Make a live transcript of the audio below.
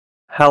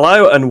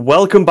Hello and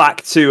welcome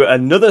back to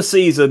another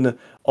season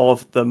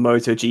of the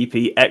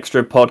Motogp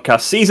Xtra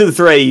podcast. Season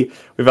 3,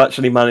 we've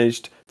actually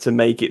managed to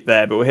make it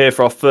there, but we're here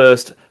for our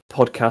first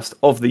podcast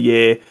of the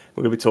year.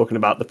 We're going to be talking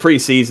about the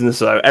pre-season,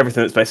 so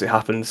everything that's basically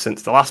happened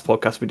since the last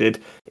podcast we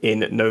did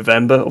in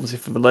November, obviously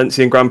for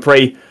Valencian Grand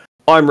Prix.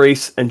 I'm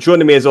Rhys, and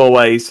joining me as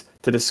always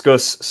to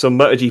discuss some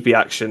Motogp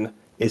action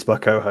is my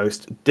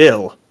co-host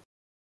Dill.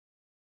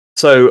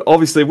 So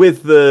obviously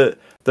with the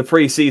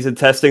pre-season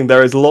testing,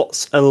 there is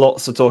lots and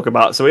lots to talk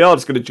about. So we are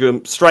just going to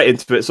jump straight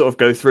into it, sort of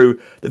go through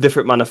the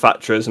different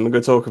manufacturers, and we're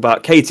going to talk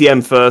about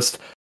KTM first,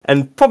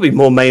 and probably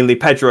more mainly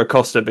Pedro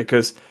Acosta,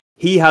 because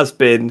he has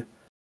been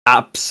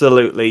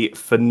absolutely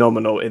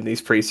phenomenal in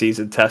these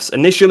pre-season tests.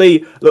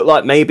 Initially, looked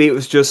like maybe it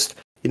was just,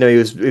 he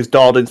was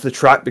dialed into the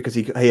track because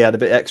he had a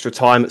bit extra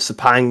time at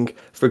Sepang,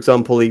 for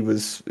example.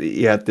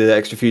 He had the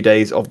extra few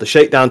days of the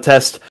shakedown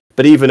test,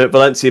 but even at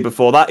Valencia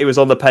before that, he was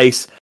on the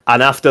pace.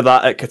 And after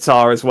that at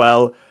Qatar as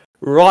well,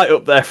 right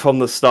up there from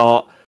the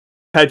start.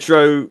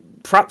 Pedro,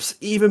 perhaps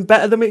even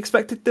better than we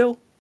expected, Dill?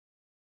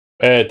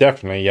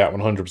 Definitely, yeah,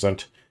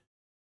 100%.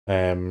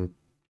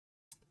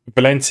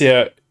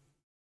 Valencia,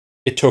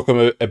 it took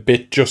him a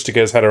bit just to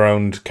get his head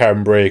around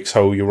carbon brakes,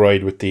 how you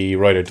ride with the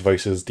rider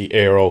devices, the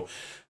aero,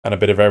 and a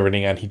bit of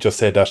everything. And he just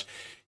said that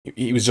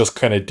he was just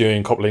kind of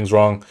doing a couple things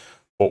wrong.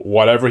 But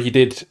whatever he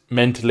did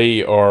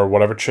mentally, or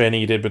whatever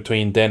training he did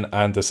between then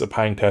and the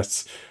Sepang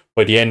tests,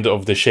 by the end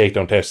of the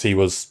shakedown test, he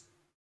was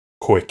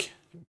quick,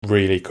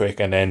 really quick.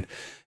 And then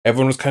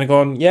everyone was kind of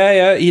going,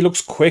 yeah, he looks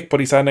quick,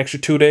 but he's had an extra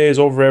 2 days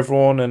over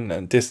everyone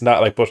and this and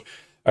that. Like, but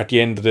at the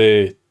end of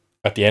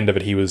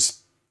it, he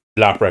was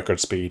lap record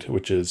speed,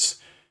 which is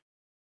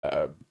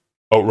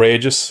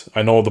outrageous.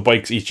 I know the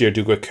bikes each year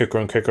do get quicker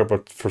and quicker,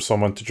 but for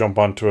someone to jump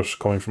onto it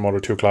coming from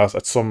Moto2 class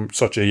at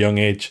such a young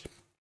age,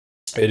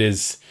 it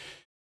is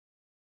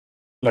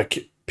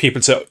like.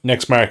 People say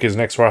next Marquez,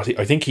 next Rossi.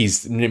 I think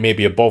he's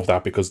maybe above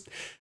that, because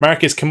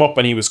Marquez came up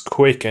and he was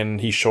quick and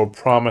he showed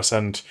promise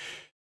and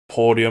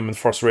podium in the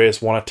first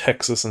race, won at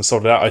Texas and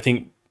stuff like that. I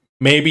think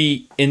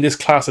maybe in this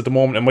class at the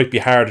moment, it might be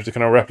harder to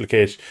kind of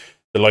replicate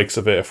the likes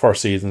of a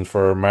first season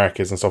for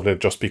Marquez and stuff like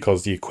that, just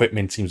because the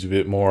equipment seems a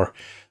bit more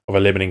of a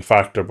limiting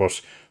factor. But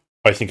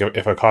I think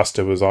if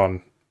Acosta was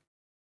on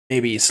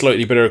maybe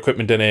slightly better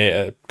equipment than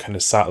a kind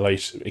of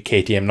satellite, a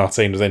KTM, not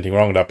saying there's anything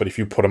wrong with that, but if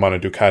you put him on a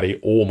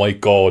Ducati, oh my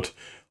god,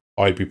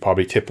 I'd be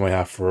probably tipping my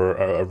hat for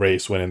a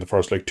race win in the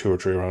first 2 or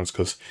 3 rounds,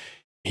 because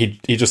he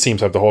just seems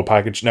to have the whole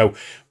package. Now,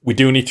 we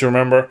do need to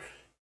remember,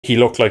 he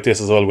looked like this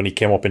as well when he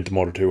came up into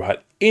Moto2, had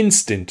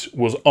instant,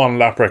 was on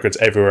lap records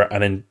everywhere,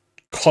 and then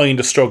kind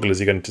of struggled as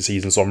he got into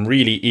season. So I'm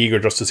really eager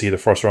just to see the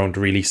first round, to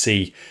really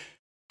see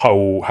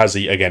how has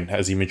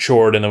he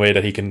matured in a way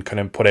that he can kind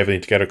of put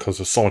everything together, because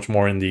there's so much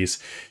more in these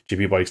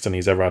GP bikes than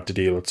he's ever had to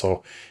deal with.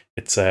 So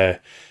it's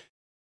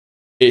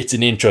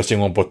an interesting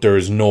one, but there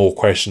is no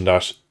question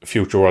that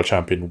future world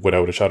champion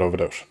without a shadow of a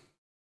doubt.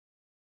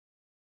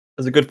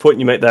 There's a good point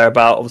you make there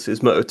about, obviously,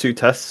 his Moto2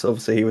 tests.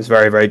 Obviously, he was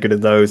very, very good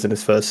in those in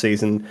his first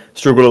season.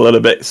 Struggled a little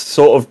bit,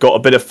 sort of got a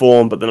bit of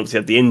form, but then obviously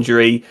had the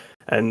injury.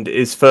 And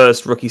his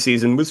first rookie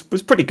season was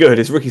pretty good.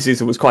 His rookie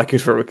season was quite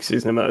good for a rookie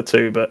season in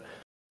Moto2, but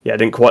yeah,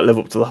 didn't quite live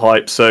up to the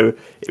hype. So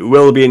it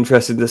will be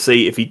interesting to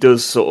see if he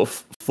does sort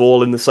of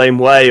fall in the same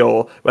way,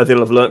 or whether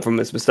he'll have learnt from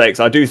his mistakes.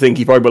 I do think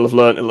he probably will have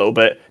learnt a little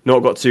bit, not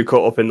got too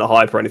caught up in the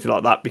hype or anything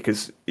like that,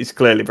 because he's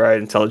clearly a very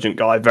intelligent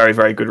guy, very,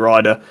 very good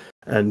rider.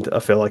 And I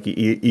feel like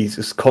he's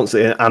just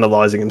constantly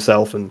analysing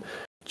himself and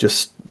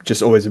just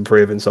always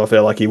improving. So I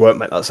feel like he won't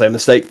make that same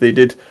mistake that he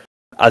did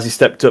as he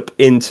stepped up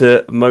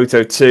into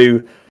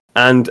Moto2.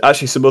 And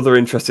actually, some other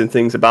interesting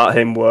things about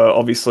him were,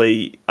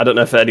 obviously, I don't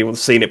know if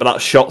anyone's seen it, but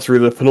that shot through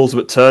the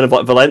penultimate turn of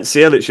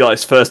Valencia, literally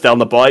his first down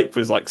the bike,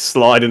 was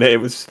sliding it.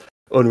 It was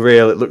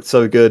unreal. It looked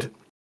so good.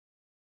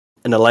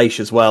 And Aleix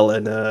as well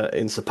in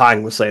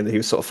Sepang was saying that he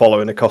was sort of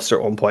following Acosta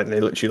at one point, and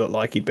it literally looked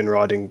like he'd been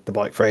riding the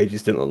bike for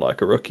ages, didn't look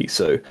like a rookie.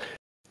 So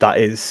that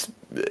is,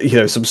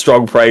 some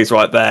strong praise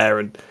right there,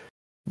 and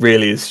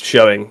really is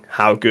showing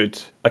how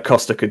good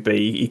Acosta could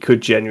be. He could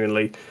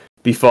genuinely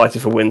be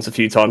fighting for wins a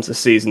few times this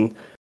season.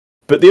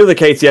 But the other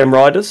KTM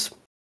riders,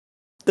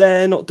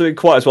 they're not doing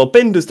quite as well.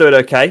 Binder's doing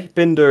okay.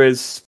 Binder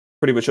is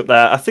pretty much up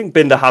there. I think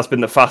Binder has been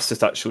the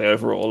fastest, actually,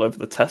 overall over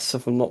the tests,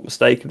 if I'm not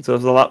mistaken, in terms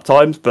of the lap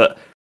times. But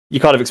you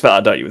kind of expect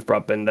that, don't you, with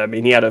Brad Binder? I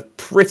mean, he had a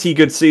pretty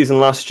good season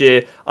last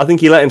year. I think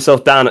he let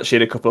himself down, actually,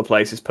 in a couple of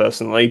places,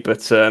 personally.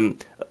 But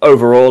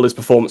overall, his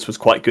performance was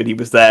quite good. He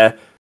was there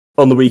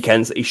on the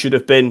weekends that he should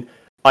have been.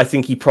 I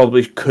think he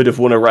probably could have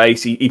won a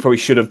race. He probably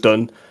should have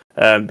done.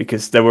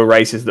 Because there were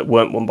races that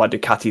weren't won by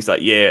Ducatis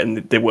that year, and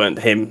they weren't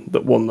him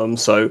that won them.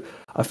 So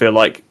I feel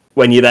like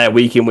when you're there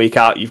week in, week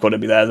out, you've got to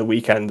be there the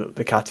weekend that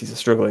Ducatis are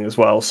struggling as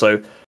well. So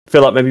I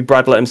feel like maybe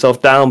Brad let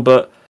himself down,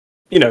 but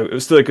it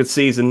was still a good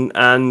season.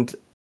 And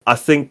I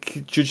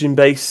think, judging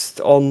based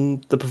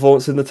on the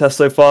performance in the test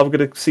so far, we're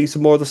going to see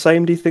some more of the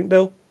same. Do you think,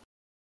 Bill?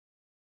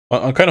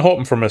 I'm kind of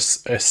hoping from a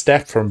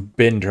step from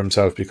Binder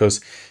himself,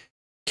 because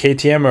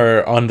KTM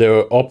are on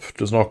the up.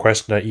 There's no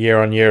question that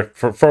year on year.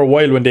 For a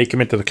while when they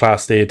came into the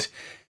class, they'd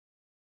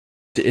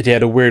they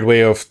had a weird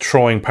way of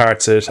throwing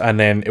parts at it, and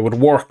then it would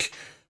work,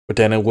 but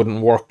then it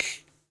wouldn't work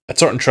at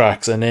certain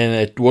tracks, and then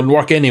it wouldn't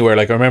work anywhere.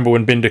 Like I remember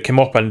when Binder came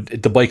up, and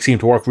the bike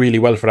seemed to work really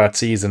well for that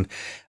season,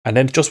 and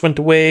then it just went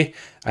away.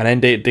 And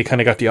then they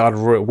kind of got the odd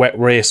wet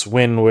race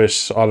win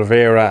with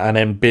Oliveira, and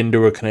then Binder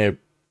would kind of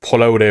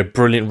pull out a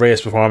brilliant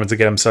race performance to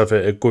get himself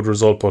a good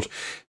result, but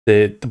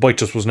the bike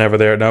just was never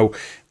there. Now,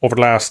 over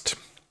the last,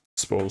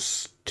 I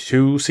suppose,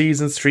 2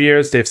 seasons, 3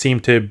 years, they've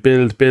seemed to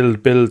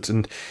build,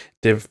 and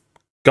they've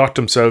got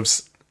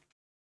themselves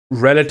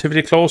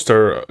relatively close.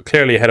 They're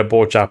clearly ahead of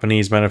both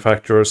Japanese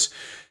manufacturers.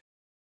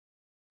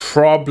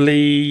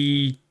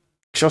 Probably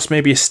just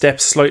maybe a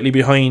step slightly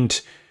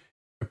behind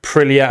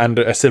Aprilia,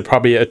 and still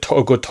probably a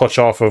good touch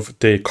off of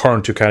the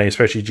current Ducati,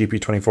 especially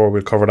GP24.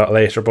 We'll cover that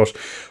later, but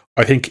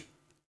I think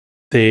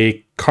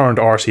the current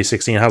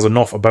RC16 has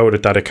enough about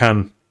it that it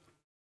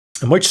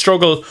might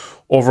struggle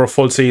over a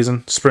full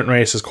season, sprint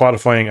races,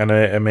 qualifying, and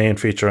a main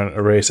feature and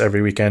a race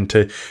every weekend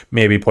to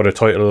maybe put a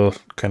title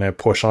kind of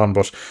push on.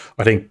 But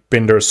I think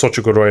Binder is such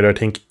a good rider. I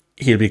think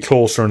he'll be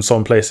closer in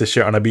some place this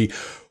year, and I'd be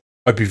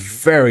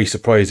very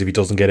surprised if he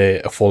doesn't get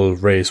a full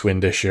race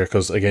win this year,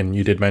 because again,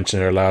 you did mention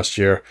there last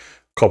year,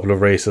 a couple of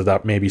races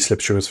that maybe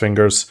slipped through his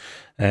fingers.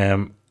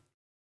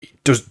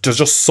 There's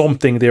just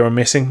something they were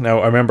missing. Now,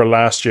 I remember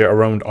last year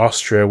around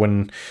Austria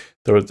when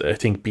there was, I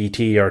think,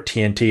 BT or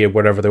TNT or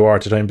whatever they were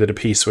at the time, did a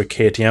piece with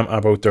KTM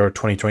about their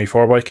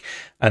 2024 bike,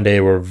 and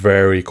they were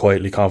very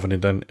quietly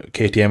confident. And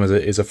KTM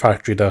is a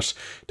factory that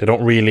they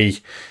don't really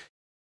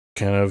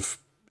kind of,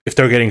 if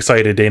they're getting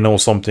excited, they know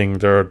something.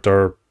 They're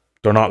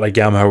not like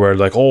Yamaha where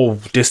like, oh,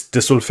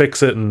 this will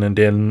fix it, and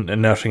then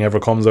nothing ever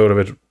comes out of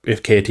it.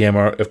 If KTM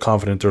are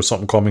confident there's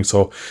something coming,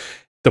 so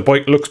the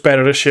bike looks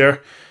better this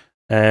year.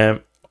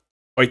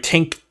 I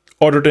think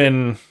other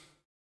than,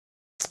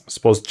 I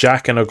suppose,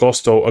 Jack and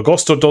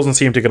Augusto doesn't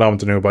seem to get on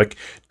with the new bike.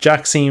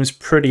 Jack seems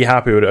pretty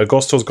happy with it.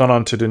 Augusto's gone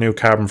on to the new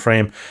carbon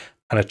frame,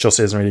 and it just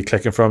isn't really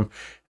clicking for him.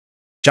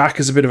 Jack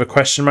is a bit of a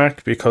question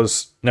mark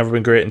because never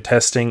been great in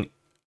testing.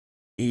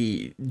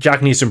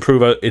 Jack needs to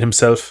improve it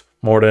himself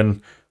more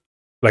than,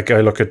 like,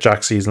 I look at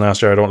Jack's season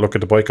last year. I don't look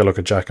at the bike. I look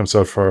at Jack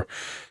himself for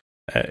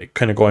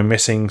kind of going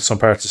missing some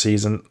parts of the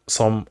season,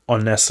 some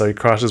unnecessary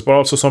crashes, but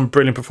also some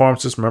brilliant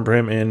performances. Remember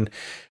him in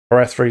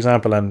Jerez, for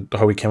example, and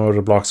how he came out of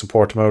the blocks in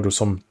Portimao with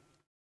some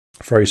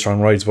very strong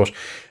rides. But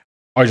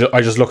I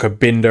just look at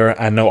Binder,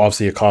 and now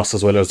obviously Acosta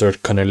as well as their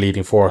kind of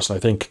leading force, and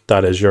I think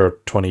that is your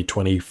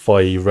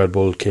 2025 Red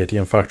Bull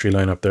KTM factory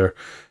lineup there.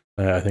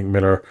 I think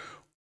Miller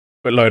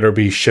will either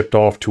be shipped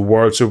off to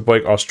World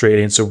Superbike,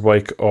 Australian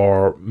Superbike,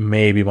 or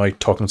maybe might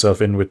tuck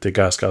himself in with the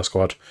Gas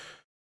squad.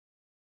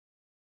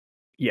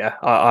 Yeah,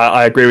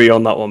 I agree with you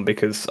on that one,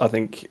 because I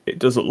think it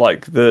does look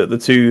like the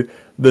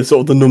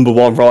sort of the number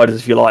one riders,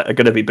 if you like, are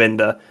going to be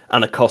Binder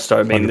and Acosta.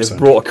 I mean, 100%. They've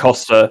brought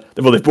Acosta,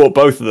 well, they've brought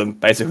both of them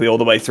basically all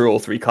the way through all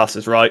 3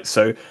 classes, right?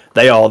 So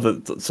they are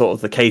the sort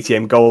of the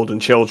KTM golden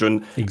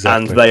children,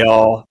 exactly.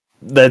 And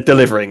they're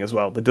delivering as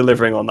well. They're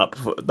delivering on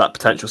that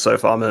potential so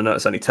far. I mean, I know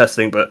it's only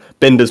testing, but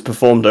Binder's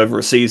performed over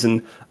a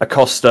season.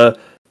 Acosta,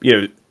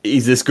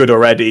 he's this good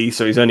already,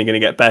 so he's only going to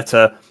get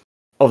better.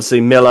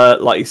 Obviously, Miller,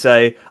 like you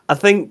say, I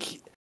think,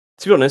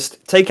 to be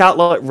honest, take out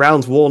like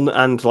round 1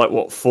 and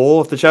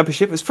 4 of the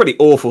championship. It's a pretty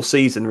awful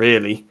season,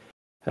 really.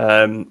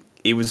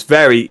 He was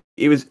very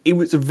good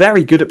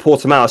at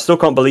Portimao. I still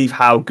can't believe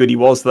how good he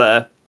was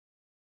there.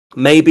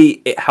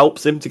 Maybe it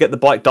helps him to get the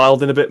bike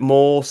dialed in a bit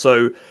more,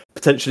 so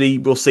potentially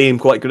we'll see him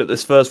quite good at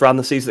this first round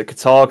of the season at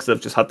Qatar, because they've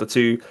just had the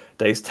 2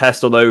 days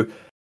test, although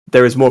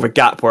there is more of a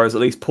gap, whereas at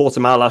least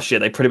Portimao last year,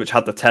 they pretty much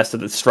had the test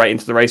and then straight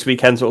into the race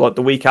weekend, sort of like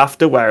the week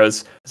after,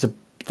 whereas I think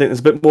there's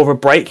a bit more of a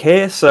break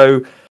here,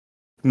 so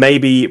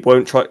maybe it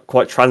won't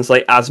quite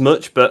translate as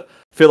much, but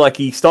I feel like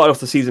he started off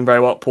the season very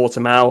well at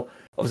Portimao.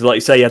 Obviously, like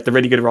you say, he had the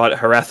really good ride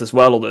at Jerez as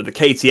well, although the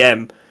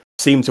KTM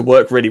seemed to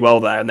work really well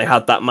there, and they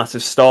had that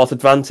massive start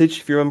advantage,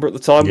 if you remember at the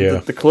time,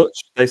 the clutch.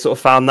 They sort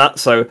of found that,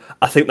 so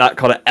I think that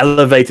kind of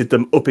elevated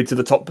them up into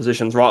the top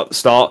positions right at the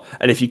start,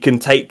 and if you can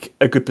take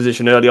a good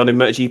position early on in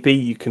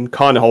MotoGP, you can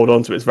kind of hold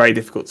on to it. It's very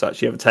difficult to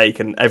actually overtake,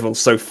 and everyone's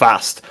so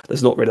fast,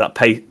 there's not really that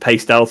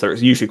pace delta.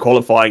 It's usually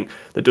qualifying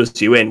that does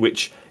you in,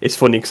 which is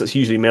funny because it's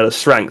usually Miller's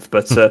strength,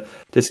 but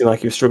did seem like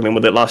he was struggling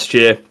with it last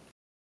year.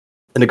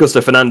 And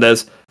Augusto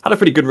Fernandez had a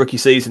pretty good rookie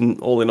season,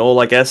 all in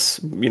all, I guess.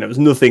 It was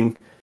nothing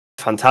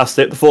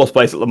fantastic. The 4th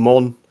place at Le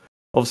Mans,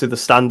 obviously the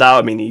standout.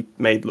 I mean, he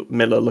made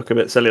Miller look a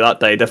bit silly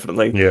that day,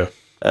 definitely. Yeah.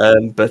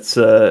 But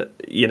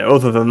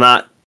other than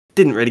that,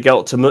 didn't really get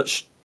up to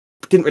much.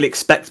 Didn't really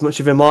expect much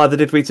of him either,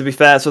 did we, to be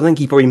fair? So I think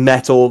he probably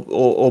met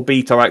or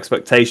beat our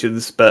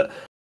expectations. But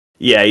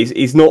yeah,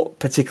 he's not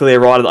particularly a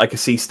rider that I could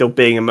see still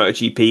being in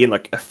MotoGP in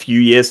like a few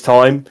years'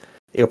 time.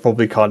 He'll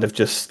probably kind of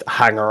just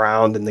hang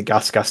around in the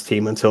Gas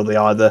team until they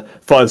either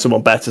find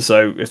someone better.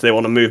 So if they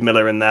want to move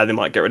Miller in there, they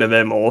might get rid of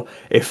him. Or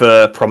if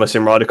a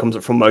promising rider comes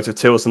up from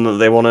Moto2 or something that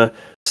they want to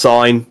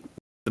sign,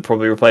 they'll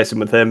probably replace him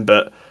with him.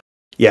 But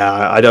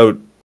yeah,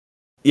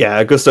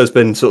 Augusto's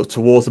been sort of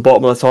towards the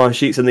bottom of the time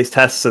sheets in these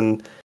tests,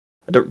 and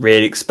I don't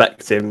really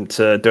expect him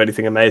to do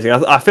anything amazing.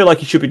 I feel like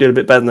he should be doing a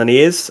bit better than he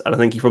is, and I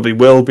think he probably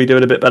will be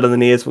doing a bit better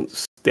than he is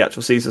once the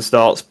actual season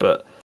starts.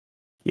 But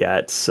yeah,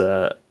 it's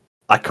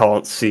I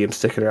can't see him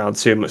sticking around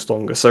too much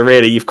longer. So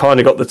really, you've kind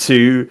of got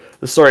the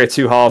story of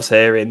two halves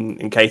here in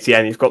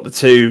KTM. You've got the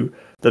two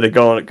that are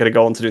going to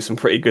go on to do some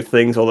pretty good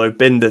things. Although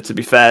Binder, to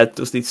be fair,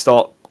 does need to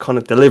start kind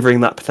of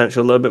delivering that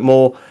potential a little bit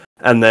more.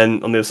 And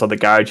then on the other side of the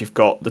garage, you've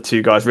got the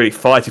two guys really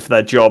fighting for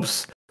their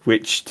jobs,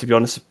 which, to be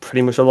honest, is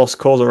pretty much a lost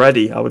cause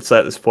already. I would say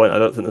at this point, I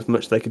don't think there's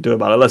much they could do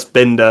about it.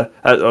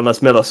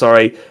 Unless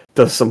Miller,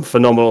 does some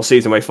phenomenal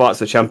season where he fights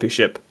the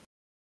championship.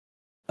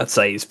 I'd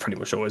say he's pretty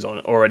much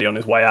already on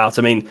his way out.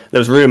 I mean, there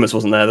was rumours,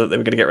 wasn't there, that they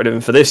were going to get rid of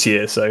him for this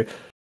year. So,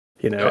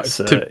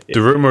 the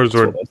rumours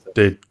were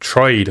they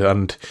tried,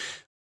 and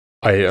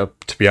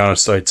to be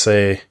honest, I'd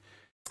say,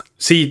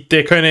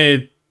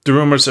 the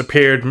rumours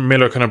appeared.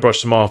 Miller kind of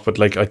brushed them off, but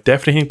like I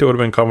definitely think there would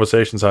have been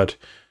conversations had.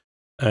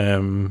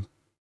 You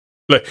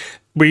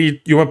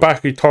went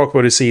back, we talked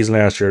about his season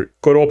last year.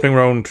 Good opening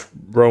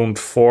round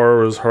 4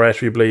 was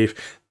Hereditary, I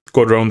believe.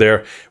 Good round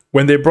there.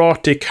 When they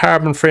brought the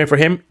carbon frame for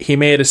him, he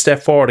made a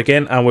step forward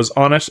again and was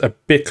on it, a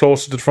bit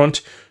closer to the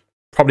front.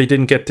 Probably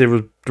didn't get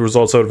the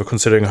results out of it,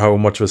 considering how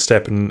much of a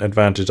step in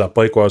advantage that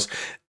bike was.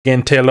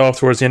 Again, tailed off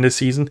towards the end of the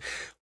season.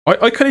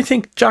 I kind of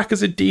think Jack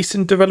is a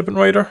decent development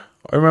rider.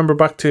 I remember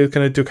back to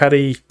kind of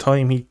Ducati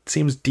time, he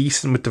seems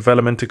decent with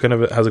development, he kind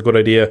of has a good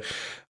idea.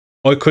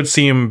 I could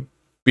see him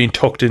being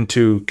tucked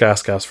into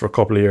gas for a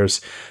couple of years.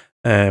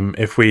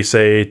 If we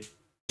say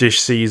this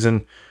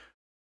season,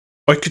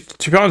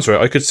 to be honest with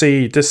you, I could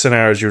see this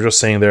scenario as you were just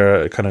saying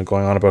there, kind of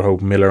going on about how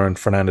Miller and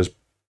Fernandez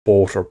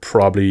both are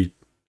probably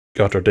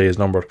got their days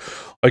numbered.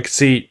 I could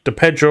see the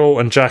Pedro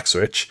and Jack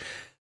switch,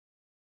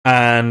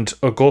 and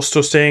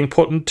Augusto staying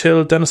put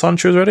until Dennis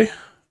Onchu is ready.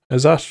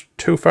 Is that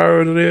too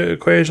far out of the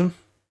equation?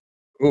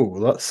 Oh,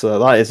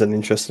 that is an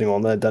interesting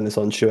one there, Dennis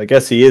Onchu. I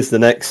guess he is the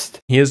next.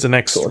 He is the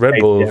next Red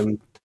Bull.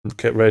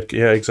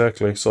 Yeah,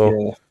 exactly.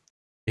 So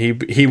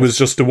he was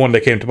just the one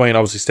that came to mind.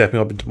 Obviously,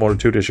 stepping up into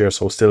Moto2 this year,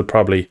 so still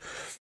probably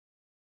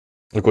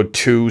a good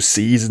 2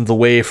 seasons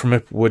away from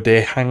it. Would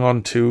they hang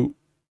on to?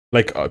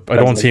 Like, I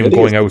don't see him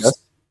going out.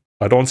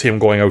 I don't see him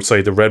going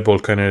outside the Red Bull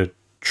kind of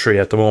tree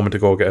at the moment to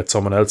go get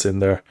someone else in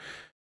there.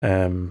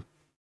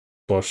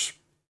 But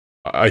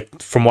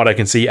from what I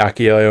can see,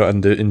 Aki Io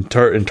and the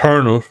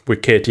internal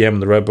with KTM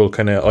and the Red Bull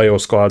kind of IO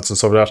squads and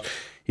stuff like that,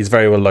 he's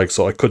very well liked.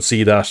 So I could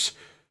see that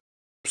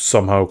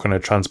somehow kind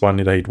of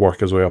transponding that he'd work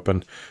his way up.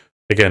 And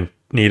again,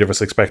 neither of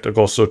us expect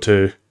Augusto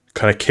to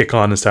kind of kick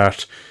on and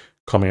start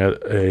coming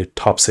at a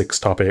top 6,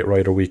 top 8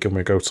 rider week in,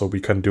 week out. So we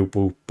can do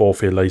both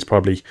feel like he's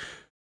probably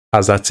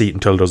has that seat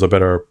until there's a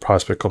better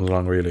prospect comes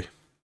along, really.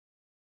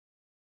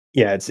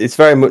 Yeah, it's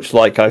very much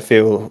like, I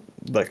feel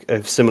like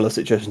a similar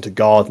situation to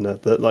Gardner,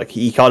 that like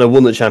he kind of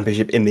won the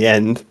championship in the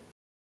end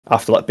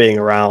after like being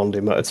around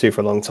in Moto2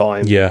 for a long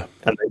time. Yeah,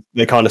 and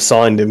they kind of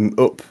signed him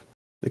up.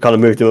 They kind of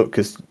moved him up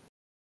because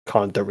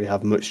kind of don't really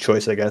have much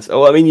choice, I guess.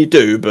 Oh, I mean, you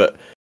do, but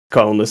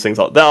kind of one of those things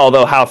like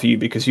they'll have you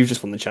because you've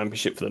just won the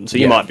championship for them, so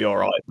you might be all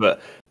right.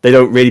 But they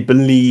don't really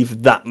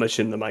believe that much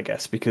in them, I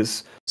guess,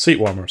 because seat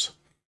warmers.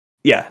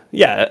 Yeah,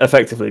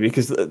 effectively,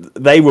 because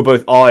they were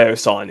both IO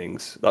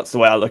signings. That's the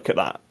way I look at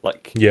that.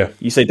 Like,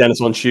 you say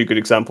Dennis Onchu, good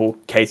example.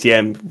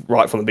 KTM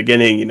right from the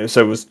beginning.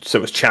 So was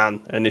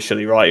Chan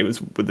initially, right? It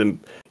was with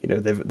them.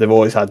 They've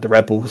always had the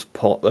Red Bull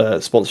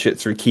sponsorship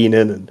through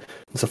Keenan and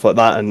stuff like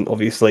that. And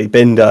obviously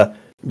Binder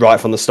right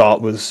from the start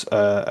was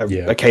a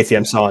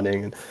KTM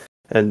signing,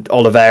 and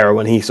Oliveira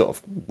when he sort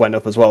of went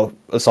up as well.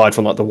 Aside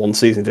from like the one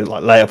season, did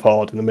like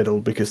Leopard in the middle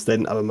because they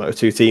didn't have a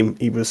Moto2 team.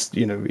 He was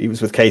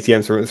with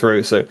KTM through and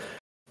through. So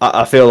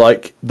I feel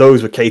like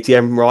those were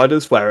KTM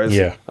riders, whereas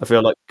I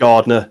feel like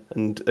Gardner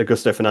and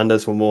Augusto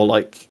Fernandez were more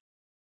like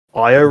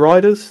IO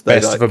riders.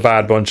 Best of a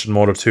bad bunch in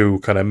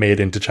Moto2, kind of made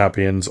into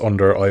champions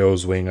under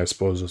IO's wing, I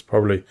suppose, is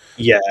probably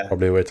a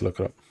way to look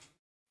it up.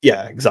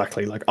 Yeah,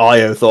 exactly. Like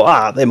IO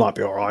thought, they might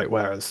be all right,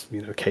 whereas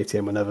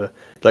KTM were never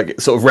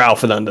like sort of Raul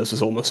Fernandez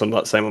was almost under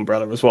that same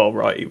umbrella as well,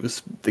 right? He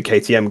was the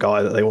KTM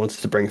guy that they wanted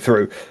to bring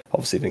through.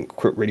 Obviously, didn't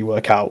really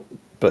work out,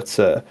 but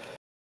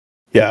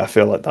I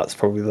feel like that's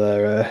probably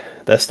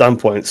their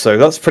standpoint. So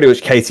that's pretty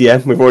much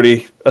KTM. We've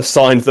already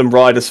assigned them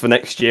riders for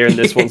next year, and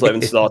this one's not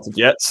even started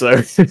yet, so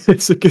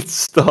it's a good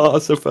start, I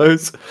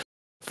suppose.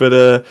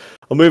 But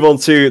I'll move on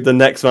to the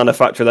next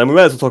manufacturer then. We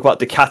may as well talk about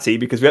Ducati,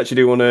 because we actually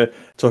do want to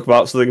talk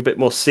about something a bit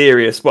more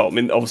serious. Well, I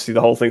mean, obviously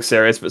the whole thing's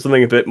serious, but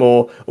something a bit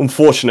more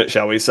unfortunate,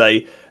 shall we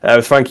say,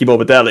 with Frankie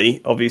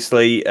Morbidelli,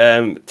 obviously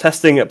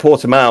testing at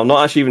Portimao,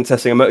 not actually even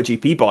testing a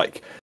MotoGP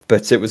bike,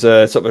 but it was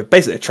a sort of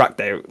basically a track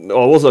day. Or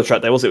it wasn't a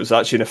track day, was it? It was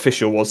actually an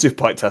official World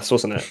Superbike test,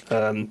 wasn't it?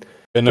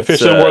 An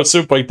official World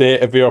Superbike day,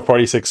 a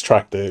VR46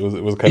 track day. It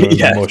was kind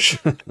of a mush.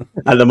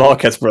 And the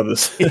Marquez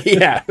brothers.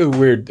 It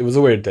was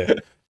a weird day.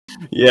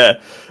 Yeah,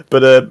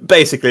 but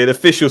basically an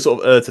official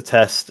sort of to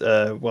test,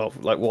 like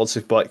World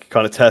Superbike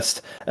kind of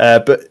test,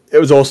 but it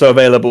was also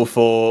available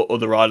for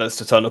other riders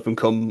to turn up and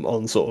come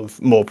on sort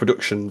of more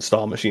production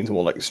style machines,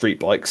 more like street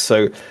bikes.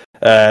 So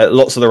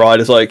Lots of the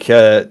riders, like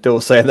Dill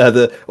was saying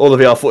there, all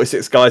the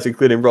VR46 guys,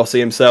 including Rossi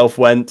himself,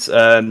 were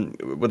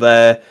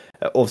there.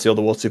 Obviously, all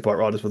the World Superbike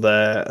riders were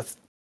there. A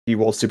few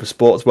World Super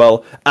Sport as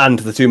well, and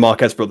the two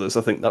Marquez brothers.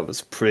 I think that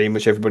was pretty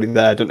much everybody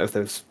there. I don't know if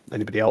there's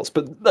anybody else,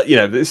 but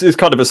this is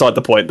kind of beside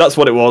the point. That's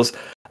what it was.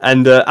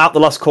 And at the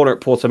last corner at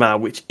Portimao,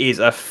 which is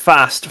a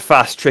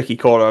fast, tricky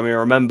corner. I mean, I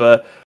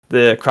remember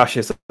the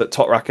crashes that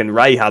Totrak and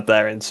Ray had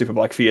there in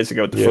Superbike a few years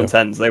ago at the front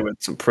ends. They were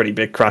some pretty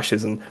big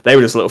crashes, and they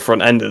were just little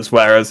front enders.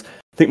 Whereas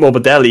I think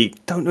Morbidelli,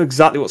 don't know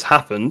exactly what's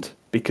happened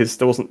because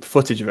there wasn't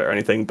footage of it or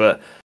anything,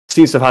 but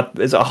seems to have had,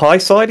 is it a high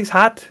side he's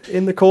had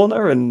in the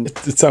corner? And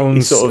it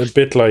sounds a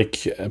bit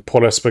like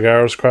Paul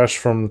Espargaro's crash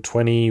from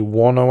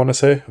 21, I want to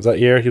say. Was that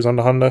year he was on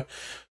the Honda?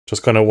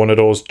 Just kind of one of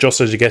those, just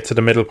as you get to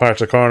the middle part of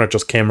the corner,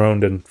 just came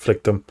around and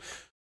flicked them.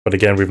 But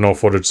again, we've no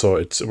footage,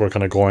 so we're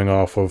kind of going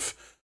off of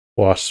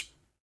what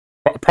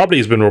probably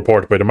has been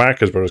reported by the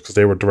Marquez brothers, because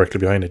they were directly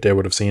behind it. They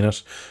would have seen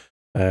it.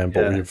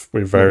 But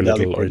we've very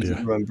little idea.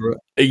 Remember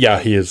it. Yeah,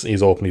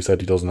 he's openly said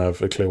he doesn't have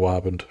a clue what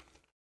happened.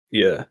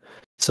 Yeah.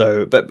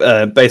 So, but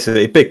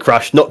basically, big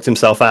crash, knocked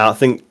himself out. I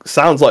think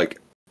sounds like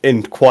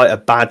in quite a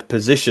bad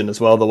position as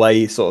well, the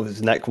way sort of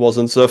his neck was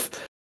and stuff.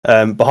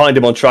 Behind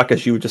him on track,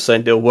 as you were just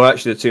saying, Dill, were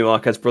actually the two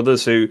Marquez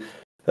brothers who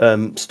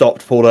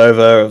stopped, pulled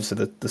over. Obviously,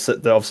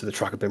 the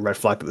track had been red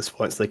flagged at this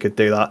point, so they could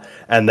do that.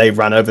 And they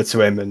ran over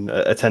to him and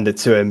attended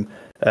to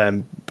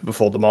him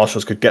before the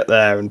marshals could get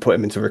there and put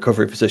him into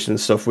recovery position and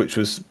stuff, which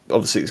was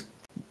obviously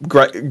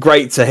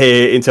great to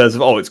hear in terms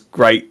of, it's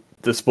great,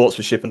 the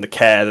sportsmanship and the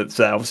care that's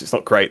there. Obviously, it's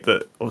not great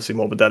that obviously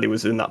Morbidelli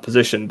was in that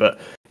position, but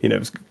it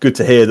was good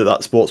to hear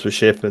that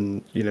sportsmanship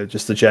and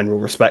just the general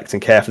respect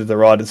and care for the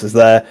riders is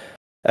there.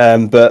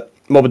 But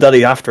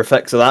Morbidelli, after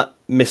effects of that,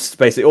 missed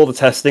basically all the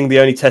testing. The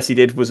only test he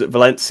did was at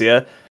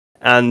Valencia,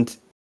 and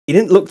he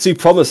didn't look too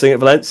promising at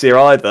Valencia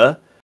either.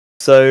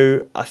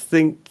 So I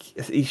think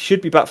he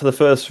should be back for the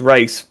first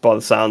race by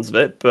the sounds of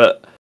it,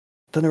 but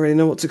don't really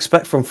know what to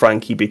expect from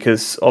Frankie,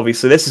 because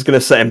obviously this is going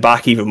to set him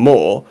back even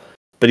more.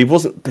 But he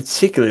wasn't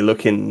particularly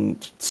looking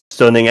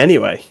stunning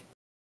anyway.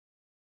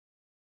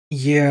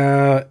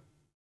 Yeah.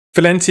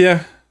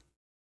 Valencia,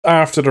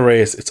 after the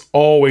race, it's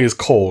always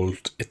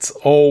cold. It's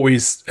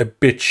always a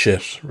bit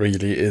shit,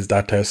 really, is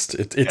that test.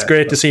 It's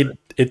great to see.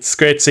 It's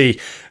great to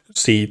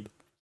see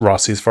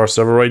Rossi's first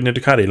ever riding a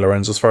Ducati,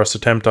 Lorenzo's first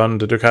attempt on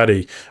the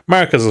Ducati,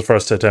 Marquez's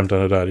first attempt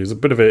on a Ducati. It was a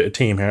bit of a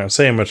team here.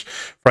 Same with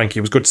Frankie.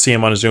 It was good to see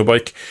him on his new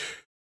bike.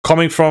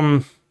 Coming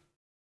from,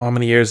 how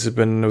many years has it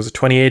been? It was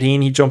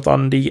 2018 he jumped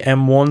on the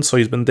M1, so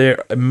he's been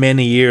there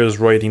many years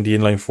riding the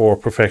inline 4,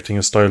 perfecting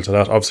his style to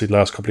that. Obviously the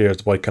last couple of years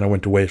the bike kind of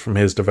went away from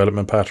his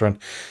development pattern,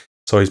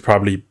 so he's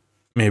probably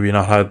maybe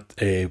not had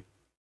a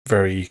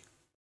very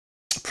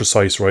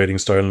precise riding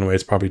style in a way.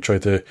 He's probably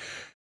tried to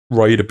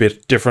ride a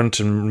bit different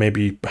and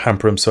maybe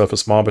hamper himself a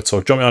small bit.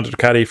 So jumping onto the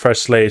Ducati, fresh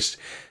slate,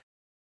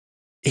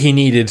 he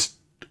needed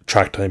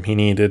track time, he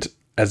needed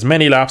as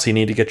many laps, he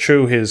needed to get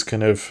through his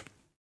kind of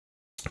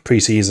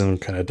pre-season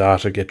kind of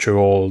data, get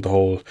through the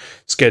whole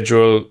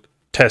schedule,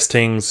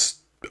 testings,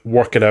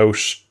 work it out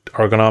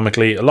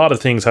ergonomically. A lot of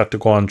things had to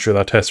go on through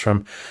that test for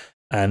him,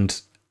 and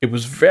it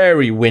was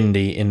very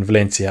windy in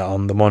Valencia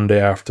on the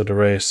Monday after the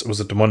race. Was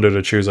it the Monday or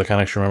the Tuesday? I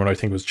can't actually remember. I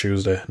think it was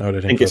Tuesday. Now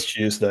I think it's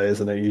Tuesday,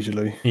 isn't it?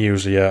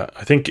 Usually, yeah.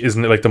 I think,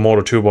 isn't it like the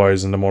Moto 2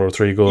 boys and the Moto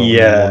 3 go?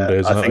 Yeah, on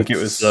Mondays, I think it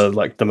was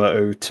like the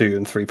Moto 2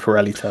 and 3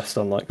 Pirelli test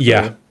on like the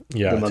I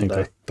Monday.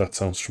 Think that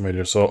sounds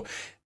familiar. So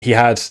he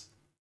had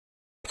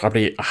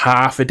probably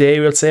half a day,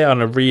 we'll say, on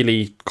a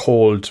really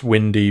cold,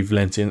 windy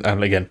Valencia.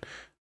 And again,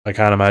 I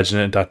can't imagine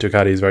it. That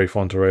Ducati is very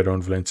fun to ride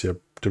around Valencia.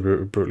 To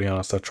be brutally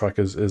honest, that track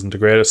isn't the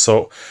greatest.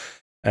 So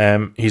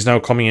he's now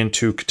coming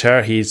into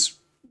Qatar.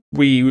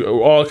 We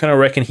all kind of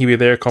reckon he'll be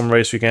there come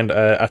race weekend.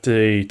 At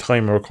the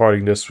time of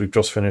recording this, we've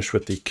just finished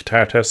with the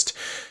Qatar test.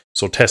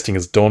 So testing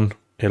is done.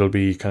 It'll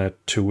be kind of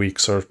 2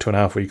 weeks or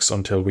 2.5 weeks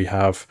until we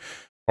have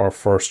our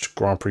first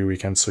Grand Prix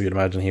weekend. So you'd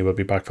imagine he will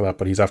be back for that.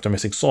 But he's after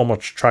missing so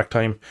much track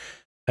time,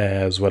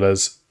 as well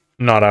as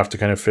not after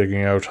kind of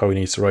figuring out how he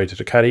needs to ride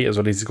to Ducati, as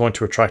well as he's going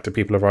to a track that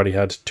people have already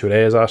had 2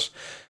 days at.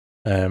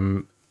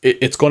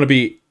 It's going to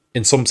be,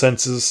 in some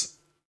senses,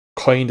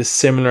 kind of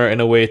similar in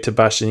a way to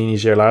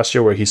Bastianini's year last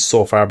year, where he's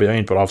so far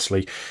behind, but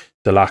obviously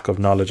the lack of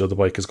knowledge of the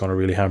bike is going to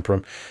really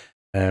hamper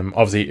him.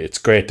 Obviously, it's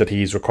great that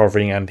he's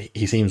recovering and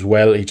he seems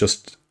well. He's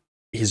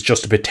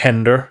just a bit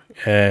tender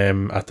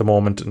at the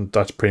moment, and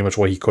that's pretty much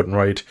why he couldn't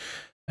ride.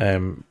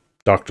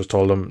 Doctors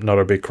told him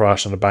another big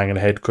crash and a bang in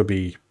the head could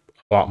be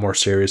a lot more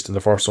serious than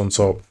the first one.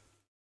 So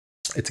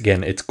it's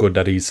good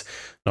that he's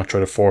not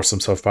trying to force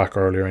himself back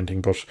early or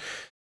anything, but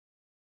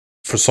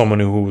for someone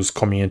who's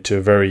coming into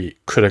a very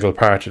critical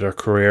part of their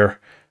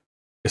career,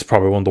 it's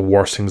probably one of the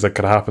worst things that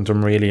could happen to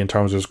him, really, in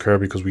terms of his career,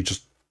 because we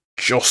just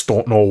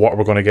don't know what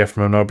we're going to get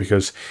from him now.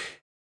 Because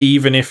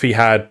even if he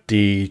had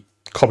the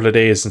couple of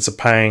days in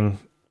Sepang,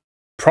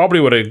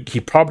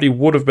 he probably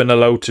would have been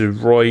allowed to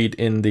ride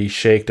in the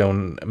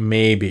shakedown.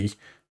 Maybe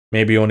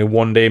only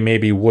one day,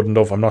 maybe he wouldn't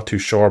have. I'm not too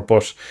sure.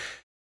 But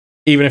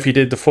even if he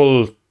did the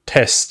full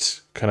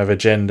test kind of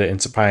agenda in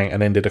Sepang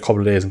and then did a couple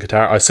of days in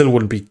Qatar, I still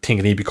wouldn't be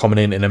thinking he'd be coming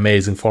in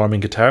amazing form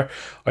in Qatar.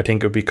 I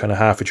think it would be kind of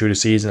halfway through the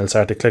season it'll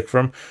start to click for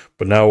him.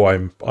 But now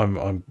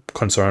I'm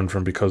concerned for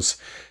him, because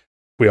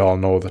we all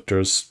know that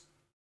there's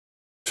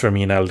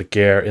Fermin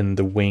Aldeguer in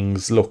the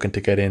wings looking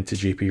to get into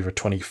GP for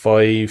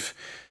 25.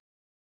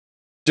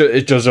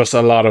 There's just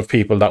a lot of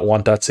people that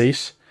want that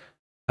seat,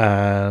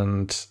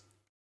 and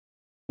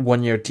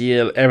 1 year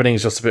deal,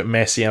 everything's just a bit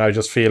messy, and I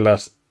just feel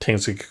that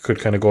things could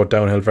kind of go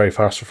downhill very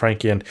fast for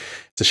Frankie. And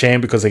it's a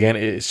shame, because again,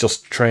 it's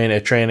just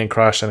a training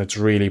crash, and it's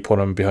really put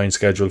him behind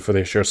schedule for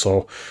this year.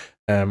 So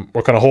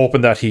we're kind of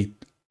hoping that he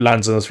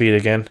lands on his feet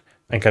again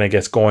and kind of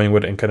gets going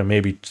with it and kind of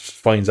maybe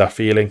finds that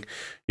feeling.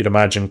 You'd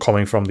imagine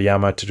coming from the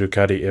Yamaha to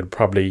Ducati, it'd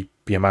probably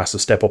be a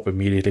massive step up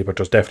immediately, but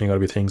there's definitely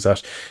going to be things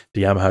that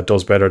the Yamaha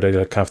does better that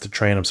he'll have to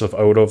train himself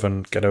out of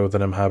and get out of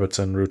them habits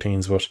and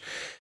routines. But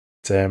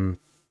it's going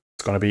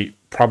to be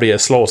probably a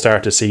slow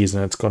start to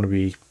season. It's going to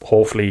be,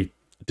 hopefully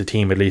the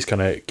team at least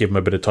kind of give him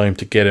a bit of time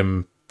to get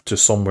him to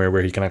somewhere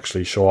where he can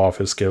actually show off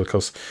his skill,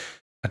 because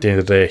at the end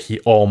of the day, he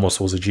almost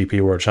was a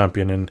GP World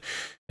Champion in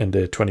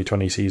the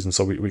 2020 season.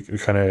 So we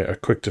kind of are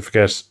quick to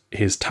forget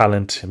his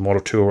talent in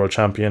Moto2 World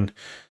Champion.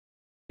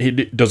 He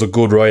does a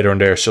good rider in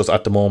there. It's just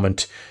at the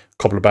moment,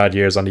 a couple of bad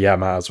years on the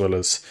Yamaha, as well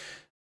as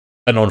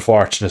an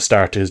unfortunate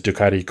start to his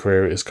Ducati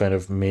career, is kind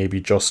of maybe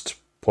just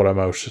put him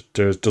out.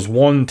 There's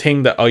one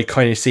thing that I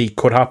kind of see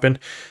could happen.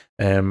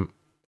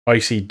 I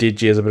see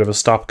Digi as a bit of a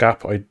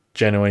stopgap. I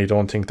genuinely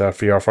don't think that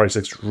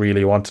VR46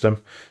 really wanted him.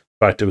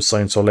 In fact, it was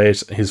signed so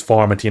late. His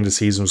form at the end of the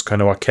season was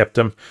kind of what kept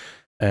him.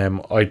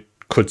 I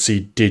could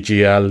see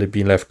Digi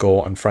being left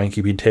go and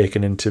Frankie being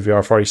taken into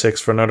VR46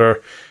 for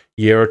another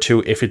year or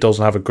two if it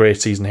doesn't have a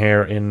great season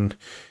here in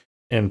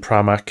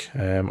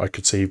Pramac. I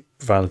could see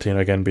Valentino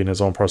again being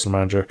his own personal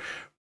manager,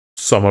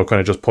 somehow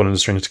kind of just pulling the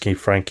strings to keep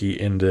Frankie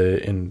in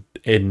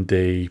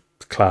the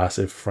class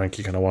if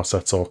Frankie kind of wants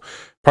that. So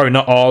probably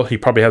not all. He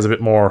probably has a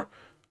bit more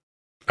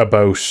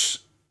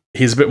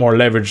he's a bit more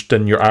leveraged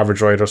than your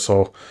average rider.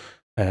 So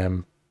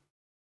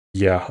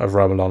yeah, I've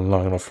rambled on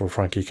long enough for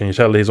Frankie. Can you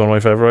tell he's one of my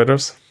favourite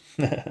riders?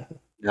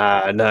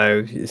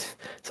 No. It's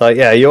like,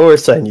 yeah, you're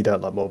always saying you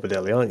don't like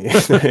Morbidelli, aren't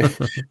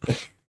you?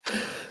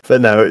 But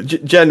no,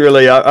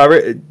 generally, I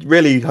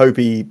really hope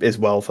he is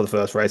well for the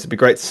first race. It'd be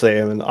great to see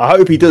him, and I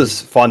hope he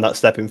does find that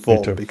step in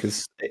form,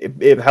 because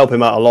it'd help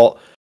him out a lot.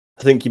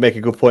 I think you make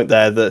a good point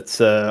there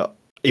that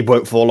he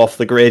won't fall off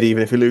the grid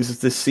even if he loses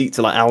this seat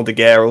to like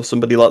Aldeguer or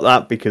somebody like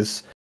that,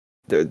 because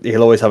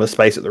he'll always have a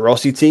space at the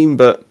Rossi team.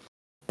 But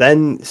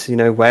then,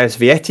 where's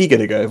Vietti going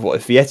to go? What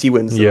if Vietti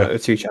wins the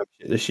Moto2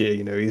 championship this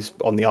year? He's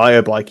on the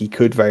IO bike. He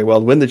could very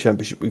well win the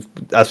championship.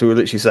 As we were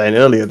literally saying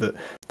earlier, that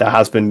there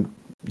has been,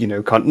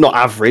 kind of, not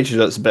average,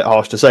 that's a bit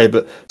harsh to say,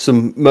 but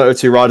some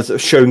Moto2 riders that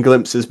have shown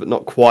glimpses, but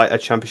not quite a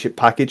championship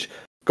package,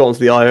 got onto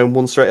the IO and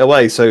won straight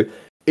away. So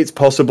it's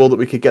possible that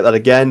we could get that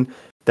again.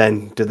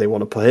 Then do they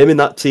want to put him in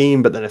that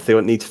team? But then if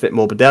they need to fit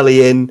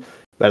Morbidelli in,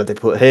 where do they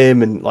put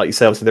him? And like you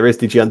say, obviously there is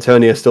Digi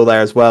Antonio still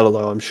there as well,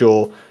 although I'm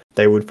sure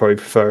they would probably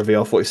prefer a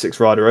VR46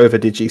 rider over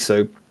Digi,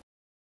 so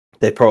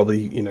they'd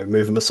probably,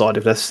 move him aside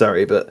if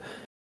necessary. But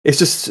it's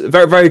just a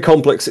very, very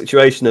complex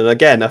situation. And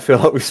again, I feel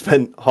like we've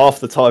spent half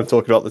the time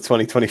talking about the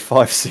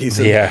 2025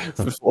 season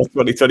before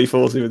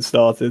 2024's even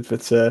started.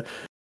 But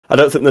I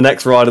don't think the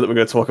next rider that we're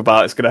going to talk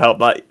about is going to help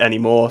that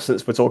anymore,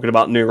 since we're talking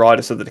about new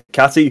riders of the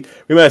Ducati.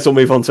 We may as well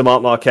move on to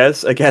Marc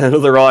Marquez. Again,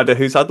 another rider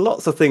who's had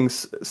lots of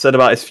things said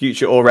about his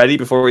future already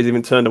before he's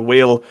even turned a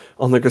wheel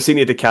on the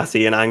Gresini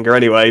Ducati in anger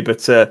anyway.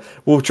 But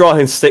we'll try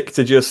and stick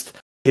to just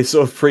his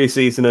sort of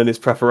pre-season and his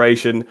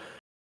preparation.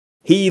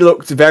 He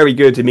looked very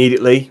good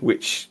immediately,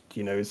 which,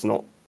 is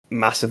not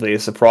massively a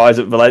surprise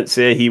at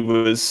Valencia. He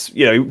was,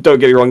 don't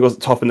get me wrong, he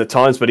wasn't top in the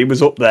times, but he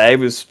was up there. He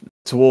was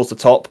towards the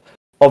top.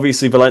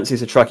 Obviously, Valencia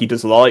is a track he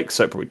does like,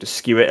 so probably just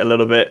skew it a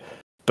little bit.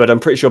 But I'm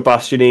pretty sure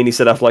Bastianini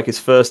said after his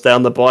first day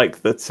on the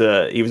bike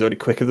that he was already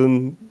quicker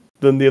than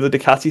the other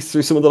Ducatis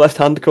through some of the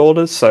left-hand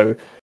corners. So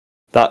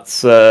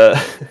that's a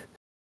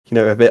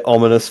bit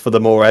ominous for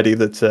them already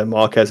that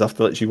Marquez,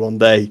 after literally 1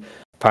 day,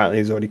 apparently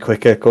he's already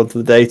quicker according to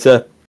the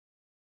data.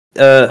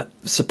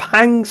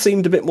 Sepang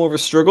seemed a bit more of a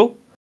struggle.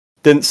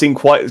 Didn't seem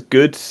quite as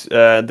good.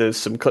 There's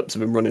some clips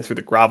of him running through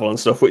the gravel and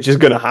stuff, which is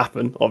going to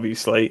happen,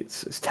 obviously.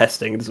 It's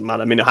testing, it doesn't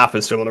matter. I mean, it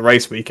happens to him on a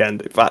race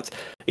weekend. In fact,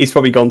 he's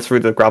probably gone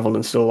through the gravel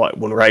and still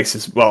one race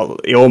as well.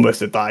 He almost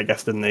did that, I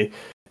guess, didn't he?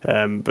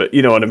 But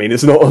you know what I mean.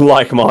 It's not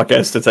unlike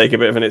Marquez to take a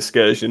bit of an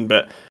excursion,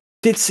 but it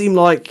did seem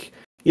like,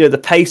 the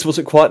pace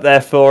wasn't quite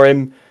there for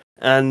him.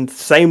 And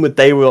same with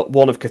day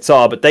one of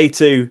Qatar, but day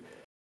two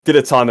did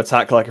a time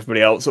attack like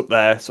everybody else up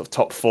there, sort of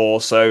top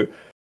four. So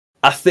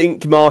I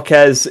think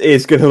Marquez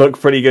is going to look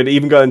pretty good,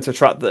 even going to a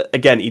track that,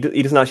 again, he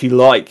doesn't actually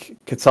like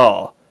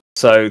Qatar.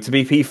 So to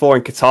be P4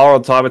 in Qatar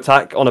on time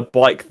attack on a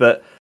bike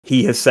that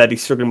he has said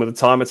he's struggling with a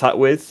time attack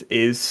with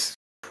is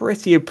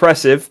pretty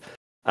impressive.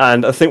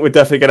 And I think we're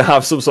definitely going to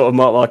have some sort of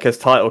Marc Marquez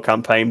title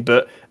campaign,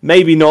 but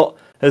maybe not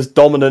as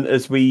dominant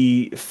as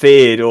we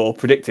feared or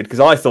predicted,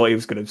 because I thought he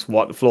was going to just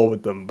wipe the floor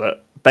with them.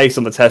 But based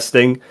on the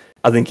testing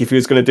I think if he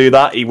was going to do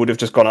that, he would have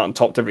just gone out and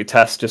topped every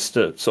test just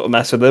to sort of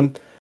mess with him.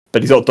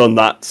 But he's not done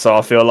that, so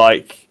I feel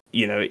like,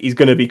 you know, he's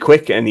going to be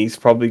quick and he's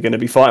probably going to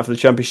be fighting for the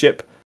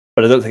championship.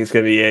 But I don't think it's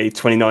going to be a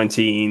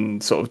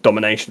 2019 sort of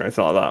domination or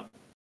anything like that.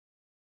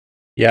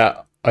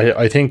 Yeah,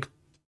 I think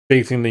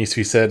big thing that needs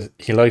to be said,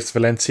 he likes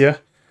Valencia,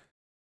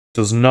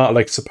 does not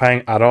like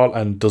Sepang at all,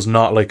 and does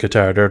not like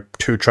Qatar. There are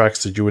two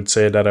tracks that you would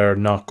say that are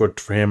not good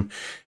for him,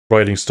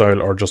 riding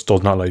style, or just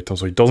does not like them.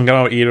 So he doesn't get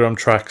out either of them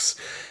tracks.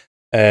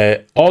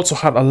 Also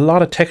had a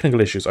lot of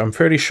technical issues. I'm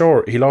fairly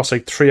sure he lost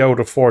like 3 out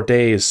of 4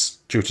 days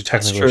due to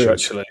technical issues.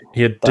 Actually.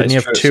 Didn't he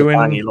have 2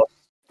 Sepang, in?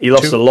 He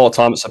lost a lot of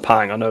time at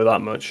Sepang, I know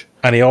that much.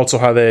 And he also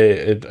had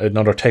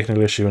another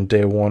technical issue in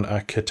day 1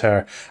 at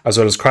Qatar, as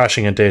well as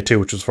crashing in day 2,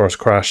 which was first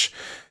crash.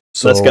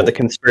 So let's get the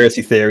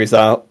conspiracy theories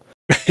out.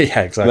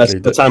 Yeah, exactly.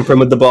 The tampering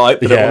with the bike.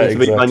 Yeah,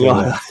 exactly.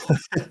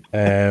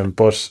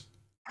 But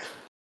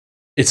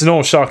it's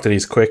no shock that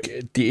he's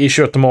quick. The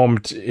issue at the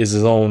moment is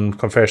his own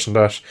confession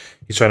that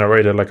he's trying to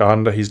ride it like a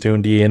Honda. He's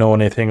doing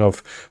the thing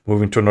of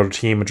moving to another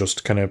team and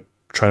just kind of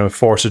trying to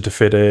force it to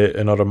fit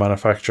another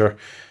manufacturer.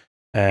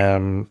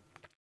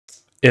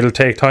 It'll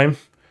take time.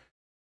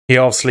 He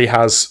obviously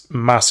has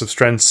massive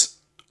strengths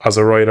as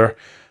a rider,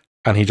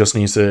 and he just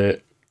needs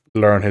to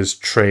learn his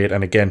trade.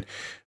 And again,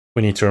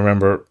 we need to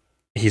remember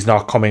he's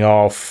not coming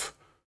off.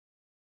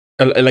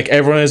 Like,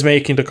 everyone is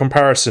making the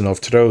comparison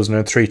of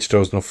 2003,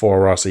 2004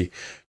 Rossi.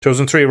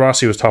 2003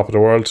 Rossi was top of the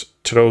world.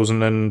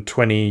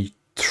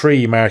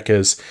 2023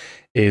 Marquez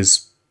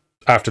is,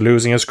 after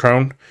losing his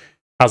crown,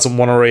 hasn't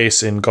won a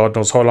race in God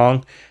knows how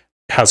long,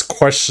 has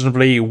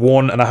questionably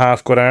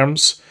 1.5 good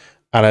arms,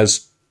 and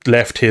has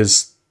left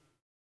his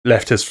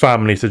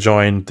family to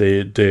join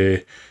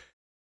the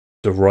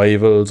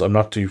rivals. I'm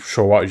not too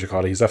sure what you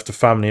call it. He's left the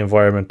family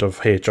environment of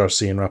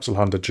HRC and Repsol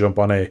Honda to jump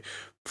on a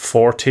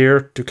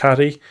 4-tier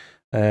Ducati.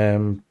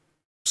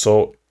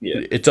 So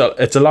yeah,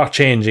 it's a lot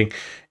changing.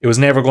 It was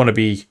never going to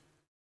be.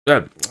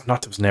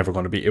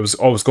 It was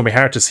always going to be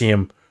hard to see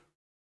him.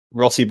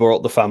 Rossi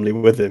brought the family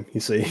with him.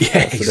 You see,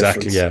 yeah,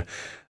 exactly, yeah,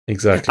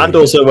 exactly, and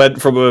also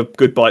went from a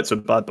good bike to a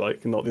bad bike,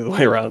 and not the other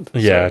way around.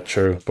 Yeah, so,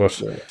 true, but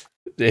yeah.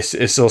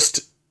 It's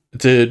just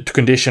the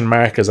condition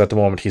Marquez at the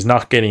moment. He's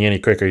not getting any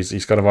quicker.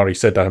 He's kind of already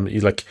said that.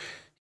 He's like,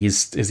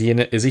 is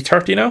he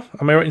 30 now?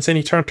 Am I right in saying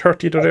he turned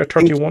 30 today or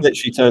 31?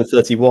 Literally turned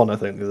 31, I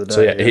think, the other day.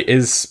 So yeah, it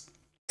is.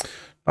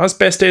 His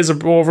best days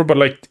are over, but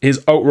like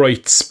his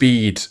outright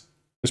speed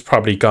is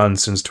probably gone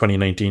since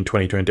 2019,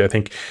 2020. I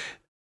think.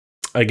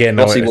 Again,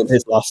 Rossi won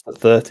his last at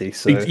 30.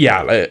 So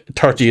yeah,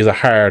 30 is a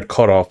hard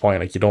cut-off point.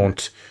 Like, you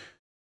don't,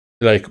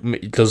 like,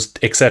 there's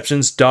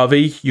exceptions.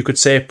 Davi, you could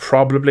say,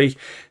 probably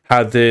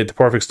had the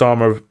perfect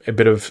storm of a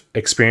bit of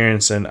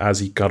experience, and as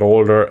he got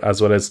older,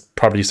 as well as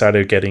probably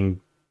started getting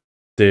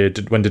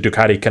when the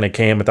Ducati kind of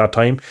came at that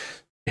time,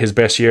 his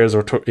best years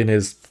were in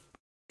his,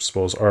 I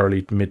suppose,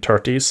 early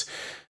mid-30s.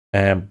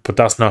 But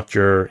that's not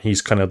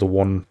he's kind of the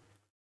one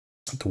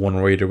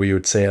rider we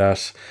would say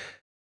that.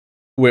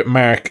 With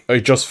Mark, I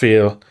just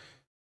feel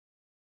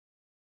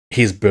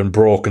he's been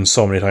broken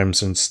so many times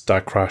since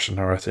that crash in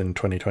Earth in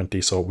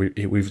 2020. So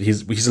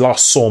he's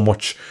lost so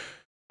much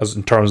as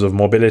in terms of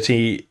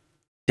mobility.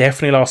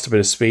 Definitely lost a bit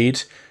of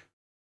speed,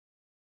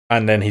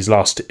 and then he's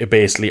lost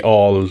basically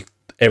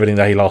everything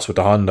that he lost with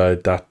the Honda.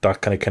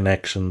 That kind of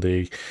connection,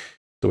 the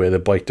way the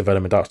bike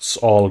development, that's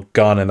all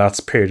gone in that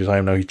period of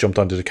time. Now he's jumped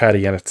onto the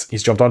Caddy, and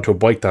he's jumped onto a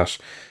bike that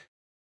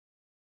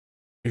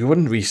you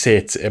wouldn't really say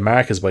it's a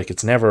Marquez bike.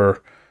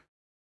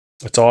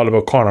 It's all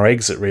about corner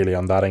exit really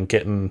on that, and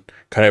getting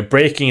kind of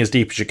braking as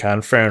deep as you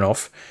can, fair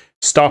enough,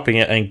 stopping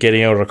it and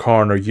getting out of the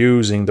corner,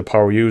 using the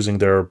power, using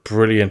their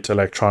brilliant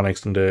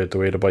electronics and the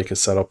way the bike is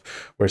set up,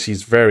 whereas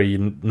he's very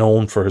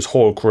known for his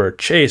whole career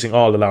chasing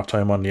all the lap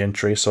time on the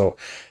entry. So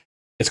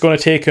it's going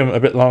to take him a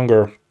bit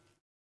longer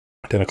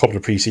than a couple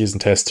of pre-season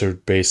tests to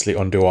basically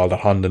undo all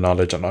that Honda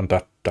knowledge and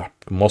that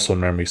muscle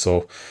memory.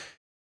 So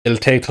it'll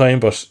take time,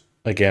 but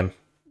again,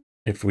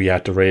 if we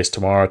had to race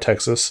tomorrow at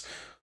Texas,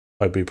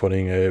 I'd be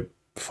putting a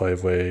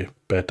 5-way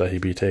bet that he'd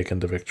be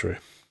taking the victory.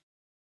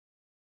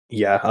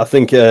 Yeah, I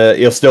think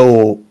he'll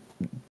still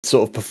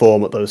sort of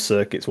perform at those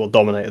circuits,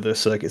 dominate at those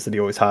circuits that he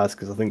always has,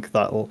 because I think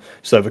that'll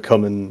just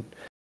overcome, and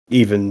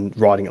even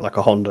riding it like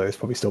a Honda is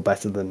probably still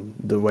better than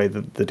the way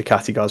the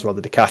Ducati guys ride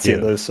the Ducati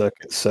at those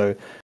circuits. So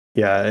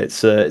yeah,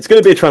 it's going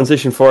to be a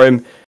transition for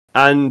him,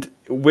 and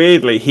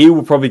weirdly, he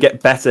will probably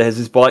get better as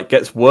his bike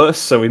gets worse,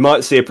 so we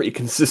might see a pretty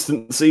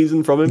consistent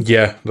season from him.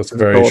 Yeah, that's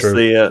very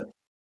true.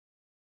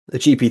 The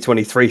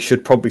GP23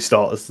 should probably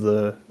start as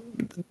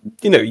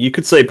you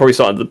could say probably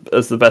started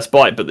as the best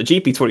bike, but the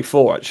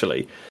GP24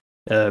 actually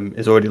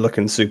is already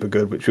looking super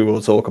good, which we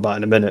will talk about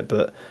in a minute.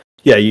 But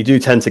yeah, you do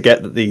tend to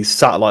get that these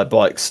satellite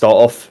bikes start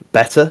off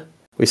better.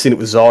 We've seen it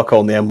with Zarco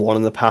on the M1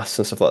 in the past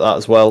and stuff like that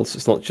as well, so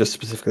it's not just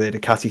specifically a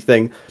Ducati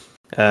thing.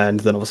 And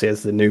then obviously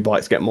as the new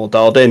bikes get more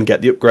dialed in,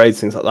 get the upgrades,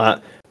 things like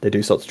that, they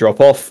do start to drop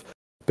off.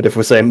 But if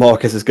we're saying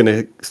Marquez is going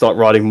to start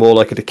riding more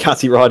like a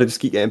Ducati rider, just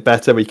keep getting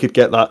better, we could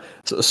get that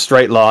sort of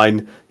straight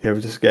line,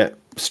 just get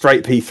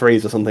straight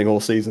P3s or something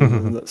all season.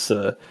 Mm-hmm. That's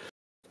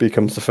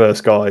becomes the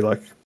first guy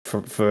like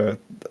for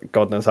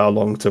God knows how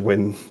long to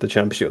win the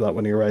championship without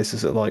winning a race.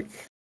 Is it like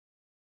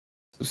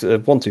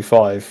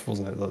 125?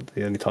 Wasn't it like,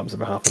 the only times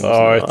ever happened?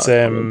 Oh, it's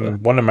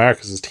one of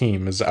Marcus's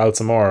team is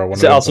Altamora.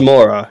 Is it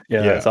Altamora?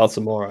 Yeah, yeah, it's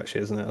Altamora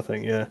actually, isn't it? I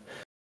think yeah.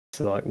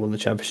 So like won the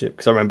championship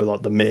because I remember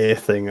like the Mir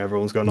thing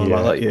everyone's going on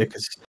about that year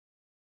because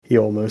he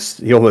almost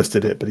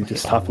did it, but he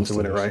just happened to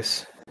win a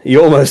race. He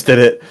almost did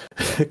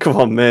it. Come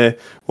on, Mir.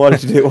 Why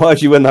did you do it? Why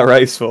did you win that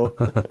race for?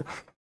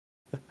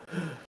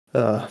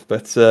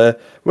 But we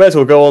may as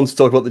well go on to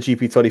talk about the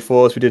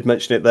GP24s. We did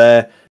mention it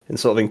there and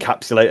sort of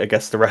encapsulate, I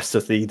guess, the rest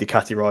of the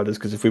Ducati riders,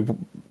 because if we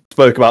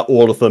spoke about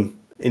all of them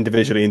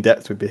individually in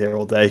depth, we'd be here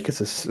all day, because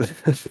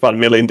there's about a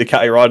million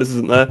Ducati riders,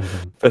 isn't there?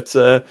 But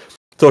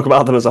talk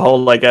about them as a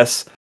whole, I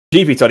guess.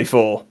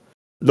 GP24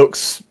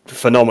 looks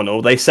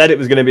phenomenal. They said it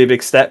was going to be a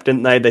big step,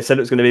 didn't they? They said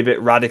it was going to be a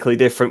bit radically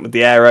different with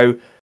the aero.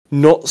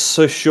 Not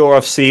so sure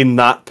I've seen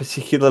that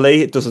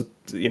particularly. It doesn't,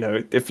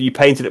 if you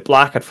painted it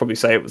black, I'd probably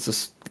say it was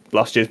just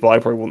last year's bike.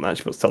 I probably wouldn't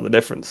actually be able to tell the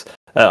difference.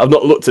 I've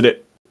not looked at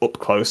it up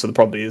close, so there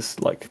probably is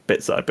like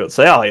bits that I'd be able to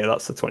say, oh yeah,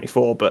 that's the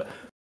 24, but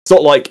it's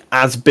not like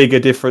as big a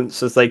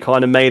difference as they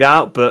kind of made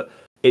out, but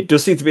it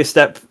does seem to be a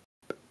step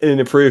in an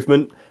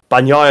improvement.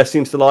 Bagnaia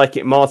seems to like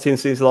it, Martin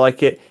seems to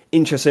like it.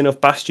 Interesting enough,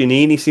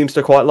 Bastianini seems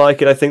to quite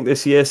like it, I think,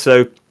 this year,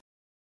 so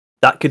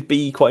that could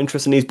be quite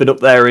interesting. He's been up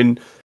there in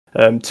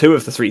 2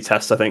 of the 3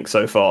 tests, I think,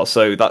 so far,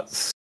 so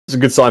that's a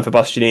good sign for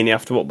Bastianini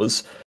after what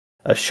was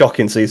a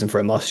shocking season for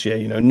him last year.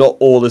 Not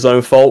all his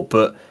own fault,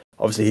 but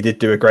obviously he did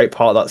do a great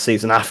part of that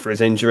season after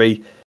his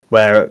injury,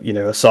 where,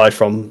 aside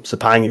from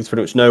Sepang, he was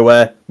pretty much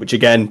nowhere, which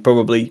again,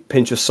 probably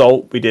pinch of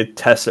salt. We did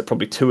tests at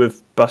probably 2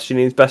 of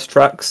Bastianini's best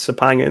tracks,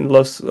 Sepang and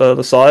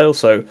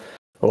Lusail,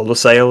 or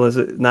Lusail is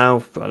it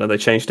now? I know they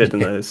changed it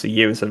and it's a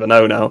U instead of an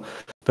O now,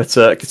 but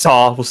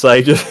Qatar, we'll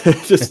say,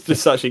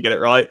 just actually get it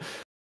right.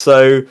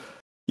 So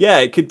yeah,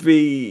 it could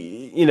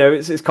be,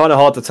 it's kind of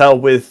hard to tell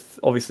with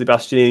obviously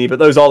Bastianini, but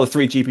those are the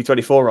 3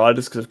 GP24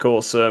 riders, because of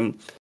course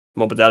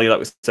Morbidelli, like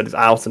we said, is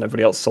out and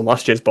everybody else is on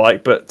last year's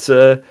bike, but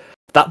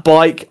that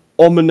bike,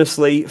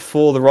 ominously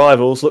for the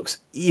rivals, looks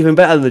even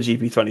better than the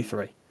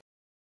GP23.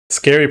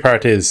 Scary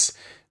part is,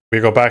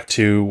 we go back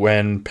to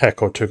when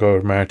Pecco took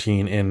over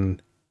Martin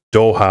in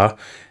Doha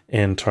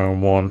in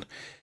turn 1.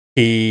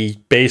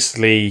 He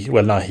basically,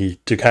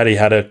 Ducati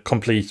had a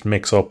complete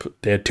mix-up.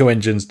 They had 2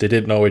 engines, they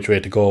didn't know which way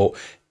to go.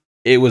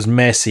 It was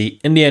messy.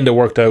 In the end, it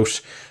worked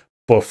out,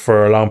 but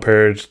for a long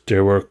period,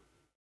 there were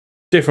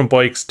different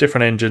bikes,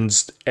 different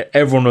engines.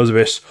 Everyone was a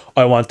bit,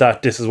 I want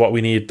that, this is what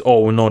we need.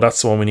 Oh, no,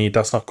 that's the one we need.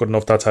 That's not good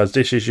enough. That has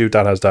this issue,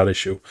 that has that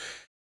issue.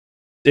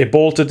 They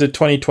bolted the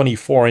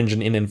 2024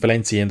 engine in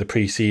Valencia in the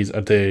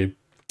pre-season, the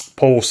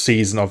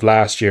post-season of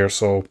last year,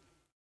 so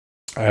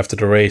after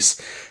the race,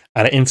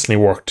 and it instantly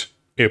worked.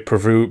 It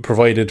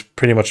provided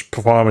pretty much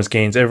performance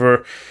gains.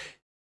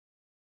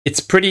 It's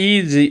pretty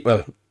easy,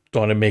 well,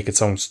 don't want to make it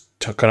sound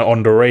to kind of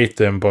underrate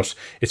them, but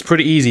it's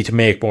pretty easy to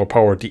make more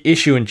power. The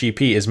issue in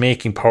GP is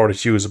making power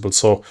that's usable,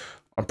 so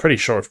I'm pretty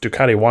sure if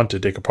Ducati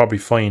wanted, they could probably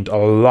find a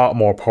lot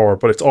more power,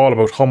 but it's all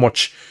about how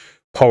much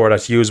power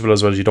that's usable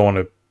as well. You don't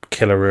want to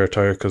kill a rear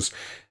tire, because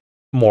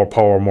more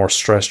power, more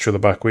stress through the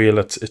back wheel.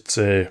 It's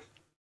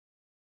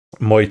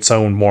might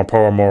sound more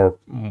power,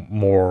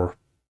 more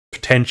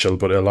potential,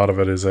 but a lot of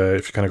it is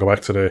if you kind of go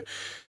back to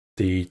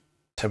the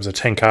was a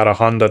Tenkara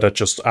Honda that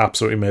just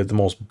absolutely made the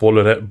most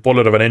bullet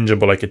of an engine,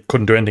 but like it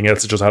couldn't do anything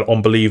else. It just had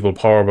unbelievable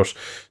power, but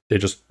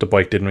the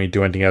bike didn't really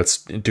do anything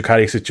else. In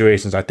Ducati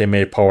situations, that they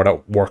made power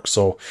that works.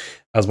 So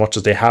as much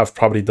as they have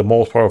probably the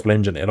most powerful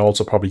engine, it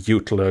also probably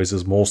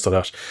utilizes most of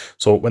that.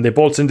 So when they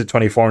bolted into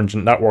 24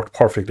 engine, that worked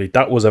perfectly.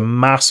 That was a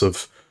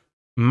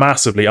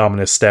massively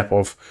ominous step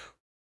of,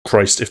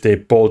 Christ, if they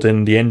bolt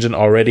in the engine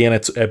already and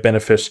it's a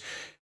benefit.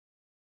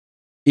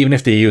 Even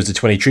if they use the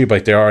 23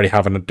 bike, they're already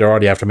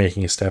after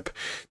making a step.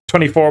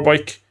 24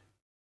 bike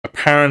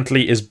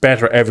apparently is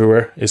better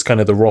everywhere, is kind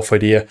of the rough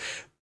idea.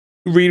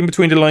 Reading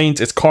between the lines,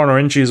 its corner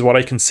entries, what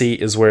I can see,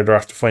 is where they're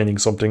after finding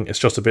something. It's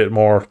just a bit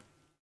more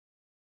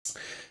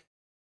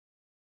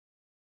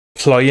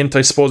pliant,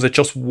 I suppose. It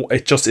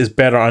just is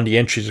better on the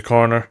entry to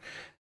corner.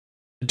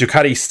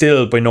 Ducati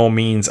still by no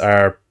means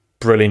are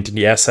brilliant in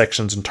the S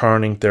sections and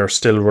turning. They're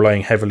still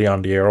relying heavily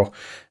on the aero.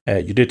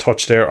 You did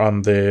touch there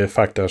on the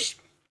fact that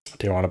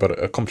they're on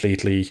about a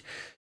completely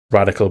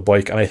radical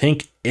bike, and I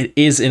think it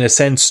is in a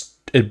sense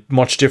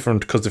much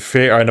different, because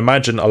I'd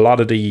imagine a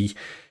lot of the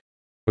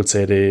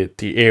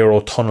aero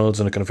tunnels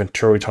and the kind of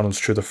Venturi tunnels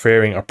through the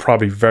fairing are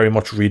probably very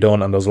much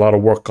redone, and there's a lot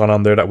of work gone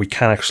on there that we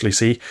can actually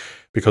see,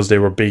 because they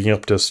were bigging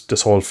up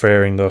this whole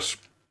fairing that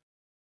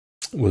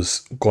was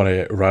going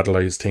to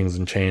radicalize things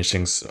and change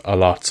things a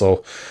lot.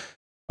 So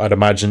I'd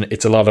imagine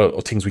it's a lot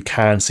of things we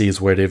can see is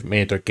where they've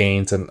made their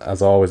gains, and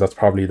as always, that's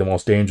probably the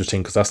most dangerous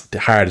thing, because that's the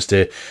hardest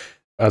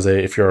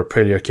if you're a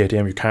Aprilia or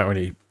KTM,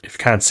 if you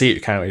can't see it,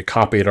 you can't really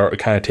copy it or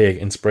kind of take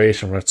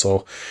inspiration from it.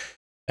 So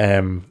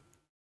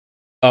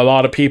a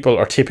lot of people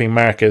are tipping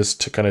Marquez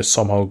to kind of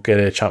somehow get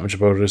a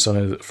championship out of this on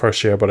his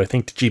first year, but I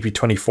think the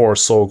GP24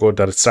 is so good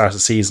that it starts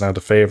the season out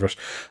of favourite,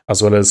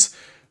 as well as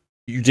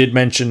you did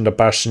mention that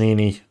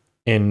Bastianini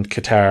in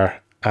Qatar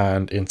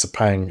and in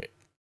Sepang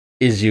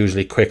is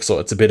usually quick, so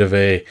it's a bit of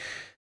a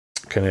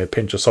kind of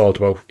pinch of salt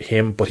about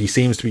him, but he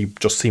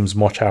seems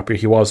much happier.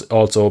 He was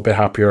also a bit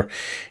happier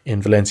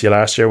in Valencia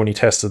last year when he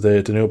tested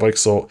the new bike,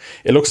 so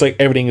it looks like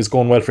everything is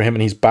going well for him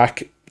and he's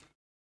back.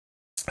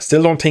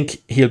 Still don't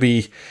think he'll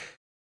be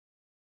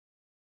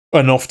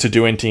enough to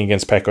do anything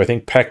against Pecco. I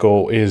think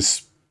Pecco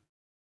is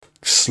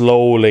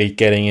slowly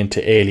getting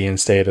into alien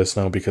status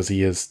now because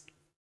he is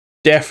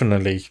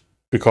definitely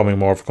becoming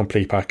more of a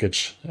complete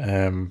package.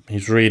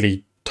 He's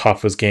really top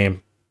of his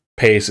game.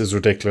 Pace is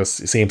ridiculous.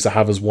 He seems to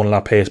have his one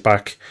lap pace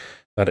back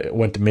that it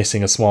went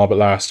missing a small bit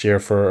last year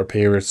for a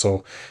period,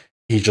 so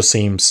he just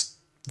seems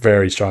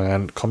very strong.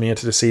 And coming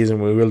into the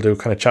season, we will do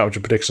kind of chat with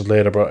your predictions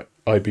later, but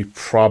I'd be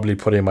probably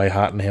putting my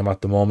hat in him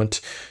at the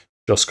moment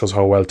just because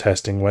how well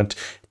testing went.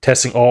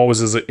 Testing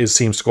always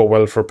seems to go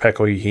well for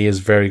Pecco. He is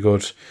very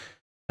good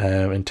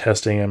in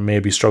testing and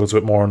maybe struggles a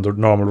bit more on the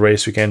normal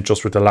race weekend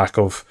just with the lack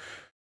of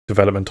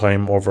development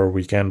time over a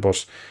weekend,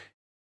 but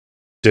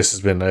this has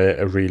been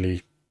a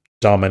really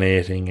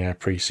dominating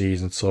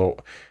pre-season, so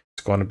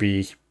it's going to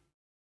be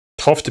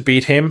tough to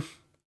beat him,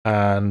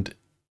 and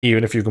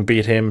even if you can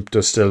beat him,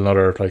 there's still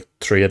another like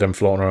 3 of them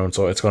floating around,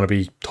 so it's going to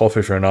be tough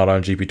if you're not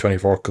on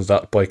GP24 because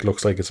that bike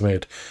looks like it's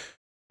made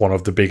one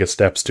of the biggest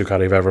steps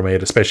Ducati have ever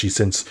made, especially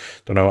since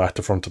they're now at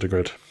the front of the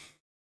grid.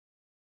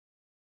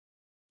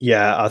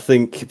 Yeah, I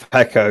think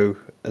Pecco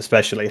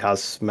especially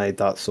has made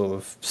that sort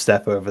of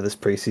step over this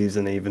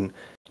pre-season. Even,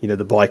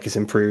 the bike has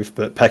improved,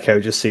 but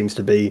Pecco just seems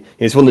to be,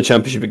 he's won the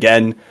championship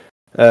again.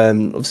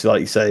 Obviously,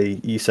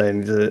 like you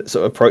saying the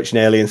sort of approaching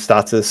alien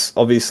status.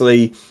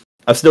 Obviously,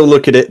 I still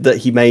look at it that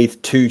he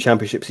made 2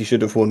 championships he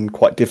should have won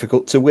quite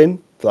difficult to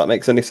win. If that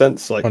makes any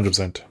sense, like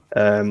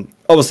 100%.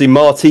 Obviously,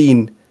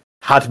 Martin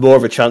had more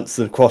of a chance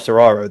than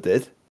Quartararo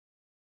did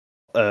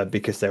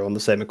because they're on the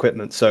same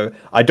equipment. So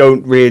I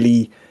don't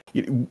really.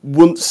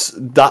 Once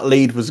that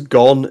lead was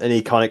gone and he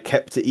kind of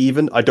kept it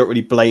even, I don't really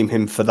blame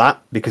him for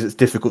that because it's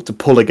difficult to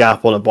pull a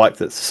gap on a bike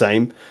that's the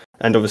same.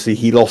 And obviously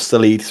he lost the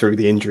lead through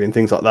the injury and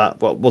things like that.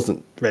 Well, it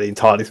wasn't really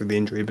entirely through the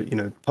injury,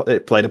 but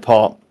it played a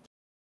part.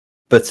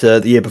 But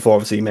the year before,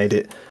 obviously, he made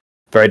it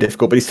very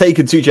difficult. But he's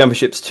taken 2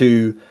 championships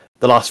to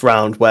the last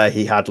round where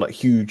he had like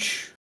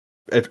huge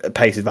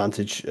pace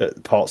advantage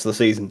at parts of the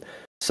season.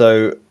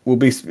 So it'd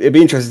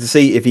be interesting to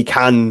see if he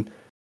can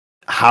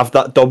have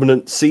that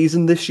dominant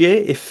season this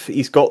year. If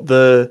he's got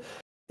the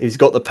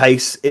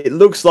pace, it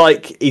looks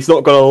like he's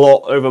not got a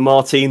lot over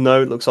Martin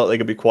though. It looks like they're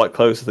gonna be quite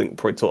close. I think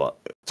we'll probably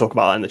talk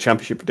about that in the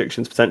championship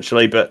predictions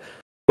potentially. But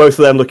both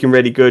of them looking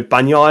really good.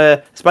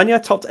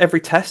 Bagnaia topped every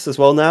test as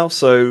well now.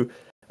 So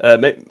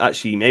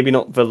maybe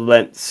not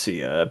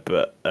Valencia,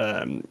 but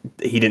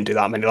he didn't do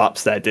that many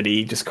laps there, did he?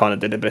 He just kind of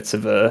did a bit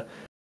of a.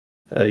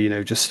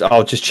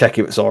 I'll just check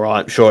if it's all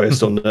right. I'm sure he's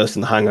still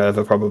nursing the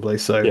hangover, probably.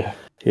 So, yeah.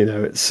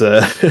 It's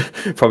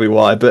probably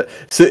why. But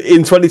so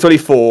in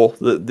 2024,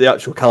 the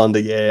actual calendar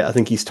year, I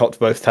think he's topped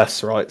both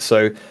tests, right?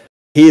 So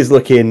he is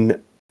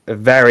looking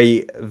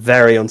very,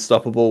 very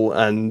unstoppable,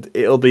 and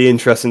it'll be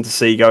interesting to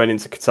see going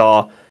into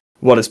Qatar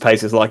what his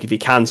pace is like if he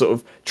can sort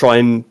of try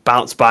and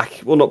bounce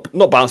back. Well,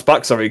 not bounce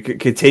back, sorry,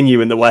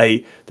 continue in the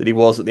way that he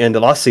was at the end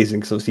of last season,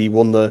 because obviously he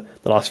won the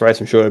last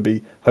race. I'm sure he'll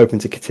be hoping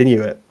to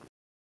continue it.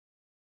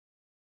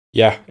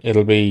 Yeah,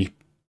 it'll be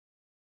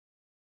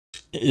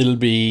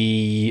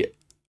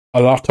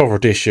a lot tougher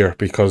this year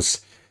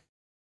because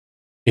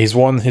he's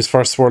won his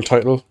first world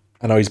title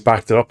and now he's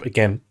backed it up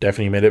again.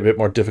 Definitely made it a bit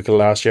more difficult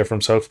last year for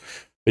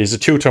himself. But he's a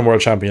 2-time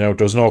world champion now.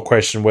 There's no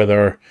question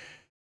whether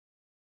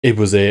it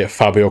was a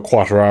Fabio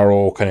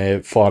Quartararo kind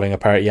of falling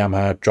apart,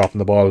 Yamaha dropping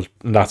the ball,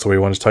 and that's how he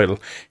won his title.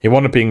 He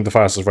won it being the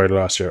fastest rider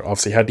last year.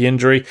 Obviously had the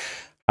injury,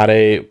 had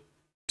a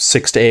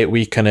 6 to 8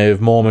 week kind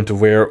of moment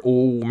of where,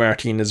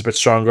 Martin is a bit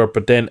stronger,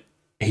 but then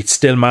he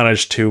still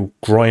managed to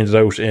grind it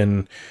out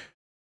in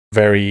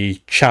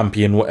very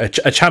a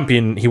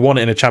champion. He won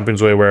it in a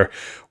champion's way where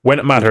when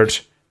it mattered,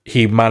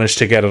 he managed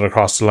to get it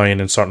across the line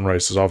in certain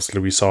races.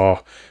 Obviously, we saw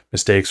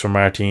mistakes from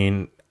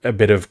Martin, a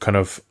bit of kind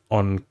of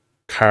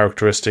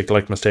uncharacteristic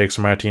like mistakes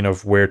from Martin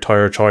of weird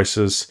tyre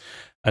choices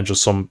and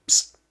just some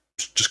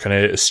just kind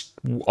of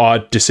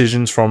odd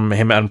decisions from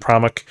him and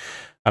Pramac.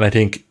 And I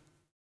think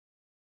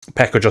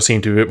Pecco just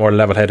seemed to be a bit more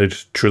level-headed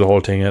through the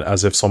whole thing,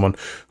 as if someone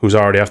who's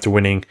already after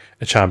winning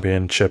a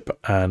championship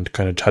and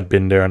kind of had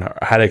been there and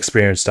had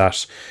experienced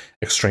that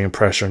extreme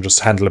pressure and just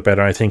handled it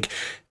better. I think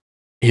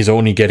he's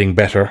only getting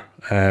better.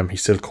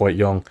 He's still quite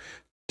young.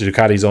 The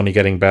Ducati's only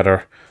getting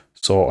better.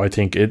 So I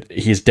think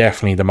he's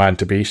definitely the man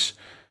to beat.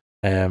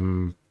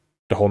 The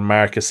whole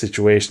Marquez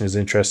situation is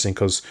interesting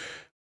because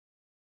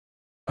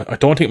I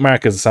don't think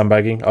Marquez is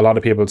sandbagging. A lot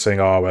of people are saying,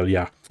 oh, well,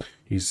 yeah,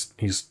 he's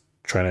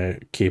trying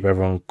to keep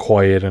everyone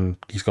quiet and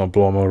he's going to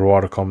blow him out of the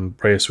water come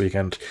race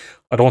weekend.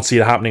 I don't see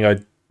it happening.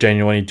 I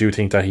genuinely do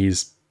think that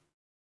he's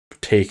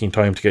taking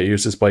time to get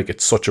used to this bike.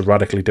 It's such a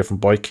radically different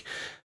bike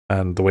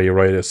and the way you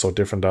ride it is so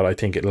different that I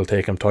think it'll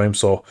take him time.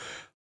 So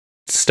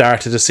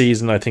start of the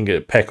season, I think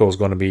Pecco is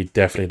going to be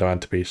definitely the man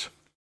to beat.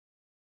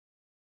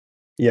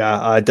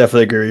 Yeah, I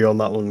definitely agree with you on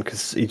that one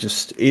because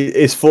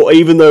is for,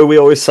 even though we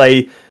always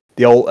say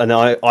the old, and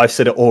I've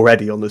said it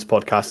already on this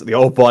podcast, that the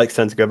old bikes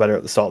tend to go better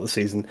at the start of the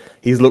season.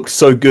 He's looked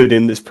so good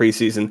in this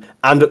preseason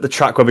and at the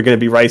track where we're going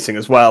to be racing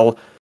as well.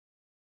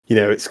 You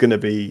know, it's going to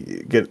be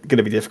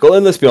difficult.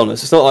 And let's be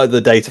honest, it's not like the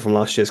data from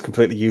last year is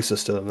completely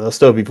useless to them. They'll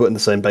still be putting the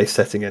same base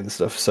setting in and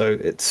stuff. So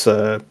it's,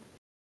 I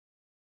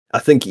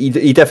think he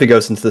definitely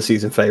goes into the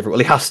season favourite. Well,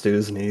 he has to,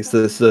 isn't he? He's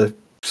the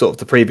sort of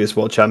the previous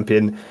world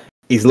champion.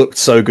 He's looked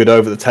so good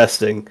over the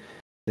testing.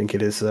 I think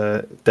it is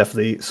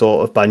definitely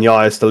sort of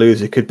Bagnaia to lose.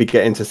 He could be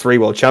getting to 3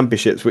 world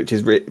championships, which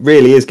is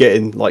really is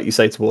getting, like you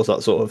say, towards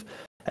that sort of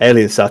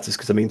alien status.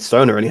 Because I mean,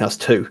 Stoner only has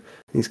 2.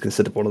 He's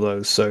considered one of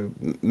those. So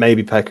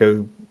maybe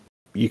Pecco,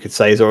 you could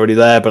say, is already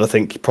there, but I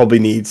think he probably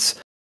needs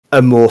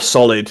a more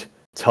solid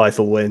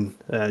title win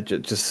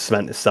just to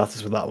cement his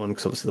status with that one.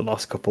 Because obviously the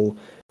last couple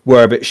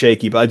were a bit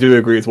shaky. But I do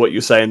agree with what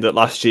you're saying that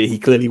last year he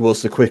clearly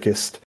was the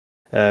quickest.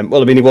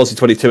 Well, I mean, he was in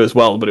 22 as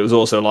well, but it was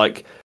also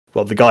like,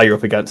 well, the guy you're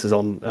up against is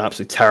on an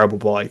absolutely terrible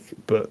bike.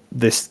 But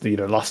this,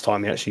 last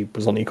time he actually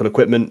was on equal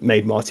equipment,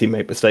 made Martin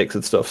make mistakes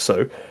and stuff.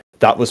 So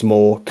that was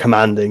more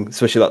commanding,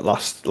 especially that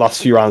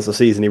last few rounds of the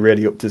season. He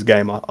really upped his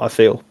game, I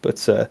feel.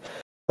 But we'll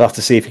have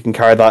to see if he can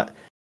carry that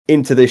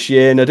into this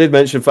year. And I did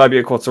mention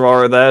Fabio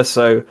Quartararo there,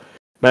 so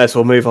may as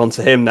well move on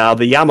to him now.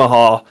 The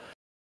Yamaha,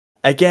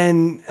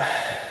 again,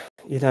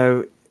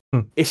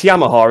 it's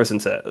Yamaha,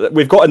 isn't it?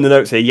 We've got in the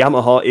notes here,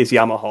 Yamaha is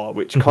Yamaha,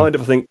 which kind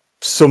of, I think,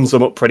 sums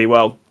them up pretty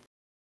well.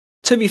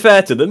 To be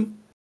fair to them,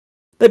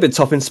 they've been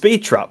top in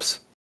speed traps.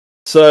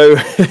 So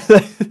I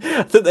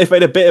think they've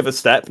made a bit of a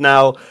step.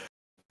 Now,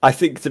 I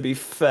think, to be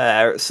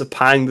fair, at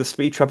Sepang, the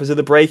speed trap is in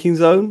the braking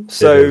zone.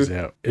 So it is,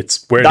 yeah.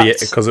 It's where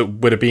because it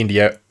would have been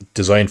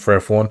designed for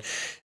F1.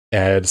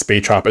 The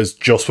speed trap is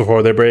just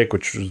before they brake,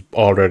 which was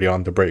already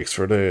on the brakes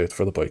for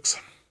the bikes.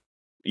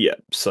 Yeah,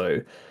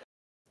 so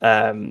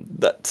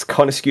that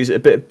kind of skews it a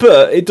bit,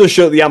 but it does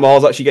show that the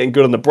Yamaha's actually getting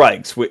good on the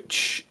brakes,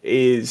 which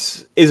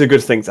is a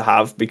good thing to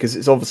have because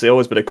it's obviously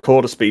always been a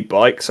quarter speed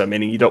bike, so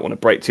meaning you don't want to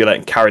brake too late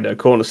and carry no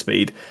corner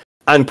speed,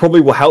 and probably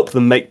will help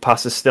them make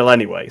passes still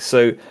anyway.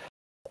 So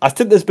I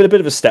think there's been a bit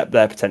of a step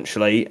there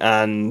potentially,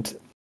 and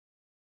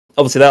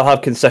obviously they'll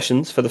have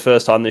concessions for the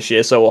first time this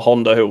year, so will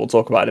Honda, who we'll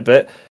talk about in a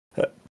bit.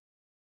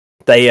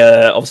 They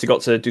obviously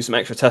got to do some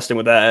extra testing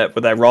with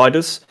their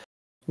riders.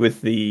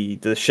 With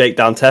the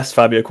shakedown test,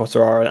 Fabio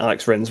Quartararo and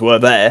Alex Rins were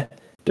there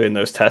doing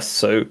those tests,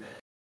 so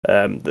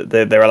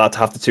they're allowed to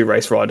have the 2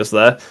 race riders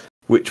there,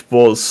 which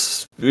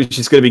is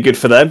going to be good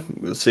for them.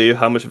 We'll see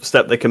how much of a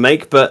step they can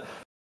make, but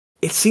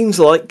it seems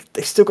like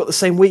they still got the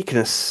same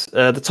weakness.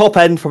 The top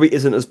end probably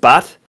isn't as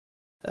bad.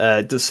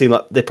 It does seem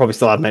like they probably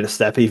still had made a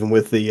step, even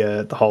with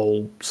the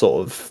whole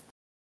sort of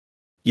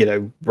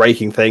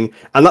braking thing,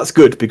 and that's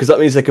good because that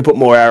means they can put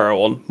more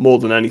aero on more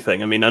than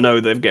anything. I mean, I know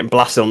they're getting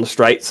blasted on the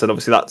straights, and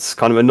obviously that's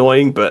kind of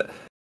annoying, but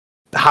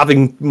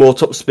having more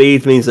top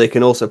speed means they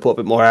can also put a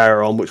bit more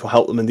aero on, which will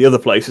help them in the other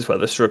places where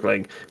they're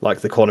struggling,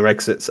 like the corner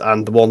exits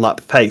and the 1 lap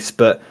pace.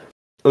 But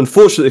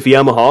unfortunately for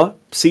Yamaha,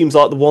 seems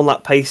like the 1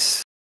 lap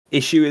pace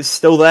issue is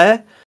still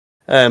there.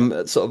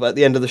 Sort of at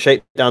the end of the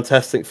shakedown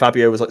test, I think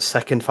Fabio was like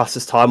second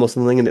fastest time or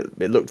something, and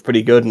it looked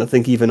pretty good. And I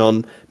think even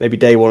on maybe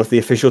day 1 of the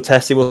official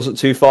test, he wasn't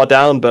too far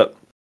down. But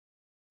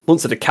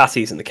once the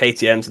Ducatis and the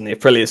KTMs and the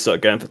Aprilias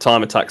started going for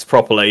time attacks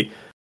properly,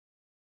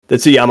 the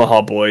 2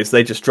 Yamaha boys,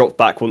 they just dropped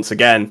back once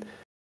again.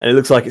 And it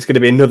looks like it's going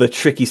to be another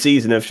tricky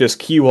season of just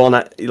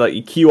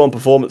Q1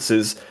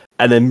 performances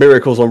and then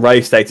miracles on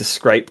race day to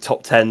scrape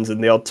top 10s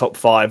and the odd top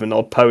 5 and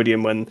odd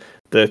podium when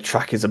the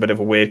track is a bit of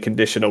a weird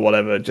condition or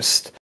whatever.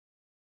 Just,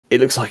 it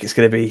looks like it's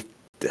going to be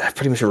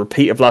pretty much a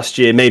repeat of last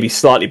year, maybe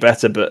slightly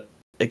better, but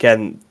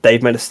again,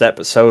 they've made a step,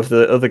 but so have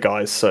the other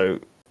guys. So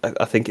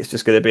I think it's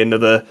just going to be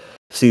another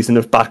season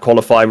of bad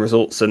qualifying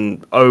results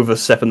and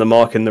overstepping the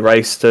mark in the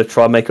race to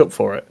try and make up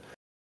for it.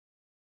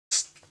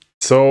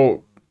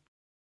 So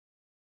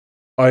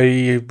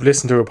I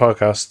listened to a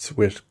podcast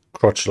with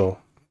Crutchlow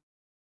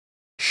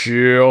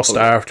just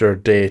after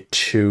day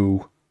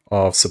 2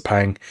 of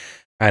Sepang,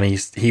 and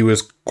he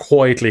was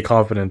quietly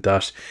confident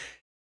that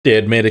they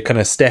had made a kind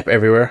of step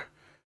everywhere.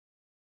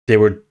 They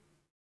were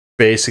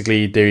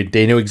basically,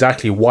 they knew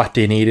exactly what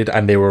they needed,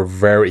 and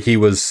he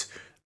was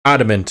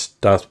adamant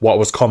that what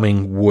was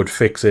coming would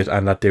fix it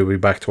and that they would be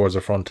back towards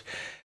the front.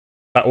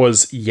 That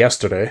was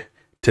yesterday.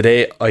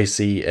 Today I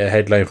see a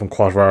headline from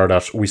Quartararo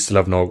that we still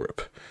have no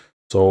grip.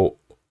 So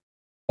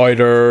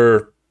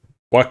either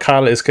what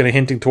Cal is kind of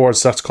hinting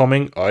towards that's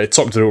coming, it's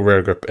something to do with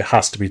rear grip. It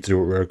has to be to do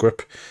with rear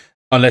grip.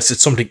 Unless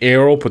it's something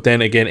aero, but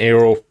then again,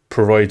 aero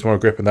provides more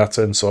grip in that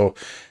sense. So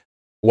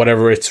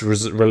whatever it's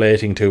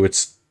relating to,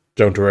 it's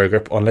down to rear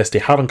grip. Unless they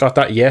haven't got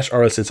that yet,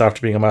 or else it's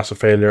after being a massive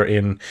failure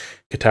in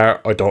Qatar.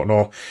 I don't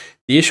know.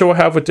 The issue I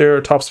have with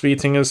their top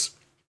speed thing is,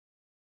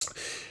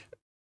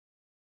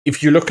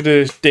 if you look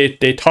at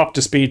they topped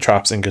the speed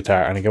traps in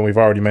Qatar, and again we've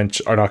already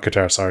mentioned, or not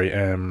Qatar, sorry,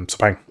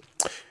 Sepang.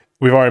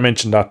 We've already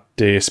mentioned that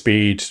the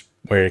speed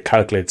where it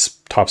calculates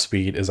top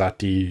speed is at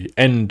the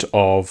end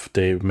of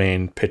the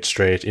main pit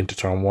straight into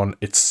turn 1.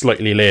 It's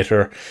slightly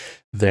later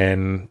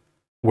than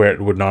where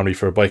it would normally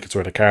for a bike. It's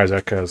where the cars are,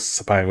 because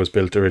Sepang was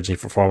built originally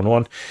for Formula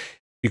 1.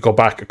 You go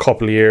back a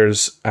couple of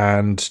years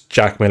and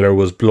Jack Miller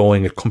was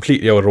blowing it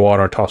completely out of the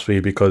water on top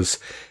speed, because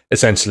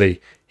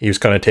essentially he was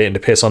kind of taking the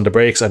piss on the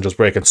brakes and just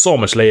braking so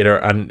much later,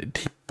 and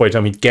by the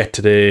time he'd get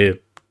to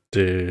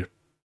the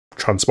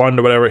transponder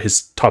or whatever,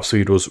 his top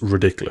speed was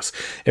ridiculous.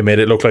 It made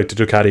it look like the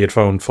Ducati had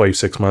found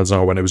 5-6 miles an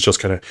hour when it was just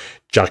kind of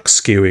Jack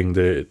skewing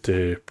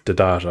the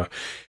data.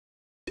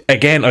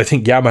 Again, I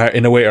think Yamaha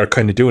in a way are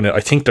kind of doing it.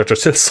 I think that they're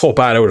still so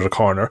bad out of the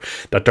corner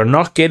that they're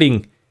not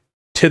getting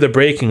to the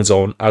braking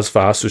zone as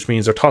fast, which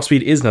means their top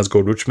speed isn't as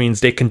good, which means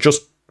they can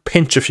just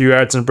pinch a few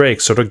yards and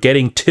brake, so they're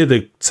getting to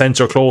the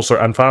sensor closer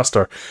and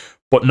faster,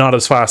 but not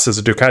as fast as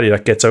a Ducati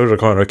that gets out of the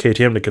corner, or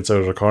KTM that gets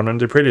out of the corner, and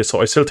they're pretty.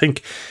 So I still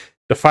think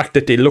the fact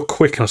that they look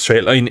quick in a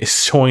straight line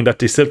is showing that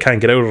they still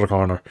can't get out of the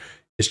corner.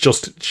 It's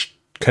just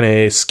kind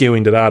of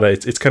skewing the data.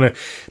 It's kind of,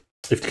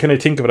 if you kind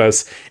of think of it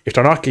as, if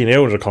they're not getting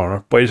out of the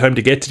corner, by the time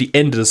they get to the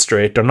end of the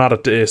straight, they're not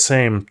at the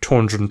same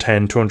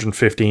 210,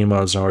 215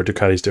 miles an hour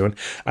Ducati's doing,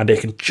 and they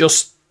can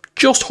just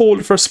hold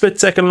it for a split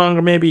second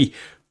longer, maybe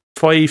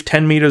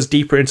 5-10 meters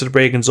deeper into the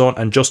braking zone,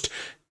 and just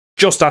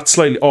that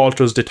slightly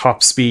alters the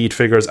top speed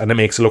figures, and it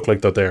makes it look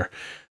like they're there.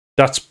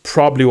 That's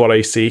probably what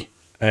I see.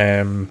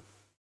 In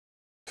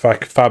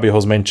fact, Fabio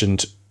has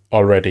mentioned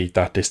already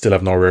that they still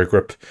have no rear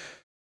grip.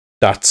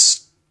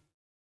 That's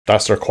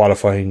their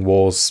qualifying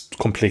was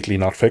completely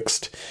not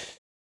fixed.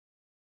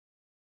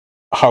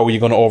 How are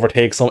you going to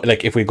overtake something?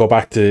 Like, if we go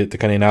back to the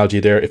kind of analogy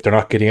there, if they're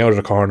not getting out of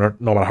the corner,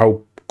 no matter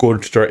how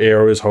good their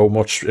air is, how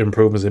much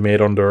improvements they made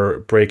under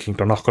braking,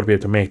 they're not going to be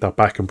able to make that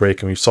back in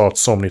braking. We saw it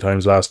so many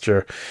times last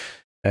year.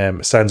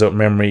 Stands out in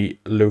memory,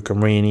 Luca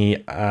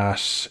Marini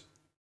at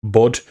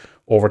Bud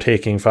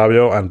overtaking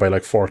Fabio, and by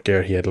like fourth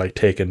gear he had like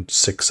taken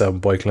 6-7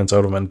 bike lengths out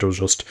of him, and there was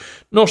just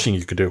nothing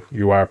you could do.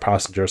 You are a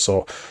passenger.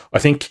 So I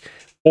think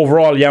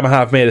overall Yamaha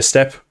have made a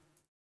step,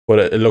 but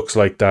it looks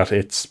like that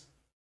it's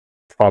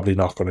probably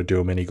not going to do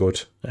them any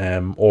good.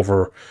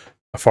 Over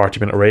a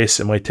 40-minute race,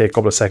 it might take a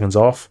couple of seconds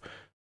off.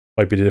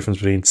 Might be the difference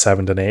between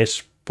 7th and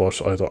 8th,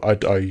 but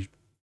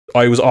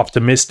I was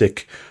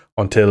optimistic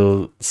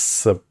until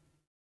the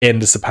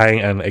end of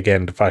Sepang, and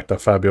again the fact that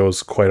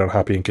Fabio's quite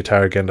unhappy in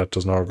Qatar again, that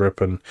does no grip,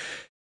 and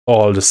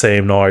all the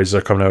same noise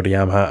are coming out of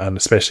Yamaha, and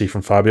especially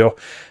from Fabio.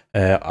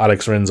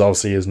 Alex Rins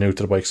obviously is new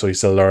to the bike, so he's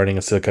still learning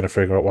and still kind of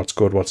figuring out what's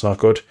good, what's not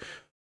good.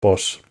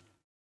 But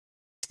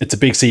it's a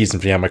big season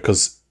for Yamaha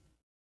because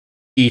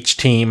each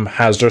team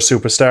has their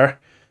superstar.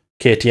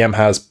 KTM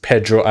has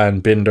Pedro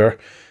and Binder.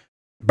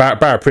 Bar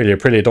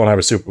Aprilia don't have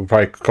a super. We'll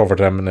probably cover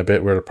them in a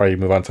bit. We'll probably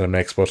move on to them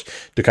next. But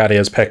Ducati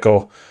has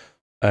Pecco,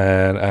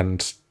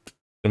 and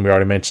we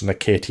already mentioned that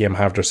KTM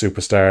have their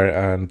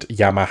superstar and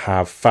Yamaha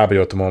have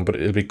Fabio at the moment. But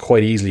it'll be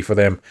quite easily for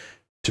them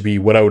to be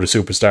without a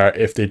superstar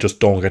if they just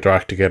don't get their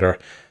act together,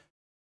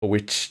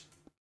 which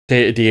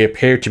they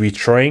appear to be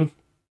trying,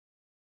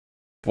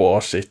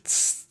 but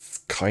it's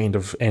kind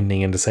of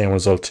ending in the same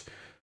result.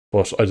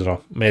 But I don't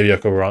know. Maybe I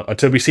could be wrong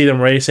until we see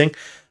them racing.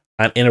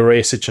 And in a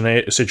race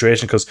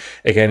situation, because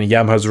again,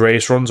 Yamaha's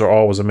race runs are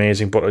always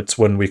amazing, but it's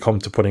when we come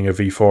to putting a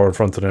V4 in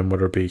front of them,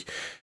 whether it be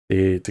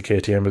the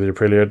KTM or the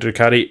Aprilia or the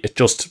Ducati, it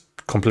just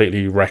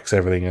completely wrecks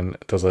everything, and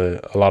there's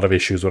a lot of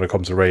issues when it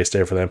comes to race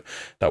day for them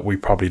that we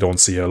probably don't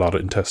see a lot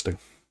in testing.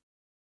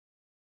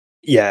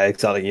 Yeah,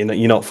 exactly.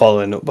 You're not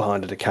following up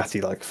behind a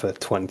Ducati like for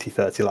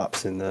 20-30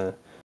 laps in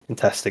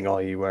testing,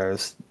 are you?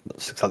 Whereas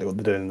that's exactly what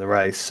they're doing in the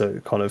race, so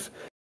it kind of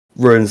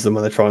ruins them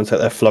when they're trying to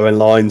take their flowing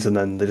lines, and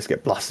then they just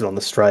get blasted on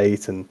the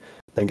straight, and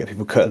then get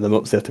people cutting them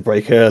up, so they have to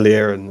brake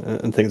earlier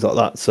and things like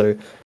that. So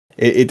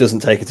it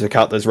doesn't take into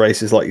account those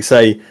races, like you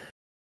say.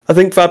 I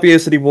think Fabio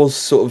said he was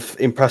sort of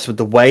impressed with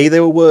the way they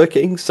were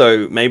working,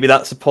 so maybe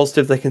that's a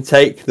positive they can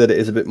take, that it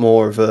is a bit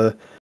more of the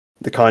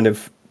kind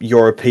of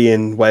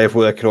European way of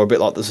working, or a bit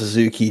like the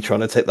Suzuki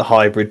trying to take the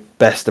hybrid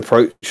best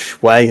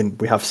approach way, and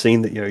we have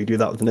seen that, you do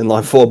that with an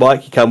inline 4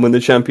 bike, you can win the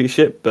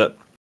championship, but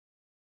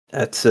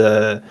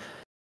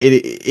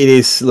it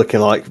is looking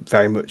like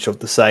very much of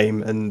the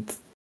same. And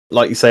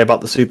like you say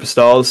about the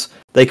superstars,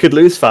 they could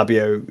lose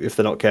Fabio if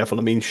they're not careful.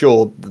 I mean,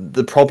 sure,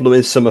 the problem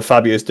is some of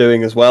Fabio's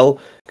doing as well,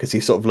 because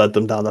he sort of led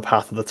them down the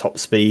path of the top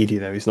speed.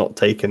 He's not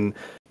taken,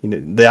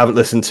 they haven't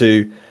listened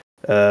to,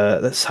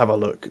 let's have a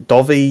look,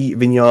 Dovi,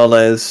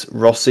 Viñales,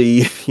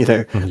 Rossi,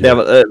 they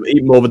haven't,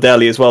 even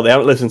Morbidelli as well. They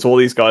haven't listened to all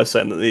these guys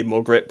saying that they need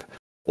more grip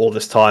all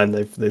this time.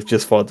 They've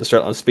just followed the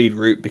straight line speed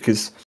route,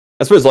 because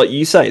I suppose, like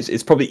you say,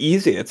 it's probably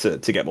easier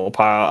to get more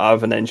power out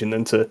of an engine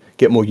than to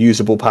get more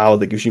usable power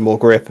that gives you more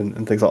grip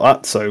and things like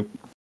that. So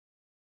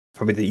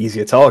probably the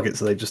easier targets.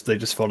 So they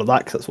just follow that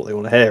because that's what they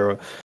want to hear. Or,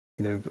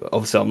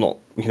 obviously I'm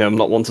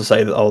not one to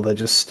say that they're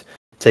just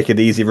taking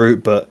the easy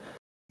route, but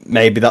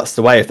maybe that's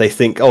the way. If they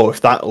think,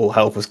 if that will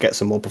help us get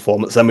some more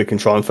performance, then we can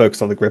try and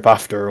focus on the grip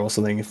after or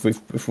something. If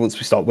once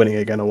we start winning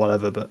again or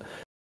whatever. But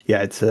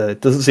yeah,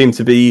 it doesn't seem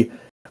to be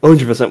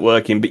 100%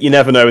 working. But you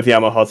never know with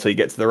Yamaha till you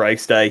get to the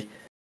race day.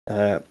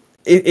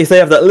 if they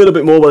have that little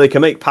bit more where they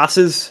can make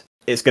passes,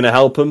 it's going to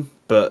help them.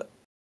 But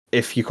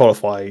if you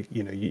qualify,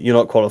 you're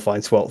not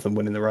qualifying 12th and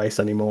winning the race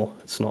anymore.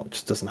 It's not,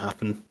 just doesn't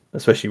happen,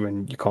 especially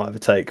when you can't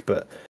overtake.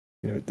 But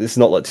it's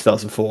not like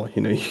 2004.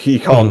 You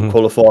can't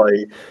qualify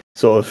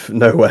sort of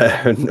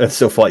nowhere and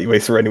still fight your way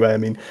through anyway. I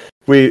mean,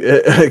 we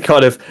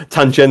kind of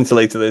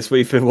tangentially to this,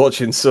 we've been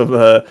watching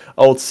some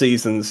old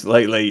seasons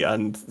lately,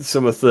 and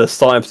some of the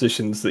starting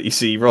positions that you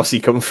see Rossi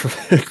come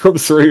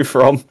through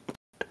from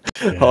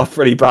are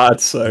pretty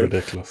bad. So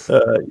ridiculous.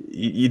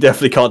 You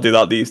definitely can't do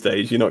that these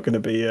days. You're not going to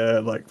be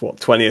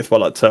 20th by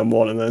like turn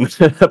 1 and then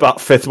about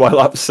 5th by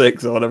lap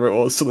 6 or whatever it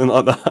was, something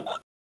like that.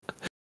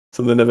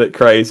 Something a bit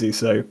crazy.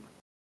 So,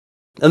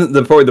 and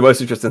probably the most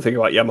interesting thing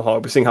about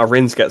Yamaha, we're seeing how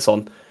Rins gets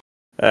on.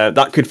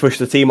 That could push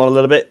the team on a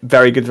little bit.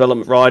 Very good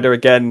development rider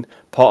again,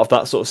 part of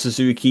that sort of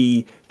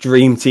Suzuki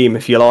dream team,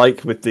 if you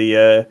like, with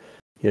the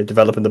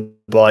developing the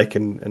bike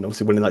and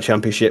obviously winning that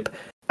championship.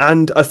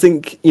 And I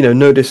think,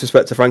 no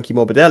disrespect to Frankie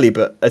Morbidelli,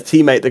 but a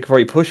teammate that could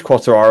probably push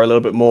Quattararo a little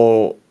bit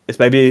more is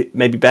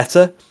maybe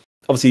better.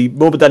 Obviously,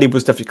 Morbidelli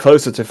was definitely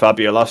closer to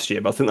Fabio last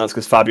year, but I think that's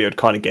because Fabio had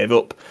kind of gave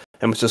up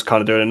and was just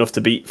kind of doing enough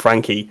to beat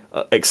Frankie,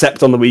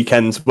 except on the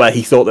weekends where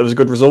he thought there was a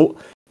good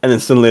result, and then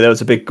suddenly there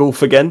was a big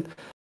gulf again.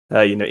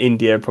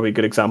 India, probably a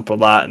good example of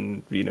that,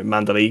 and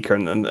Mandalika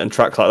and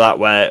tracks like that,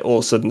 where all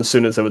of a sudden, as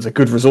soon as there was a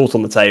good result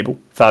on the table,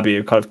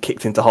 Fabio kind of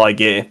kicked into high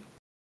gear.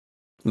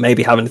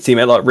 Maybe having a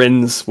teammate like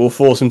Rins will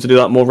force him to do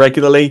that more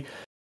regularly,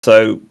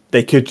 so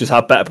they could just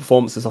have better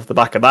performances off the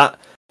back of that.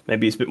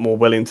 Maybe he's a bit more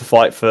willing to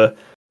fight for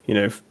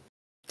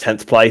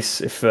 10th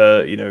place if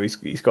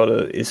he's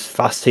got his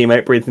fast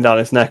teammate breathing down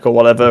his neck or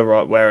whatever,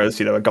 right? Whereas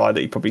a guy that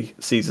he probably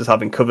sees as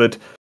having covered.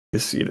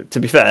 Because, to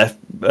be fair,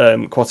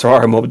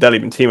 Quattararo and Morbidelli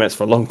have been teammates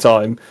for a long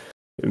time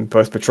in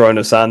both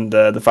Petronas and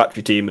the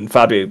factory team, and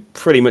Fabio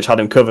pretty much had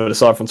him covered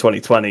aside from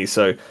 2020.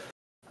 So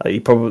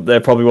there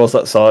probably was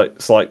that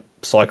slight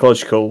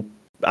psychological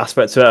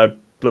aspect to it. I'd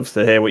love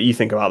to hear what you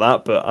think about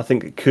that, but I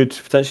think it could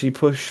potentially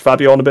push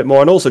Fabio on a bit more,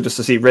 and also just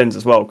to see Rins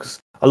as well, because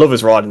I love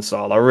his riding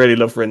style. I really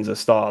love Rins'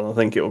 style, and I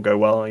think it will go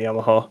well on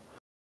Yamaha.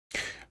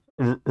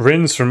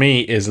 Rins for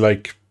me is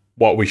like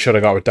what we should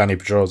have got with Danny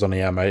Pedrosa on the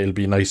Yamaha. It'll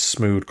be a nice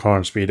smooth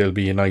corner speed. It'll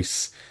be a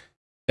nice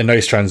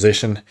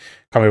transition.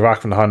 Coming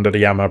back from the Honda,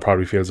 the Yamaha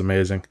probably feels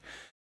amazing.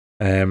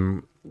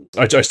 I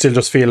still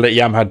just feel that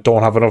Yamaha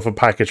don't have enough of a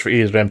package for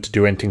either of them to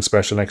do anything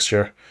special next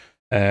year.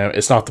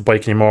 It's not the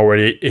bike anymore where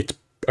it's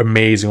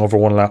amazing over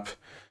one lap.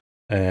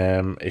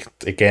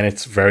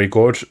 It's very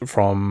good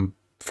from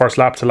first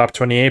lap to lap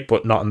 28,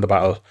 but not in the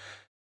battle.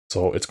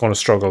 So it's going to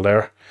struggle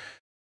there.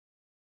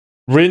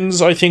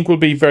 Rins, I think, will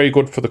be very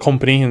good for the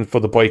company and for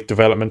the bike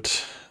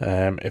development.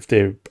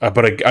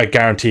 But I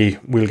guarantee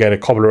we'll get a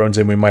couple of rounds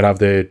in. We might have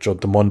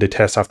the Monday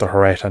test after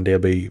Jerez, and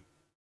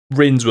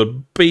Rins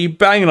will be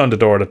banging on the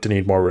door that they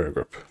need more rear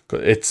grip.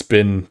 It's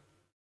been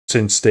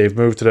since they've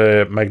moved to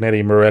the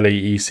Magneti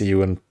Marelli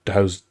ECU and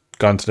has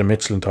gone to the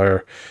Michelin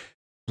tire.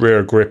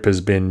 Rear grip has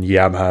been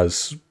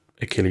Yamaha's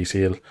Achilles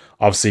heel.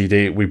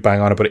 Obviously, we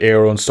bang on about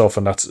aero and stuff,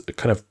 and that's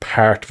kind of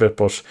part of it,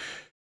 but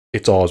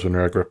it's always been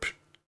rear grip.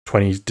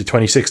 The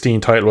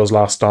 2016 title was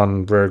lost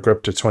on rear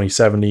grip. To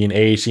 2017,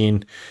 18,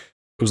 it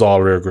was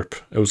all rear grip.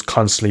 It was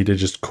constantly, they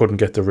just couldn't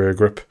get the rear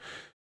grip.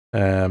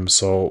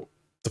 So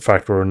the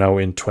fact we're now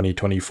in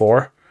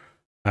 2024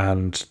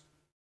 and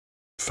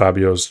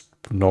Fabio's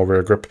no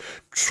rear grip.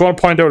 Just want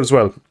to point out as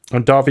well,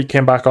 when Davi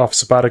came back off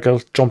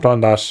sabbatical, jumped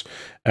on that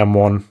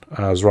M1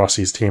 as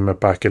Rossi's teammate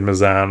back in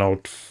Misano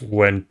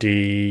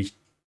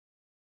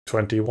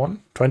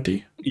 2021?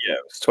 20? Yeah,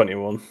 it was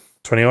 21.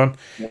 21?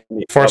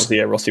 First,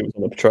 Rossi was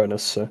on the Petronas.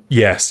 So.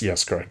 Yes,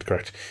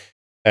 correct.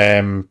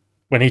 When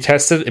he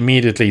tested,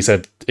 immediately he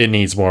said it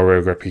needs more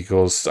rear grip. He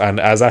goes, and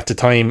as at the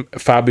time,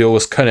 Fabio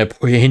was kind of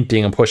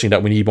hinting and pushing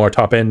that we need more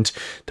top end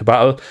to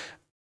battle.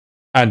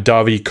 And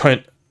Davi,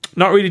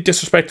 not really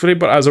disrespectfully,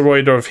 but as a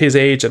rider of his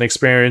age and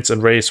experience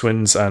and race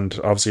wins, and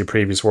obviously a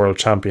previous world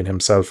champion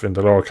himself in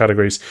the lower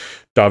categories,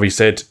 Davi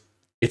said,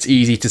 it's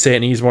easy to say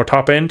it needs more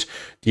top end.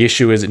 The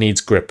issue is it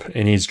needs grip.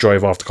 It needs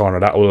drive off the corner.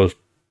 That will.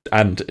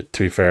 And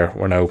to be fair,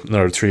 we're now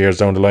another 3 years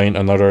down the line.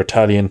 Another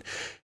Italian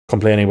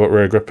complaining about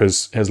rear grip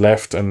has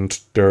left, and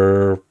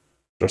they're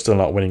still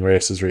not winning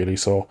races really.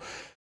 So,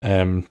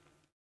 the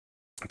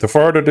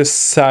further this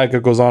saga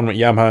goes on with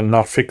Yamaha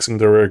not fixing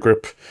the rear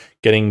grip,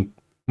 getting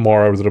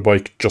more out of the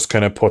bike, just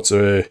kind of puts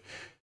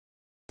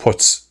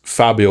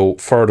Fabio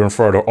further and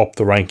further up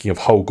the ranking of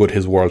how good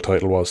his world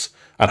title was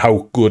and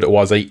how good it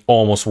was. He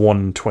almost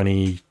won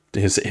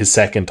his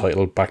second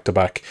title back to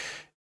back.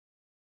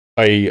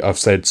 I've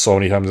said so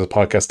many times in the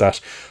podcast that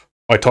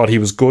I thought he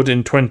was good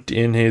in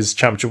his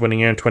championship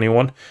winning year in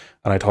 21,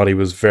 and I thought he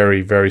was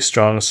very, very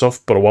strong and stuff,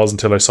 but it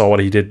wasn't until I saw what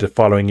he did the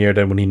following year,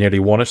 then when he nearly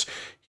won it,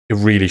 it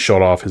really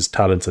showed off his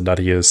talents and that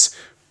he is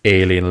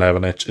alien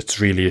level. It's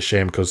really a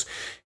shame because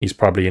he's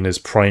probably in his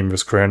prime of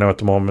his career now at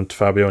the moment,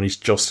 Fabio, and he's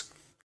just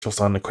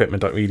on equipment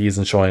that really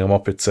isn't showing him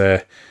up. It's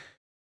a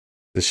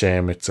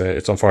shame. It's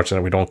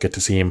unfortunate we don't get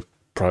to see him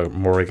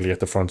more regularly at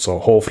the front, so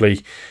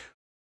hopefully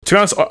To be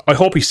honest, I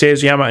hope he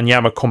stays Yama and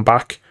Yama come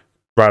back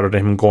rather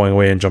than him going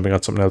away and jumping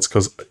on something else,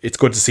 because it's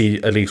good to see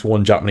at least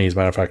one Japanese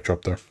manufacturer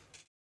up there.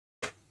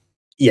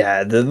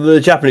 Yeah, the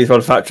Japanese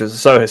manufacturers are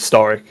so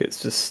historic.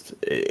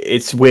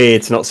 It's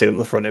weird to not see them at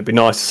the front. It'd be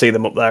nice to see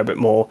them up there a bit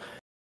more.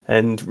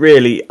 And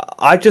really,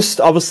 I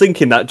was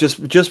thinking that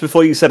just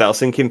before you said it, I was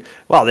thinking,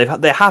 wow,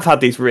 they have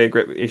had these rear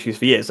grip issues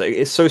for years. Like,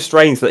 it's so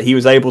strange that he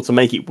was able to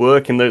make it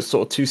work in those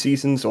sort of 2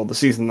 seasons, or the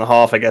season and a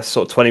half, I guess,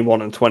 sort of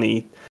 21 and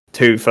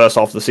 22, first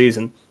half of the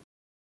season.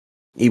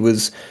 He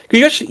was,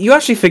 because you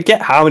actually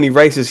forget how many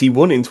races he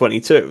won in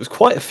 22. It was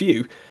quite a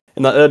few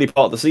in that early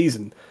part of the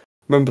season.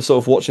 I remember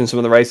sort of watching some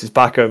of the races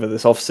back over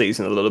this off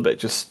season a little bit,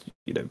 just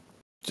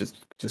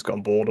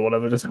gone bored or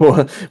whatever, just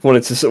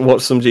wanted to sort of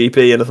watch some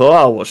GP, and I thought,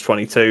 I'll watch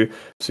 22.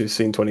 So you've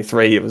seen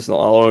 23, it was not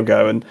that long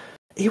ago, and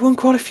he won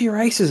quite a few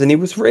races, and he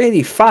was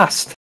really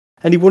fast,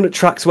 and he won at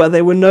tracks where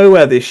they were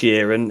nowhere this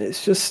year, and it's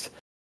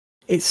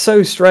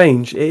so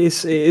strange.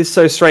 It is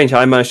so strange how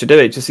he managed to do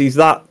it. Just he's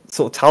that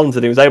sort of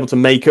talented. He was able to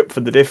make up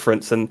for the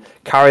difference and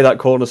carry that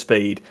corner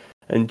speed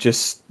and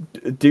just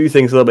do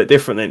things a little bit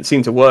differently. It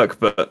seemed to work,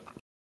 but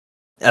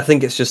I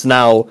think it's just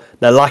now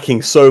they're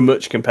lacking so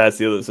much compared to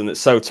the others, and it's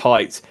so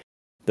tight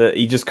that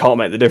he just can't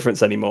make the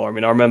difference anymore. I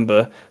mean, I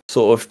remember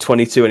sort of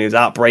 22 and he was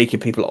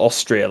outbreaking people at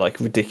Austria like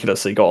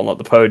ridiculously, got on like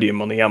the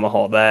podium on the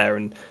Yamaha there,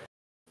 and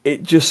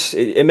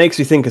it makes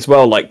me think as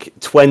well, like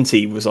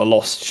 20 was a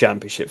lost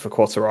championship for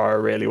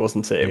Quartararo, really,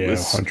 wasn't it? It was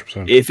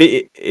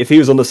 100%. If he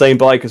was on the same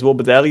bike as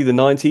Morbidelli, the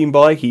 19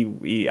 bike,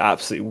 he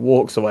absolutely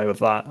walks away with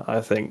that,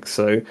 I think.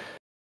 So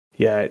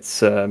yeah, it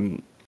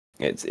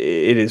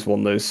is one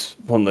of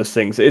those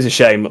things. It is a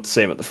shame not to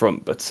see him at the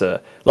front, but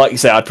like you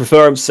say, I'd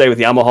prefer him to stay with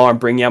Yamaha and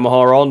bring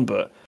Yamaha on.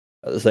 But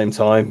at the same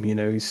time,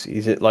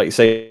 he's like you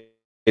say,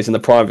 he's in the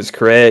prime of his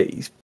career.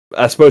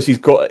 I suppose he's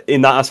got,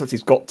 in that aspect,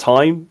 he's got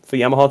time for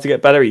Yamaha to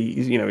get better.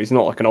 He's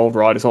not like an old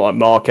rider. It's not like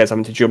Marquez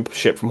having to jump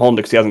ship from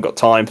Honda because he hasn't got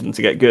time for them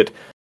to get good.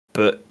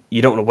 But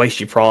you don't want to waste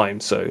your prime.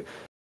 So,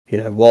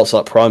 whilst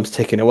that prime's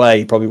ticking away,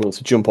 he probably wants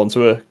to jump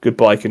onto a good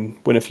bike and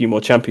win a few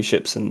more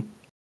championships. And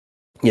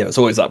it's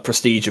always that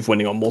prestige of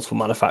winning on multiple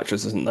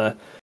manufacturers, isn't there?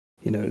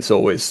 It's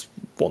always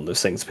one of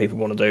those things people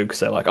want to do because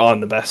they're like,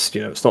 I'm the best.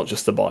 It's not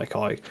just the bike.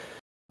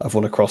 I've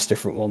won across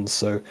different ones.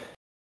 So,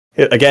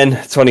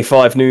 again,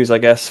 25 news, I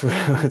guess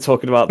we're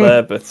talking about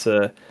there, but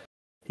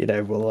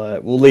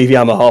we'll leave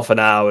Yamaha for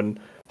now, and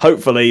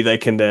hopefully they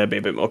can be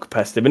a bit more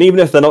competitive. And even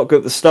if they're not good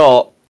at the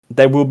start,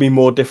 there will be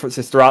more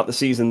differences throughout the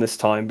season this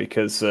time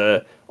because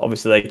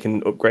obviously they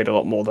can upgrade a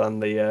lot more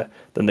than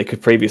they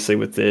could previously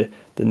with the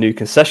new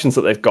concessions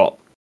that they've got.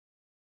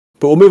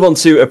 But we'll move on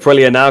to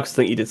Aprilia now, because I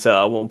think you did say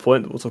at one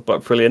point that we'll talk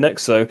about Aprilia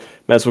next, so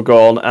may as well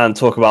go on and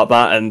talk about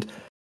that. And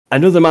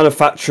another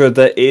manufacturer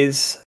that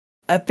is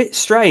a bit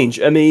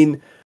strange. I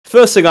mean,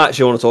 first thing I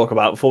actually want to talk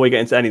about before we get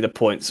into any of the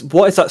points,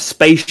 what is that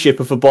spaceship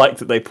of a bike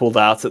that they pulled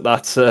out at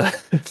that,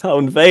 that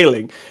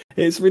unveiling?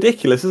 It's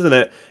ridiculous, isn't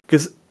it?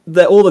 Because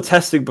all the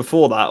testing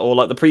before that, or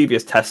like the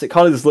previous tests, it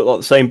kind of just looked like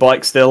the same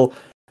bike still,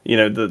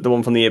 the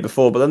one from the year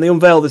before. But then they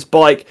unveil this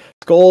bike,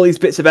 it's got all these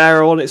bits of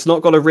aero on, it's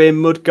not got a rear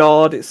mud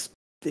guard,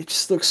 it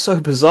just looks so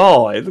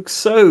bizarre. It looks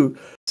so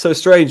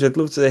strange. I'd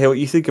love to hear what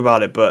you think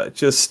about it,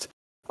 but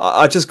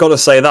I just got to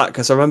say that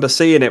because I remember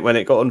seeing it when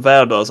it got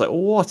unveiled. And I was like,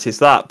 "What is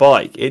that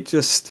bike?" It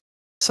just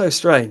so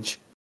strange.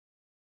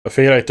 I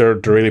feel like they're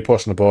really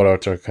pushing the ball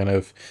out there. Kind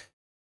of,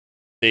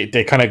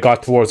 they kind of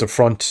got towards the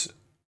front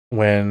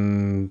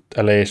when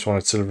Aleix won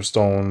at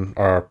Silverstone,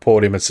 or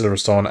podium at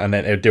Silverstone, and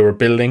then they were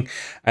building.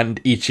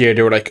 And each year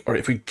they were like, "Or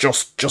if we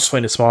just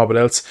find a small bit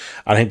else,"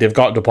 I think they've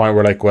got to the point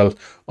where like, well,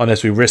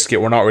 unless we risk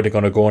it, we're not really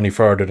going to go any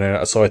further than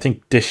it. So I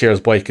think this year's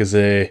bike is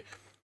a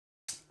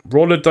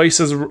roll the dice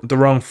is the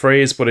wrong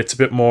phrase, but it's a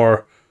bit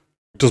more,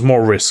 there's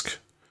more risk,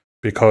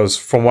 because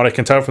from what I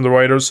can tell from the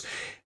riders,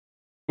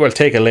 well,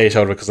 take Aleix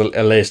out of it because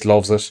Aleix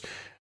loves it.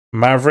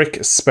 Maverick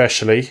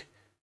especially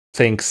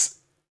thinks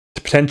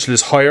the potential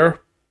is higher,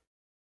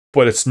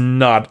 but it's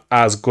not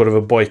as good of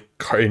a bike.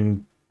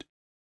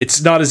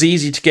 It's not as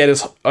easy to get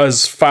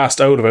as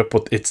fast out of it,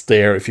 but it's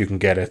there if you can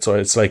get it. So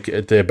it's like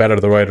the better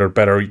the rider,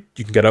 better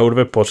you can get out of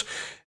it, but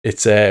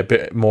it's a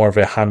bit more of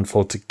a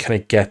handful to kind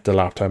of get the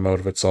lap time out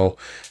of it. So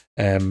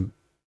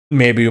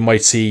maybe you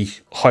might see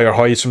higher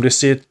highs from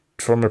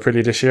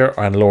Aprilia this year,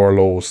 and lower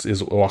lows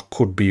is what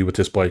could be with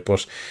this bike.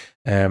 But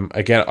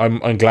again,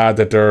 I'm glad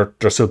that they're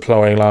still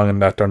plowing along,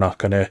 and that they're not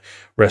kind of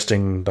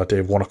resting, that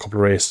they've won a couple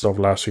of races over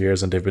the last few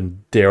years and they've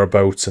been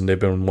thereabouts and they've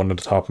been one of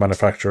the top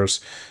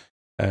manufacturers.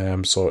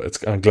 So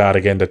I'm glad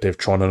again that they've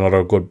thrown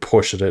another good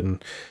push at it,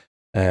 and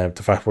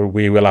the fact that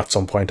we will at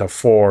some point have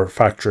 4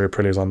 factory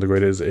Aprilias on the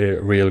grid is a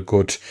real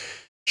good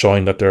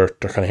showing that they're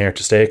kind of here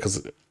to stay, because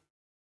it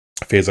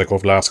feels like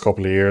over the last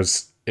couple of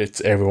years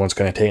everyone's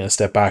kind of taking a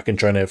step back and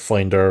trying to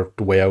find the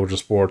way out of the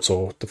sport.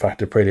 So the fact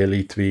that Aprilia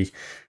Elite to be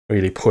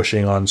really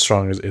pushing on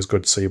strong is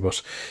good to see.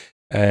 But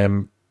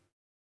the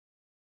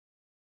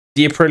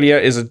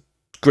Aprilia is a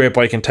great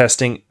bike in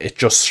testing, it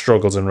just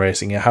struggles in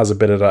racing. It has a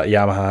bit of that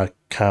Yamaha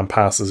can't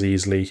pass as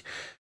easily.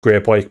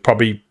 Great bike,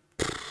 probably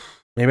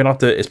maybe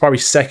not it's probably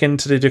second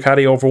to the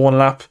Ducati over one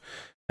lap,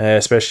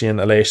 especially in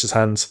Aleix's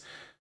hands.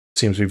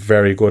 Seems to be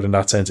very good in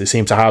that sense. It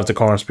seems to have the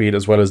corner speed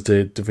as well as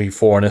the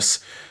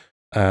V4-ness,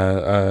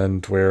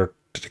 and where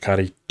the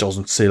Ducati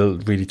doesn't still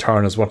really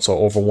turn as much. So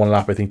over one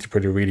lap, I think they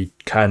pretty really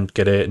can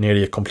get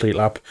nearly a complete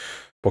lap.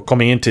 But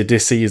coming into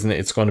this season,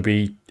 it's going to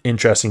be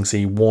interesting to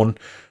see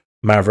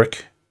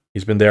Maverick.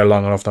 He's been there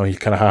long enough now. He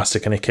kind of has to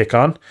kind of kick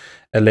on.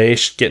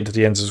 Aleix getting to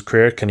the end of his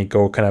career. Can he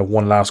go kind of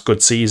one last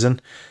good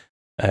season?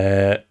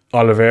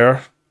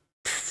 Oliveira,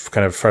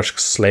 kind of fresh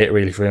slate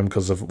really for him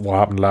because of what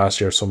happened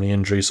last year. So many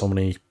injuries, so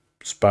many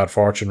bad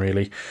fortune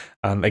really.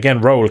 And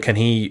again, Raul, can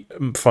he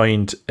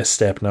find a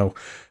step now?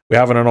 We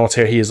have in our notes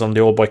here, he is on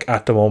the old bike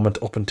at the moment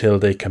up until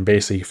they can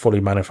basically fully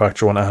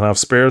manufacture one and have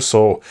spares.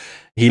 So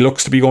he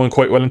looks to be going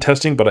quite well in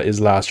testing, but it is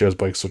last year's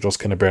bike. So just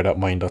kind of bear that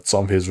in mind that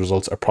some of his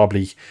results are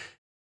probably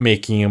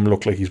making him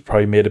look like he's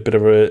probably made a bit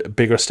of a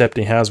bigger step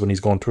than he has when he's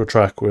going to a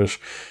track with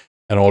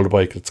an older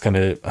bike that's kind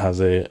of has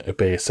a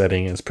base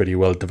setting and is pretty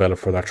well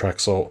developed for that track.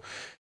 So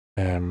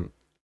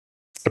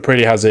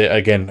Aprilia has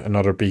again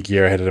another big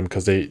year ahead of them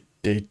because they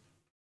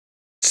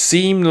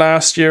seem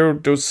last year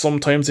there was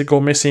sometimes they go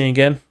missing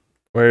again,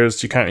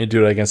 whereas you can't really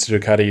do that against the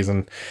Ducatis,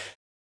 and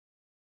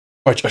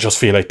I just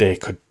feel like they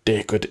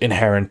could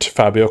inherit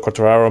Fabio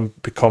Quartararo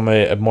and become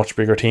a much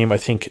bigger team. I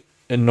think,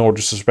 in no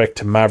disrespect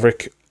to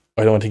Maverick,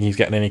 I don't think he's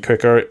getting any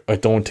quicker. I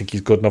don't think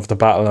he's good enough to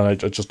battle, and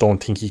I just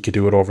don't think he could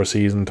do it over a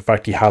season. The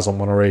fact he hasn't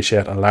won a race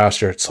yet, and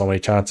last year had so many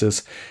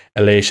chances.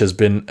 Aleix has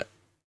been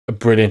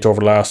brilliant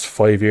over the last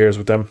 5 years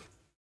with them,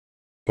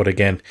 but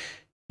again,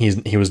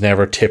 he was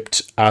never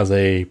tipped as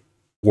a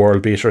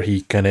world beater.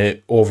 He kind of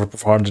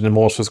overperformed in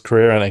most of his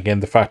career, and again,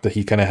 the fact that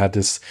he kind of had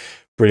this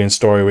brilliant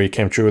story where he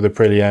came through with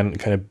Aprilia and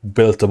kind of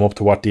built them up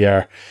to what they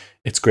are.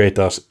 It's great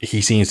that he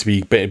seems to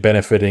be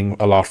benefiting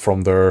a lot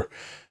from their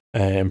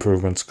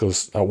improvements,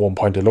 because at one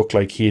point it looked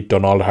like he'd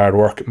done all the hard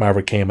work.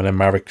 Maverick came and then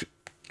Maverick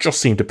just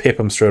seemed to pip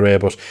him straight away,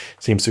 but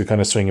seems to be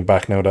kind of swinging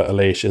back now that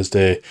Aleix is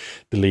the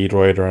lead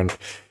rider, and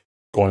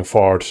going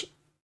forward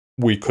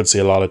we could see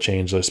a lot of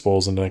change, I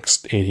suppose, in the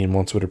next 18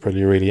 months with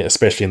Aprilia, really,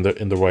 especially in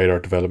the rider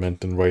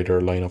development and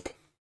rider lineup.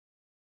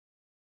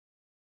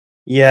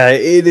 Yeah,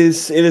 it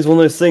is one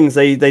of those things.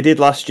 They did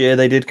last year.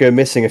 They did go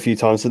missing a few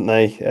times, didn't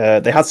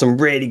they? They had some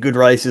really good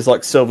races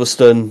like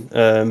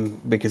Silverstone,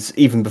 because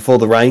even before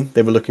the rain,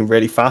 they were looking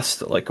really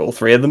fast, like all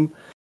three of them.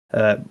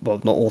 Well,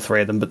 not all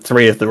three of them, but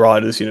three of the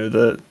riders,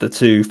 the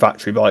two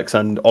factory bikes,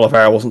 and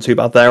Oliveira wasn't too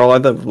bad there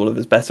either. It was one of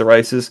his better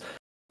races.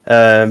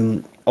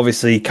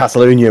 Obviously,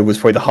 Catalunya was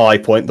probably the high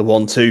point, the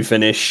 1-2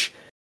 finish.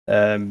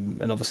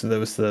 And obviously there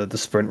was the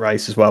sprint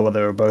race as well, where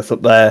they were both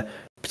up there.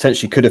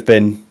 Potentially could have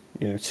been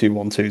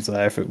 2-1-2s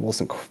there if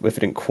it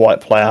didn't quite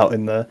play out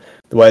in the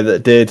way that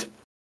it did.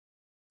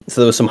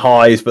 So there were some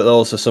highs, but there were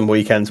also some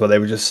weekends where they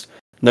were just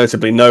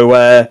notably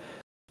nowhere.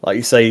 Like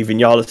you say,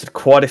 Vinales had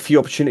quite a few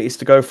opportunities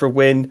to go for a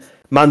win.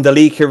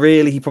 Mandalika,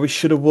 really, he probably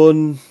should have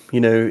won.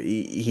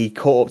 He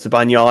caught up to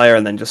Bagnaia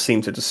and then just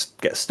seemed to just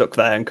get stuck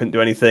there and couldn't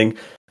do anything.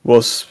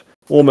 Was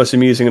almost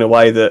amusing in a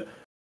way that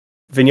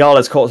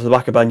Vinales caught to the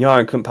back of Bagnaia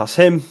and couldn't pass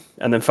him,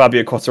 and then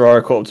Fabio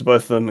Quartararo caught up to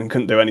both of them and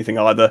couldn't do anything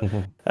either.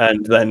 Mm-hmm.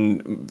 And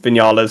then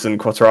Vinales and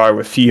Quartararo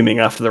were fuming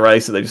after the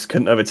race that they just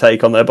couldn't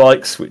overtake on their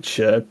bikes, which,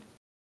 to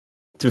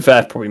be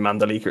fair, probably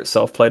Mandalika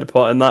itself played a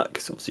part in that,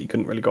 because obviously you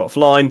couldn't really go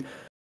offline.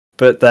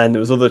 But then there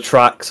was other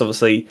tracks,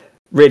 obviously,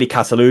 really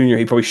Catalunya,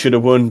 he probably should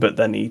have won, but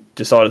then he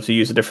decided to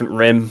use a different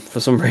rim for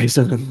some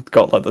reason and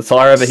got like the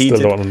tyre overheated.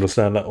 Still don't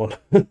understand that one.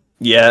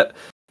 Yeah.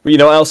 But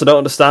what I also don't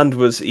understand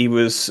was he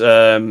was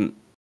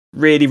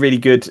really, really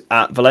good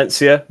at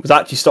Valencia. Was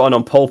actually starting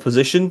on pole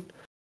position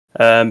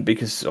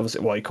because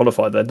obviously, he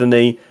qualified there, didn't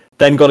he?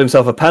 Then got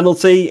himself a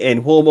penalty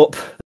in warm-up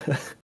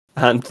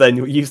and then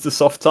used the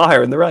soft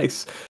tyre in the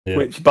race,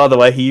 which, by the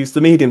way, he used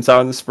the medium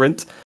tyre in the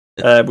sprint,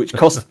 which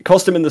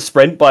cost him in the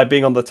sprint by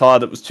being on the tyre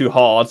that was too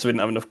hard, so he didn't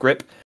have enough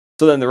grip.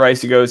 So then the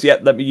race he goes,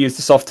 let me use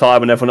the soft tyre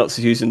when everyone else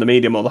is using the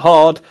medium or the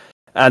hard.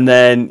 And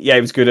then,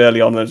 he was good early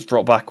on and just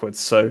dropped backwards.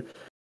 So,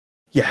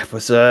 it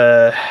was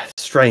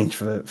strange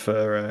for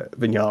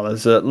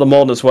Vinales. Le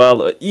Mans as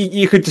well.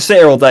 You could just sit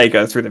here all day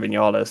going through the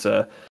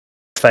Vinales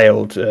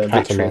failed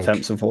victory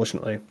attempts,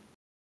 unfortunately.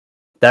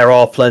 There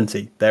are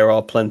plenty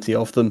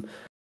of them.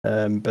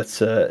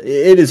 But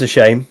it is a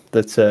shame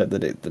that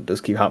it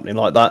does keep happening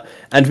like that.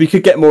 And we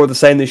could get more of the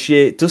same this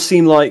year. It does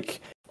seem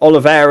like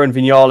Oliveira and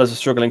Vinales are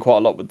struggling quite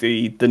a lot with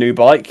the new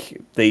bike.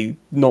 They've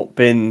not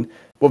been...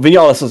 Well,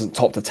 Vinales hasn't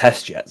topped a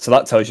test yet, so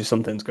that tells you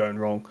something's going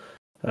wrong.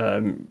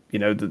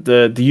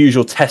 The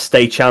usual test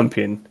day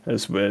champion,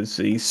 as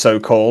he's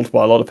so called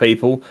by a lot of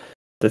people,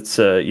 that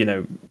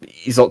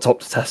he's not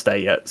topped a test day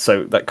yet.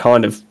 So that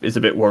kind of is a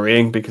bit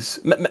worrying, because,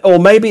 or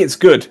maybe it's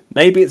good.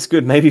 Maybe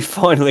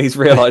finally he's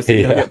realised that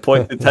he'll get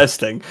points in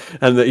testing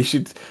and that he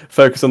should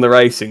focus on the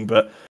racing.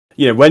 But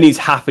when he's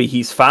happy,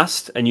 he's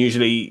fast, and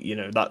usually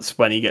that's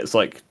when he gets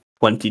like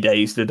 20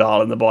 days to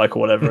dial in the bike or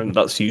whatever, and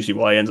that's usually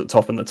why he ends up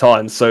topping the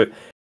times. So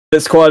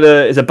it's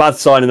a bad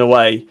sign in a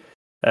way.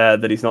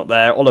 That he's not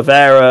there.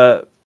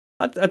 Oliveira,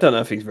 I don't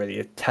know if he's really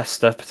a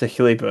tester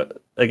particularly,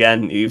 but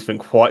again, he's been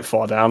quite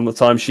far down the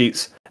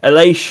timesheets.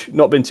 Elish,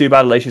 not been too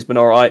bad. Elish has been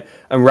all right,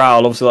 and Raul,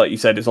 obviously, like you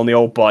said, is on the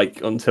old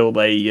bike until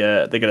they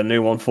get a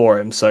new one for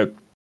him. So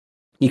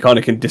you kind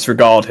of can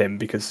disregard him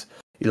because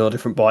he's on a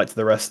different bike to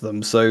the rest of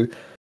them. So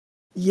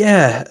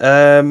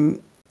yeah,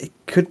 it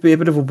could be a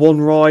bit of a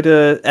one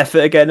rider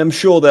effort again. I'm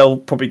sure they'll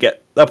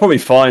probably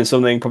find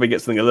something, probably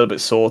get something a little bit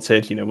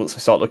sorted. You know, once they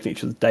start looking at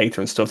each other's data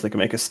and stuff, they can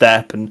make a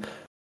step. And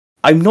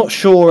I'm not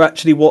sure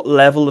actually what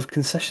level of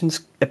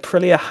concessions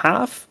Aprilia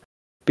have,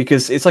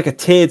 because it's like a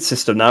tiered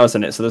system now,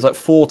 isn't it? So there's like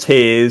 4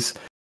 tiers.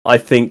 I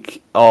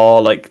think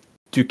are like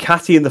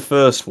Ducati in the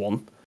first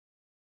one.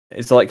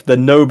 It's like the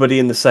nobody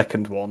in the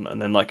second one,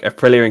 and then like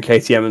Aprilia and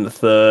KTM in the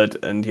third,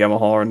 and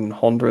Yamaha and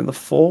Honda in the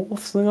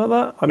fourth, something like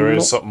that. There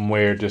is something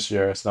weird this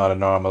year. It's not a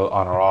normal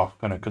on or off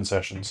kind of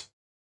concessions.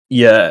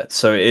 Yeah,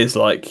 so it is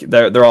like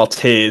there are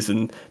tiers,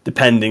 and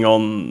depending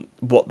on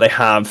what they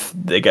have,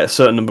 they get a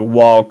certain number of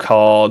wild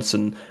cards,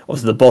 and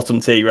obviously the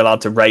bottom tier you're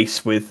allowed to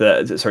race with,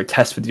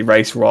 test with your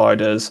race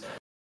riders.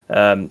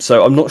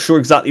 So I'm not sure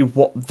exactly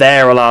what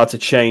they're allowed to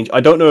change. I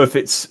don't know if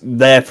it's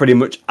there pretty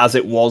much as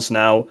it was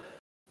now.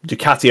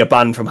 Ducati are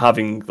banned from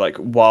having like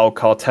wild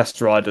card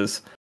test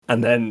riders,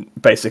 and then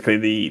basically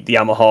the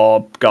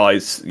Yamaha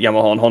guys,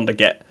 Yamaha and Honda,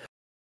 get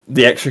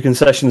the extra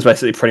concessions,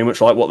 basically pretty much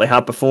like what they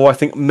had before. I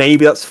think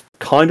maybe that's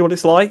kind of what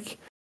it's like.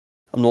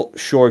 I'm not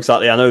sure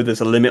exactly. I know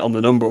there's a limit on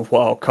the number of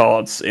wild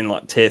cards in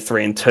like tier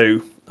 3 and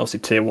 2. Obviously,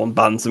 tier 1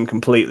 bans them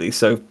completely.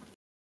 So,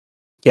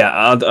 yeah,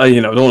 I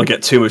don't want to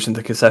get too much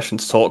into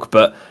concessions talk,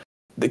 but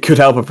it could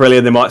help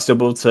Aprilia. They might still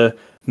be able to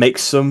make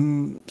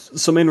some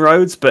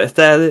inroads. But if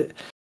they're,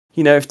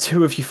 if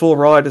 2 of your 4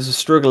 riders are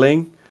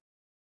struggling,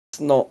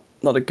 it's not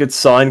a good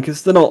sign,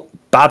 because they're not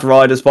bad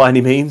riders by any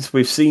means.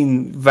 We've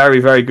seen very,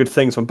 very good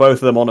things from both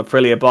of them on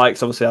Aprilia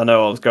bikes. Obviously, I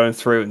know I was going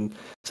through and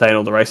saying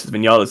all the races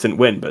Vinales didn't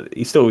win, but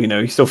he still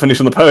finished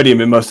on the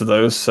podium in most of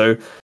those, so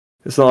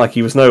it's not like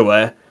he was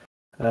nowhere.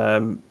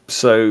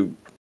 So,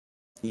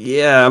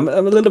 yeah, I'm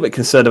a little bit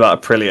concerned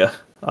about Aprilia.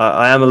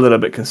 I am a little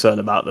bit concerned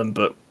about them,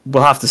 but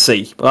we'll have to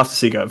see. We'll have to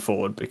see going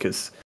forward,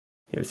 because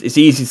it's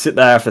easy to sit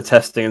there after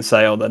testing and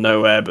say, oh, they're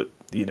nowhere, but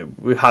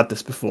we've had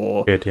this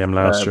before. KTM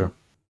last year.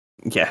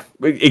 Yeah,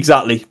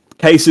 exactly.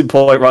 Case in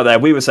point right there.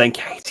 We were saying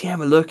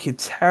KTM are looking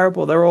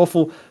terrible. They're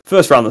awful.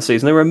 First round of the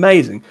season, they were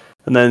amazing.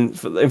 And then,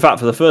 in fact,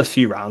 for the first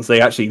few rounds,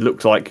 they actually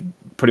looked like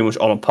pretty much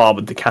on a par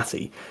with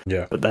Ducati.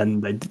 Yeah. But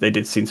then they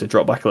did seem to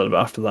drop back a little bit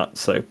after that.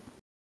 So,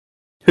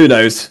 who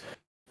knows?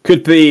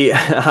 Could be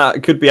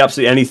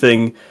absolutely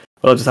anything.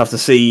 We'll just have to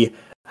see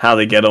how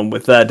they get on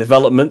with their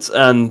development.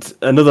 And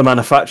another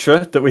manufacturer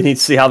that we need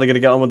to see how they're going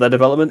to get on with their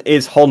development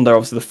is Honda,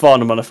 obviously the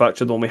final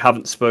manufacturer, the one we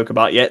haven't spoke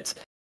about yet.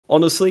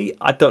 Honestly,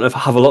 I don't know if I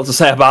have a lot to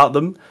say about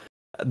them.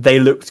 They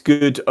looked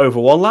good over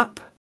one lap,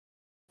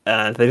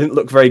 and they didn't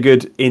look very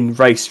good in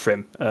race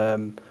trim.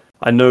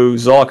 I know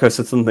Zarco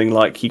said something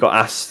like he got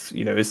asked,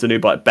 is the new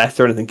bike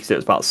better? And I think he said it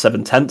was about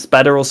 7/10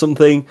 better or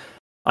something.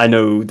 I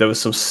know there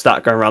was some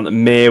stat going around that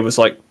Mir was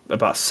like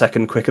about a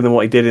second quicker than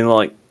what he did in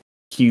like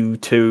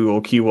Q2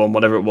 or Q1,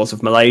 whatever it was,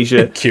 of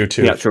Malaysia. Q2.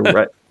 The actual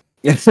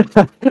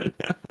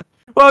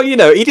Well,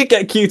 he did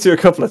get Q2 a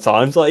couple of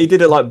times. Like, he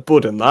did it like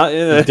Bud and that.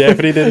 He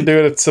definitely didn't do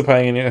it at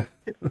Sepang, yeah.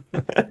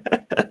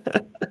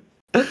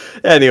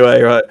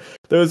 Anyway, right.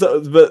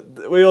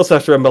 But we also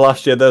have to remember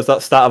last year there was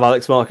that stat of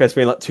Alex Marquez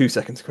being like 2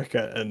 seconds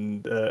quicker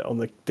and on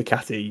the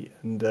Ducati,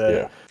 and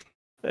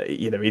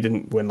he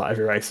didn't win like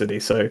every race, did he?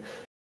 So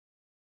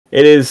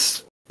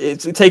it's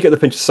take it with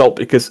a pinch of salt,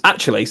 because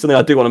actually something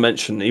I do want to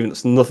mention, even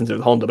it's nothing to do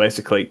with Honda,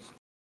 basically,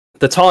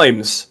 the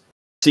times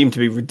seem to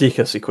be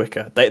ridiculously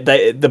quicker.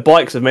 The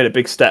bikes have made a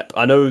big step.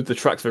 I know the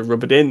tracks are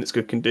rubbered in, it's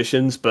good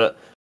conditions, but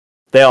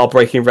they are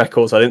breaking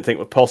records I didn't think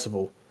were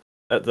possible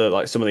at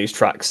some of these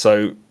tracks.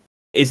 So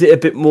is it a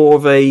bit more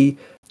of a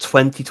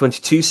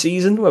 2022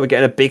 season where we're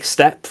getting a big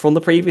step from the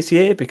previous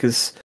year?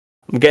 Because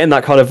I'm getting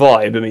that kind of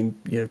vibe. I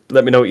mean,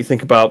 let me know what you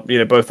think about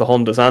both the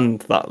Hondas and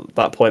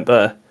that point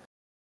there.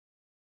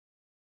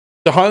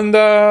 The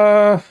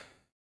Honda,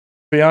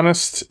 to be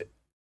honest,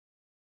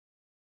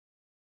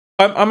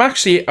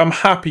 I'm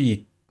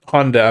happy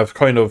Honda have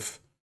kind of,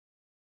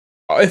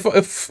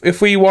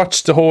 if we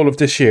watch the whole of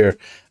this year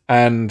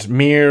and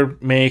Mir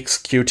makes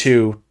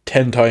Q2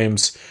 10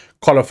 times,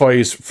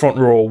 qualifies front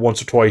row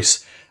once or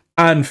twice,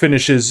 and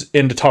finishes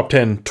in the top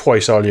 10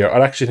 twice all year, I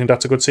actually think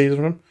that's a good season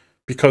for him,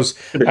 because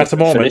at the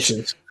moment,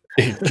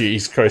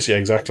 Jesus Christ, yeah,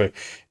 exactly.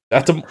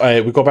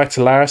 We go back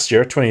to last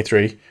year,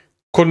 23,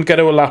 couldn't get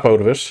a lap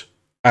out of it,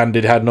 and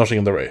it had nothing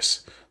in the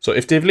race. So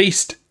if they've at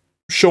least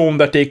shown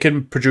that they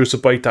can produce a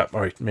bike that,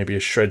 all right, maybe it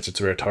shreds its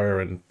rear tire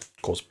and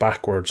goes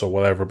backwards or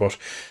whatever, but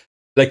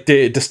like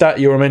the stat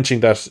you were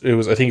mentioning, that it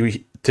was, I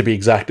think to be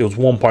exact, it was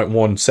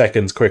 1.1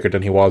 seconds quicker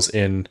than he was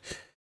in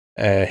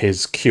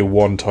his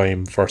Q1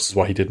 time versus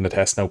what he did in the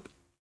test. Now,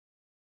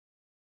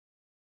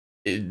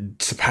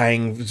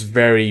 Sepang is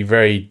very,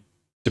 very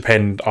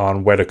dependent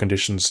on weather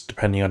conditions,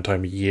 depending on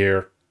time of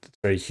year. It's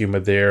very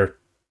humid there.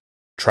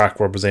 Track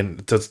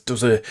represent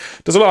there's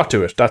a lot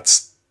to it.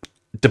 That's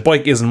the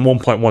bike isn't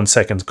 1.1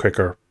 seconds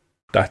quicker.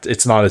 That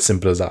it's not as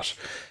simple as that.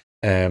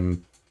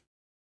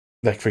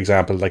 Like for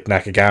example, like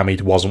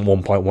Nakagami wasn't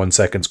 1.1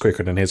 seconds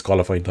quicker than his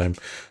qualifying time.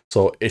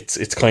 So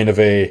it's kind of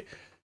a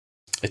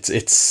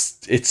it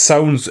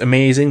sounds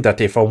amazing that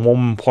they found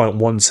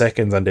 1.1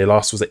 seconds and they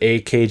lost, was it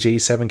 8 kg,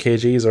 7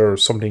 kgs or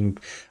something,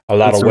 a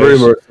lot of weight.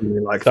 Rumor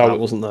something like that,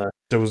 wasn't there?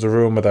 There was a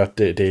rumor that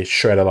they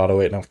shred a lot of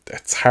weight. Now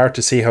it's hard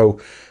to see how,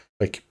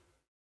 like,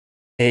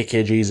 8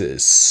 kgs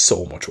is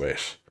so much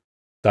weight.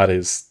 That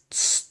is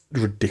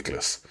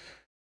ridiculous.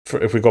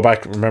 If we go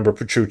back, remember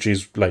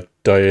Petrucci's like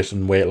diet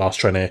and weight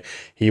loss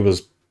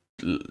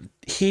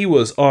he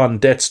was on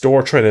death's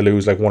door trying to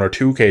lose like 1 or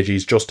 2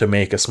 kgs just to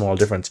make a small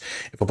difference.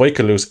 If a bike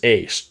could lose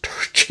 8,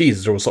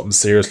 geez, there was something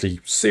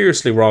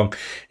seriously wrong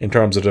in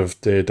terms of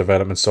the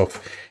development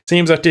stuff.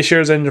 Seems that this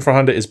year's engine for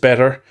Honda is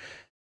better,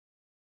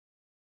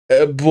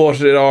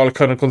 but it all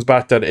kind of comes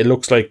back that it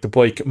looks like the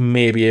bike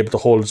may be able to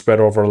hold its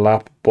better over a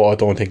lap, but I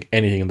don't think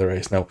anything in the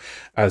race. Now,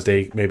 as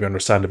they maybe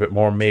understand a bit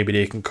more, maybe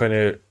they can kind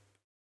of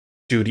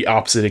do the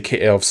opposite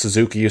of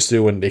Suzuki used to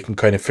do, and they can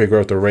kind of figure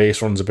out the race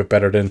runs a bit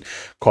better than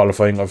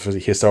qualifying. Obviously,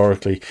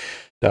 historically,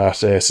 that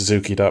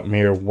Suzuki, that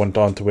Mir went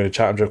on to win a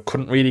championship,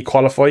 couldn't really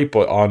qualify,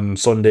 but on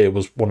Sunday it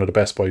was one of the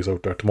best bikes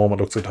out there. At the moment,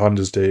 it looks like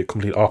Honda's the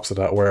complete opposite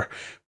of that, where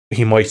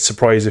he might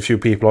surprise a few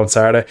people on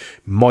Saturday,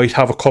 might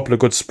have a couple of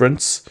good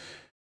sprints,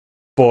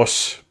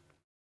 but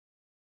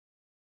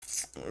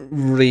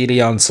really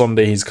on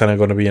Sunday he's kind of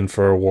going to be in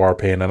for a war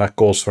pain, and that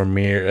goes for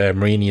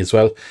Marini as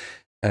well.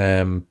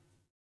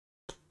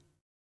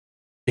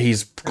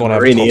 He's going to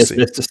have Marini is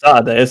Mr.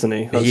 Saturday, isn't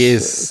he? He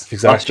is,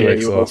 exactly.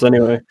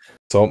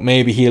 So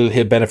maybe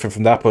he'll benefit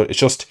from that. But it's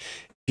just, if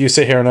you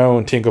sit here now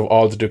and think of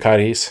all the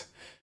Ducatis,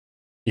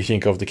 you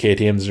think of the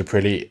KTM's and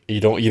Aprilia,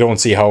 you don't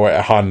see how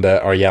a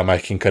Honda or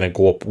Yamaha can kind of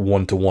go up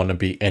 1-to-1 and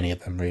beat any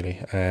of them really.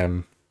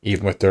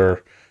 Even with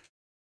their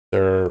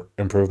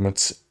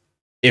improvements.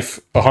 If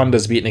a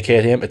Honda's beating a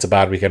KTM, it's a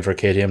bad weekend for a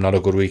KTM, not a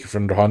good weekend for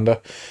another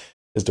Honda,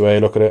 is the way I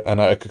look at it.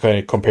 And I could kind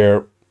of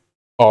compare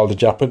all the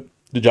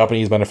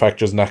Japanese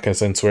manufacturers in that kind of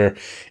sense, where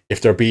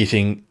if they're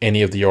beating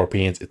any of the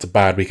Europeans, it's a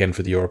bad weekend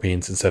for the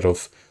Europeans, instead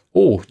of,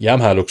 oh,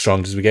 Yamaha looks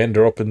strong this weekend,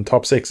 they're up in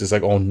top 6. It's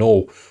like, oh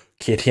no,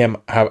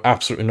 KTM have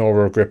absolutely no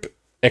real grip.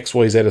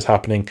 XYZ is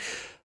happening.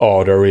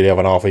 Oh, they're really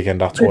having an off weekend.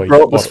 That's why.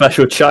 Brought the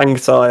special Chang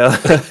tyre.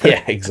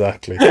 Yeah,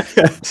 exactly.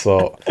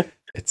 So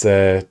it's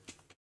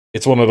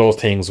one of those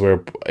things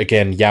where,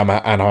 again,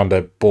 Yamaha and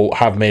Honda both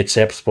have made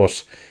steps,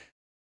 but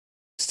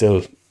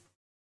still,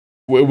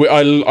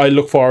 I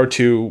look forward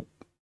to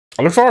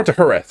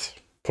Jerez,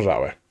 put it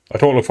that way. I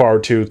don't look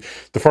forward to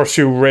the first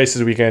few races of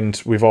the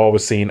weekend. We've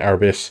always seen are a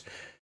bit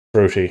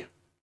fruity,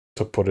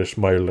 to put it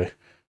mildly.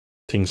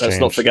 Things Let's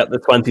change. not forget the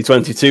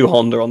 2022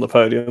 Honda on the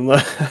podium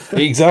there.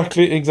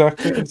 Exactly.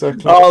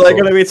 Oh, they're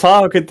going to be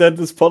targeted then.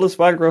 This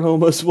Polisbagra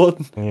almost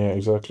won. Yeah,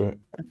 exactly.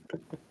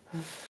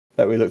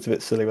 Bet we looked a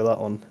bit silly with that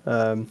one.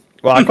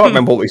 Well, I can't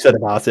remember what we said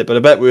about it, but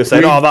I bet we were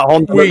saying, that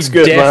Honda looks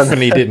good, man. We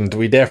definitely didn't.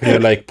 We definitely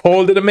were like,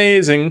 Paul did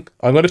amazing.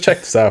 I'm going to check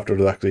this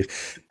afterwards, actually.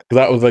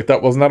 That wasn't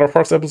that our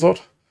first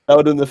episode? That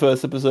would have been the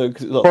first episode,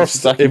 because it's first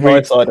exactly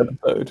my side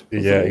episode.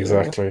 Yeah,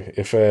 exactly.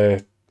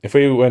 If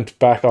we went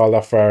back all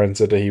that far and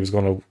said that he was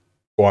going to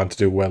go on to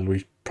do well,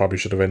 we probably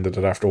should have ended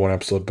it after one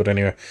episode. But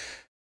anyway,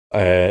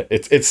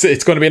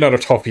 it's going to be another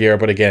tough year.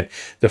 But again,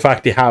 the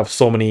fact they have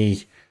so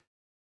many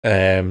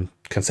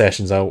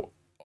concessions out,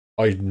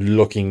 I'm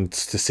looking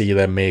to see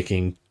them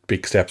making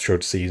big steps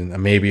throughout the season.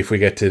 And maybe if we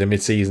get to the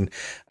mid-season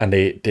and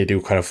they do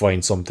kind of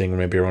find something,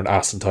 maybe around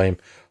Aston time,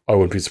 I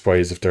wouldn't be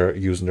surprised if they're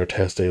using their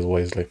test days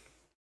wisely.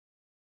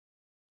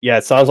 Yeah,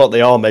 it sounds like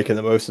they are making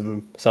the most of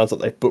them. Sounds like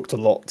they've booked a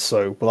lot,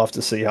 so we'll have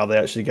to see how they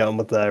actually get on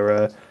with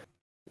their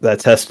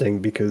testing,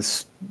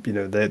 because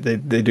they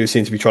do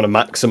seem to be trying to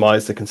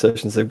maximise the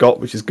concessions they've got,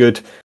 which is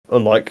good.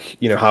 Unlike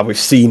how we've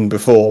seen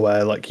before,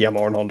 where like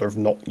Yamaha and Honda have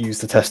not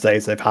used the test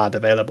days they've had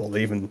available,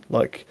 even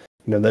like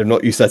they've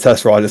not used their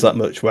test riders that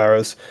much.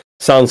 Whereas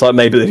sounds like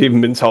maybe they've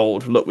even been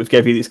told, look, we've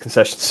gave you these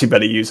concessions, you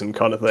better use them,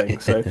 kind of thing.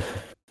 So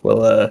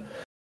we'll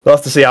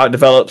have to see how it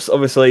develops.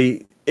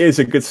 Obviously, it is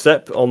a good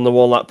step on the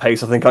 1 lap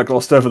pace. I think I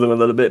glossed over them a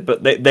little bit,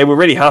 but they were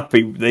really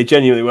happy. They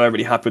genuinely were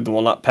really happy with the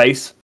 1 lap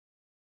pace.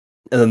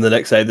 And then the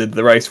next day, they did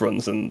the race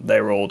runs, and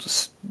they were all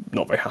just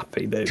not very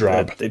happy. They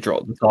dropped.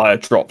 The tyre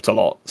dropped a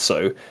lot.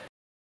 So,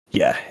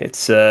 yeah,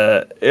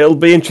 it'll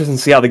be interesting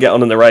to see how they get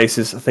on in the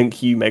races. I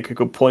think you make a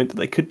good point that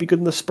they could be good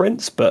in the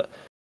sprints, but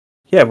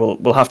yeah,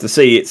 we'll have to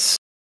see. It's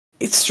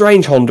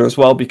strange, Honda, as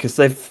well, because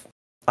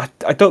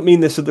I don't mean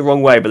this in the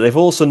wrong way, but they've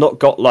also not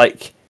got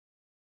like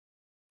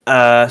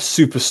a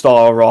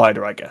superstar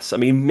rider, I guess. I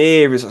mean,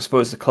 Mir is, I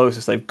suppose, the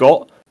closest they've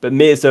got. But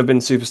Mir's never been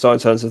superstar in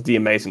terms of the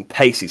amazing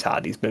pace he's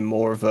had. He's been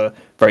more of a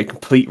very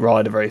complete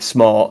rider, very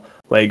smart.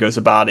 Where he goes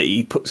about it,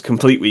 he puts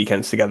complete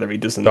weekends together. He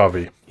doesn't,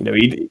 kind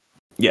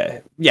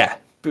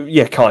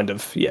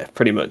of,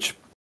 pretty much.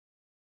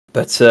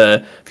 But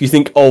if you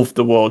think of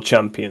the world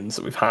champions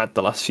that we've had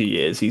the last few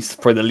years, he's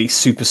probably the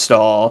least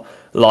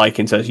superstar-like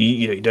in terms of,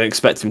 you don't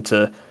expect him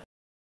to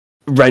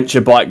wrench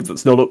a bike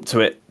that's not up to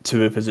it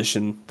to a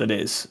position that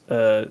is.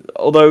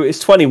 Although his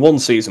 21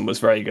 season was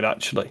very good,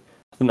 actually.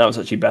 I think that was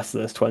actually better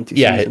than his 20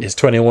 yeah, season. his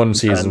 21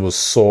 season was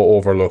so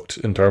overlooked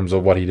in terms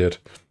of what he did.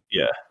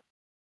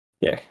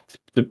 Yeah,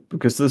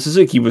 because the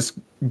Suzuki was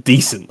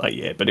decent that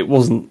year, but it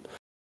wasn't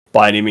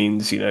by any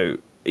means,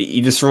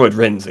 he destroyed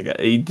Rins again.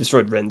 He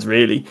destroyed Rins,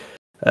 really.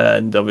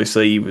 And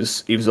obviously he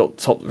was up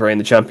top in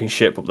the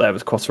championship up there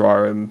with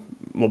Quartararo and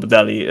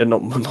Morbidelli,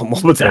 not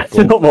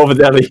Morbidelli, not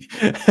Morbidelli,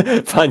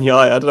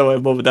 Bagnaia. I don't know where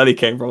Morbidelli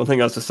came from. I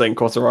think I was just saying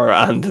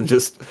Quartararo and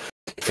just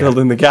filled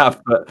in the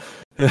gap. But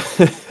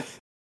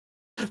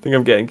I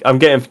think I'm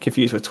getting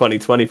confused with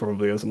 2020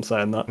 probably as I'm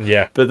saying that.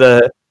 Yeah.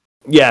 But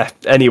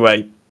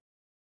anyway,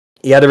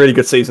 he had a really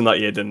good season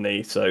that year, didn't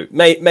he? So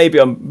maybe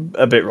I'm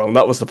a bit wrong.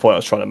 That was the point I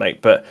was trying to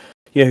make. But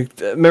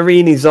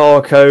Marini,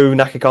 Zarco,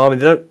 Nakagami,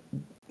 they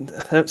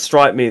don't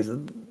strike me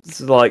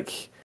as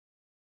like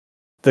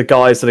the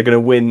guys that are going to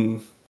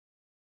win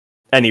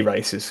any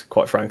races,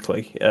 quite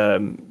frankly.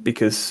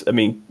 Because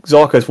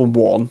Zarco's won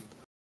one.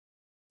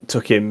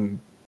 Took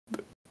him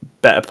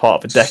better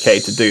part of a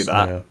decade to do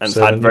that, and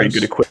had very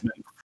good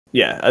equipment.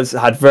 Yeah, has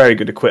had very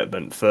good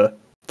equipment for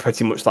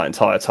pretty much that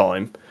entire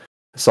time,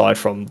 aside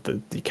from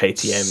the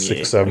KTM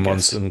year. 6-7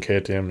 months in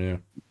KTM,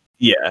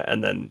 yeah,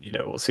 and then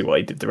we'll see what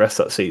he did the rest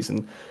of that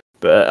season.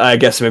 But I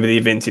guess maybe the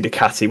Avinti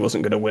Ducati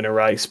wasn't going to win a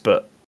race,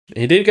 but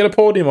he did get a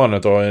podium on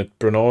it though at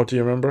Brno. Do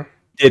you remember?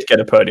 Did get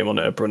a podium on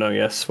it at Brno,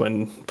 yes,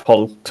 when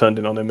Paul turned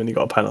in on him and he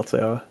got a penalty,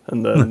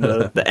 and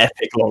the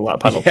epic long lap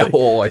penalty. Yeah,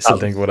 I still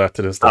think about that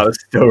to this day. That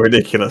was still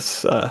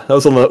ridiculous. That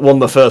was one of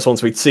the first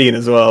ones we'd seen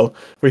as well.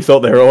 We thought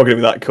they were all going to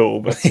be that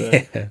cool, but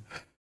it's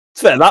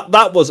fair.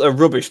 That was a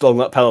rubbish long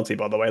lap penalty,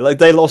 by the way. Like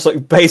they lost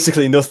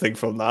basically nothing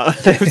from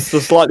that. It was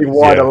a slightly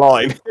wider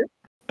line.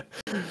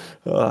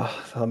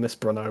 I miss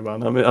Brno,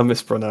 man. I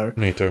miss Brno.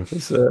 Me too.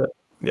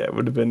 It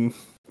would have been.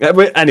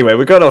 Anyway,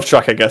 we're going off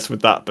track, I guess,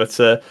 with that. But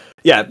so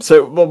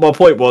my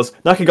point was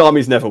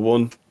Nakagami's never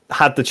won.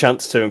 Had the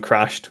chance to and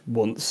crashed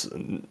once,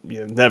 and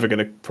never going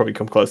to probably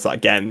come close to that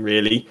again.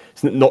 Really,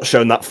 he's not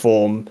shown that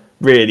form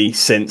really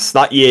since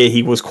that year.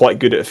 He was quite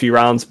good at a few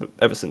rounds, but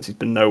ever since he's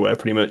been nowhere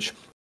pretty much.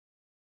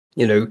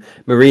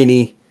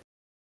 Marini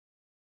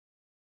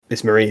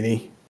is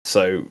Marini.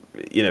 So,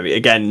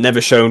 again, never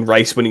shown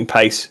race-winning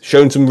pace.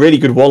 Shown some really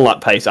good one-lap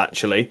pace,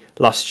 actually.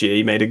 Last year,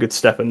 he made a good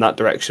step in that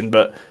direction,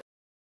 but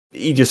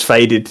he just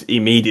faded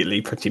immediately,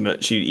 pretty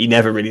much. He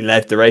never really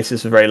led the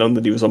races for very long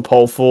that he was on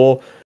pole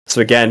for. So,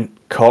 again,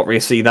 can't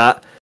really see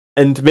that.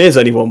 And Mir's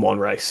only won one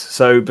race.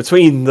 So,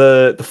 between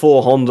the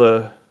four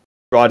Honda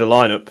rider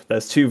lineup,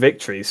 there's 2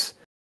 victories.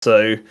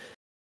 So,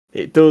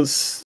 it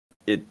doesn't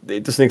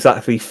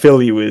exactly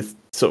fill you with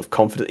sort of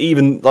confidence.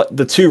 Even like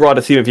the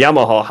 2-rider team of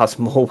Yamaha has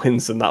more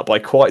wins than that by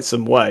quite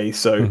some way.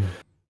 So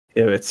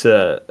it's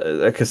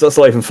because that's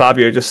not even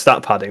Fabio just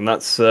stat padding.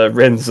 That's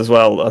Rins as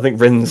well. I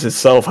think Rins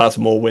himself has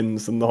more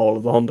wins than the whole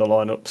of the Honda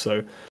lineup.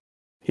 So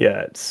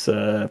yeah,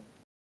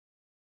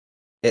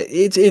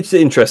 it's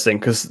interesting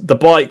because the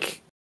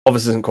bike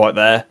obviously isn't quite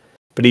there,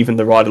 but even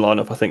the rider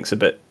lineup I think is a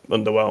bit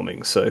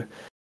underwhelming. So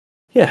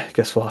yeah, I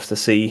guess we'll have to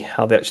see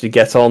how they actually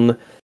get on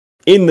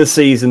in the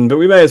season, but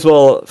we may as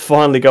well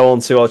finally go on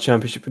to our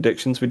championship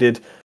predictions. We did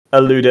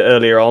allude it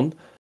earlier on.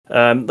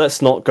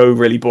 Let's not go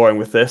really boring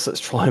with this. Let's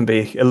try and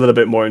be a little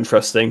bit more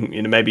interesting.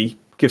 Maybe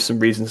give some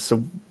reasons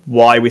to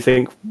why we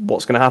think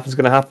what's going to happen is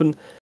going to happen.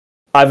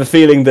 I have a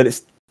feeling that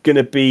it's going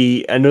to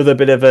be another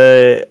bit of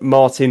a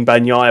Martin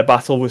Bagnaia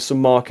battle with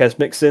some Marquez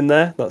mix in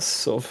there. That's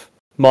sort of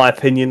my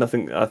opinion. I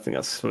think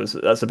that's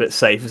a bit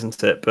safe,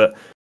 isn't it? But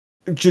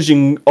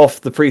judging off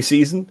the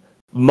pre-season,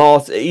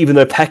 even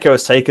though Pecco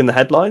has taken the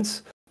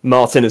headlines,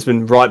 Martin has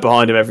been right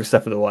behind him every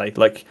step of the way.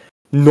 Like,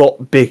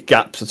 not big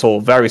gaps at all,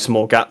 very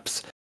small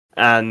gaps.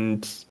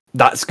 And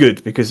that's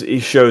good because it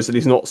shows that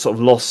he's not sort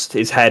of lost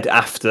his head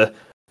after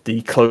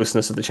the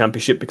closeness of the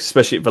championship, because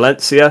especially at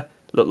Valencia,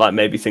 it looked like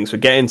maybe things were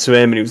getting to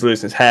him and he was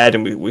losing his head.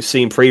 And we've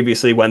seen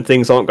previously when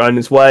things aren't going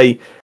his way,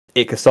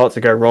 it can start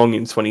to go wrong.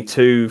 In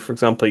 22, for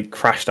example, he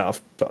crashed out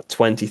of about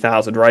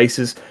 20,000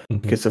 races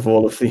because of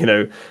all of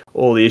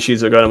all the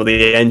issues that are going on with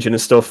the engine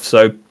and stuff.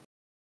 So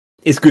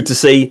it's good to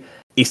see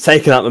he's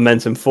taken that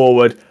momentum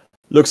forward.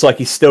 Looks like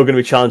he's still going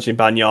to be challenging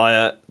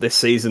Bagnaia this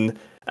season,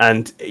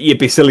 and you'd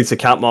be silly to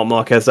count Marc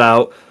Marquez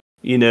out.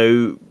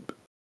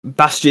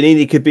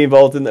 Bastianini could be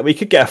involved in that. We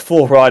could get a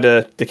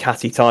 4-rider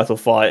Ducati title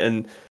fight,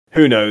 and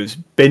who knows,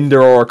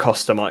 Binder or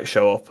Acosta might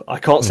show up. I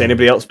can't see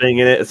anybody else being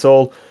in it at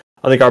all.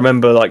 I think I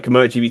remember like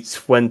Motogp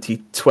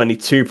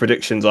 2022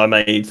 predictions I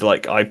made.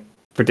 Like I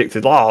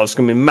predicted, it's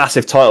going to be a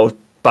massive title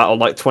battle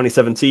like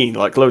 2017,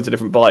 like loads of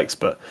different bikes.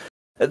 But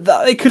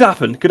it could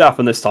happen. Could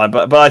happen this time.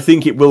 But I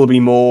think it will be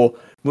more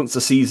once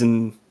the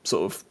season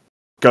sort of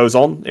goes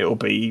on. It will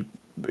be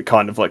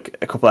kind of like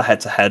a couple of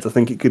head-to-heads. I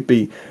think it could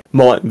be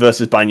Martin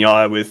versus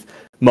Bagnaia with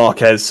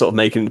Marquez sort of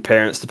making an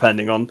appearance,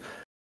 depending on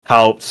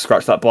how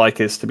scratched that bike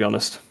is. To be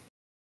honest.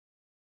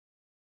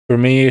 For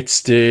me,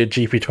 it's the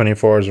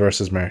GP24s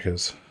versus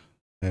Marquez.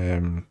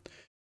 I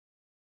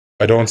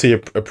don't see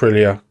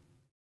Aprilia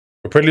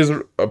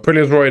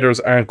Aprilia's riders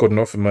aren't good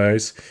enough in my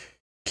eyes.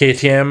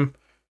 KTM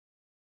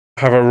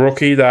have a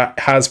rookie that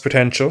has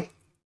potential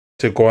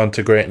to go on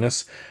to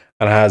greatness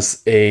and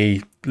has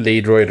a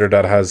lead rider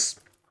that has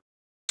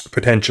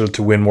potential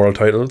to win world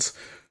titles.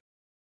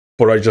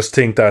 But I just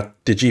think that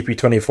the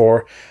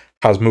GP24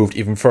 has moved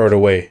even further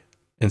away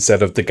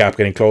instead of the gap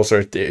getting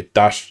closer.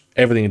 That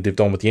everything they've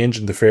done with the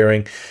engine, the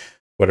fairing,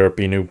 whether it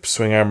be new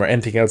swing arm or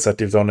anything else that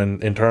they've done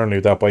internally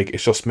with that bike,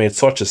 it's just made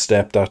such a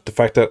step that the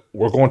fact that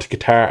we're going to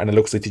Qatar and it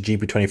looks like the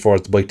GP24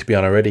 is the bike to be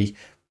on already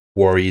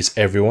worries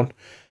everyone.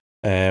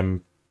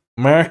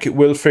 Mark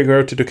will figure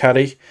out the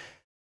Ducati.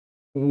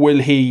 Will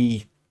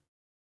he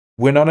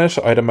win on it?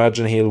 I'd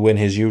imagine he'll win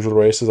his usual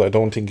races. I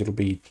don't think it'll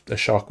be a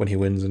shock when he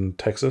wins in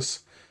Texas.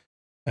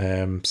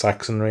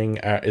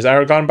 Sachsenring. Is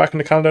Aragon back in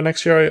the calendar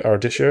next year or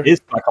this year? He is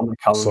back on the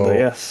calendar,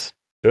 yes.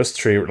 Just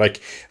 3. Like,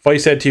 if I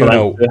said to you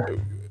now,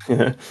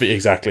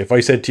 exactly. If I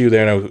said to you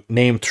there now,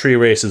 name 3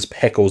 races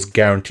Pecco's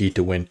guaranteed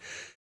to win.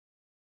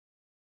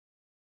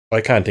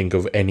 I can't think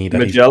of any that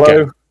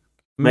Mugello,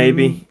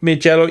 maybe.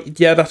 Mugello,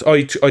 yeah, that's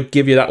I'd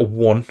give you that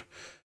 1.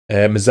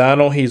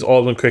 Misano, he's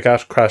all been quick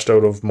at, crashed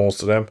out of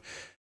most of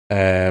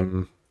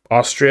them.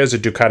 Austria is a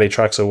Ducati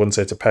track, so I wouldn't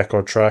say it's a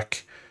Pecco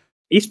track.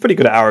 He's pretty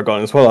good at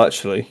Aragon as well,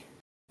 actually.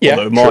 Yeah,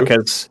 although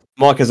Marquez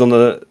on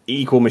the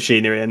equal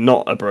machinery and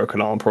not a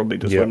broken arm probably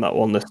does win that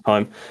one this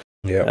time.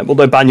 Yeah.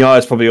 Although Bagnaia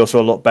is probably also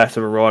a lot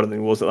better a rider than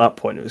he was at that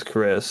point in his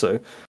career, so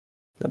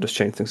that does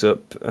change things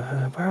up.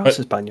 Where else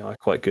is Bagnaia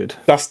quite good?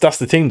 That's the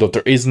thing, though.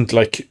 There isn't,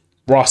 like,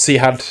 Rossi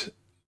had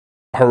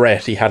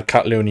Jerez, he had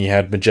Catalunya, he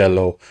had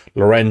Mugello.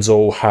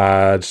 Lorenzo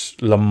had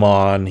Le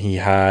Mans, he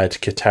had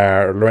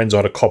Qatar. Lorenzo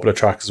had a couple of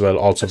tracks as well,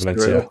 also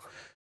Valencia.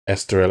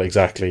 Estoril,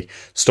 exactly.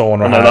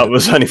 Stoner had... that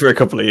was only for a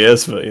couple of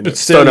years, but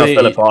still, Stoner,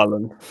 Phillip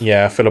Island.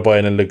 Yeah, Phillip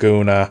Island,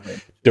 Laguna.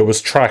 There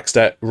was tracks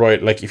that,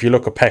 right, like, if you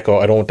look at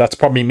Pecco, that's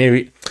probably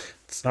maybe...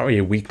 It's not really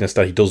a weakness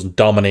that he doesn't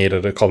dominate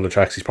at a couple of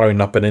tracks. He's probably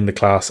not been in the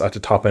class at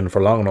the top end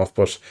for long enough,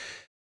 but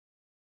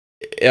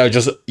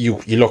you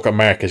look at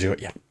Marquez, you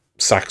go, yeah,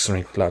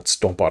 Saxony, lads,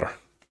 don't bother.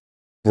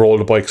 Roll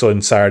the bikes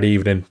on Saturday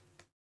evening,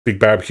 big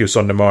barbecue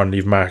Sunday morning,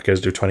 leave Marquez,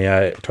 do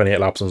 28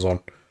 laps on zone.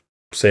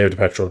 Save the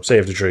petrol,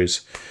 save the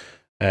trees.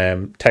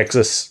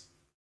 Texas,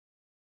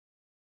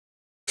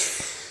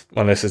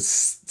 unless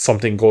it's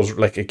something goes,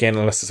 like, again,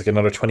 unless it's like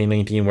another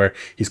 2019 where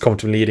he's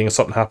comfortably leading and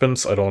something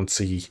happens, I don't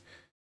see...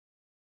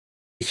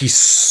 He's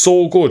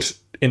so good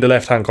in the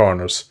left-hand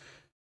corners.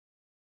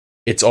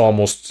 It's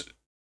almost...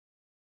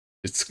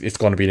 It's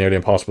going to be nearly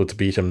impossible to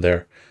beat him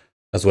there,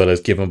 as well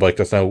as give him a bike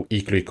that's now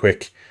equally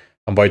quick.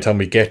 And by the time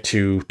we get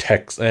to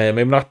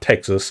maybe not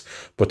Texas,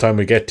 but by the time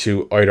we get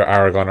to either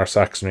Aragon or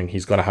Sachsenring,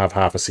 he's going to have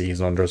half a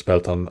season under his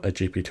belt on a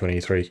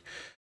GP23.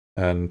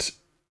 And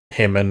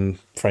him and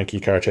Frankie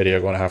Carcetti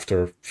are going to have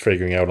to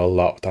figuring out a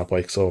lot with that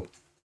bike. So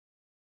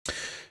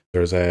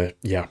there's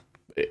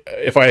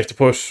if I have to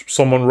put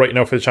someone right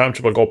now for the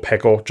championship, I'll go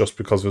Pecco just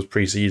because of his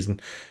preseason.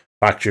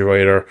 Factory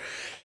rider.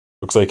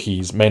 Looks like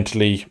he's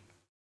mentally...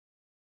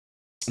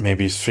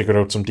 Maybe he's figured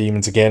out some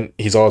demons again.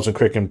 He's always been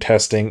quick in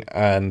testing,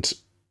 and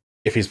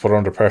if he's put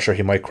under pressure,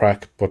 he might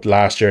crack. But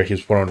last year, he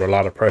was put under a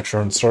lot of pressure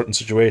in certain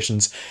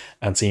situations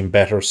and seemed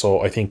better.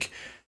 So I think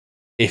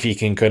if he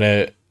can kind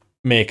of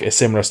make a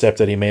similar step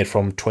that he made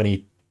from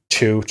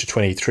 22 to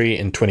 23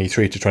 and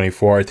 23 to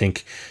 24, I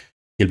think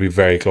he'll be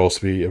very close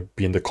to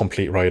being the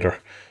complete rider.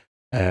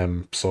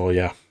 So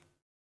yeah,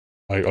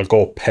 I'll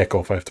go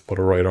Pecco if I have to put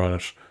a rider on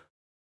it.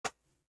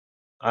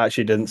 I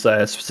actually didn't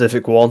say a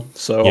specific one,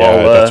 so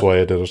yeah, that's why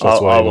I did it.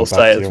 I will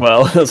say it as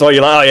well. That's why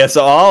you're like, oh yeah,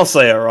 so I'll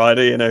say a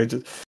rider,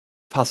 just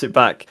pass it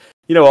back.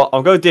 You know what,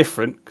 I'll go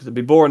different, because it'd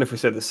be boring if we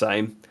said the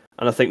same,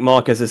 and I think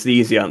Marquez is the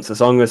easy answer,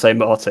 so I'm going to say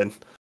Martin,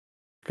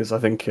 because I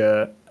think,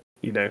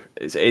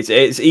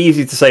 it's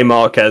easy to say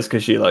Marquez,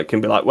 because you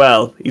can be like,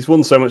 well, he's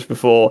won so much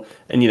before,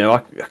 and I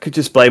could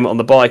just blame it on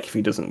the bike if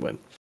he doesn't win.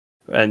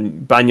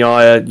 And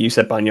Bagnaia, you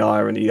said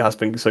Bagnaia, and he has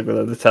been so good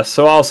at the test,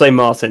 so I'll say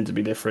Martin to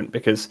be different,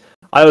 because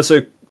I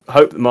also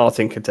hope that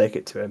Martin can take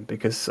it to him,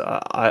 because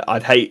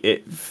I'd hate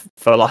it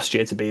for last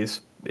year to be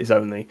his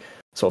only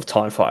sort of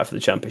time fighter for the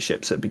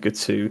championship. So it'd be good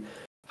to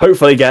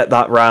hopefully get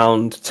that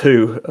round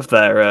 2 of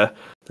their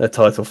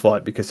title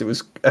fight, because it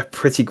was a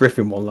pretty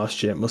gripping one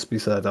last year, it must be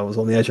said. I was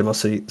on the edge of my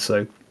seat,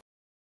 so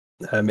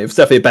it was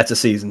definitely a better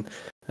season.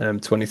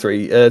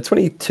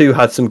 22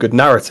 had some good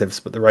narratives,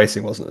 but the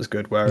racing wasn't as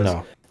good,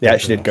 whereas they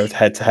actually did go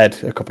head to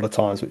head a couple of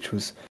times, which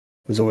was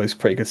always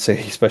pretty good to see,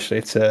 especially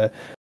at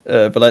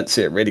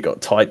Valencia. It really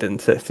got tight,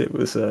 didn't it? It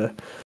was it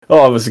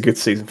was a good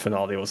season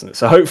finale, wasn't it?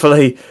 So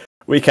hopefully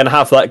we can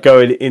have that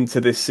going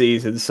into this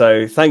season.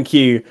 So thank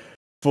you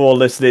for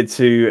listening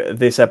to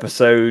this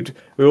episode.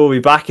 We will be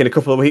back in a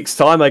couple of weeks'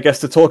 time, I guess,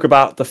 to talk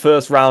about the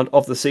first round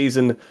of the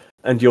season,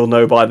 and you'll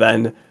know by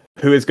then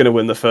who is going to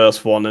win the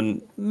first one,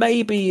 and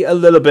maybe a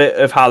little bit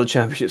of how the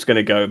championship's going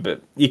to go,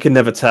 but you can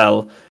never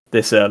tell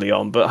this early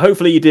on. But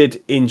hopefully you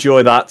did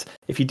enjoy that.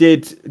 If you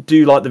did,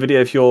 do like the video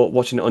if you're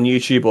watching it on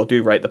YouTube, or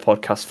do rate the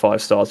podcast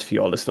 5 stars if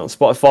you are listening on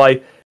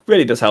Spotify.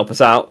 Really does help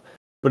us out.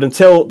 But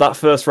until that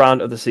first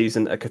round of the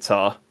season at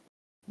Qatar,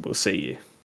 we'll see you.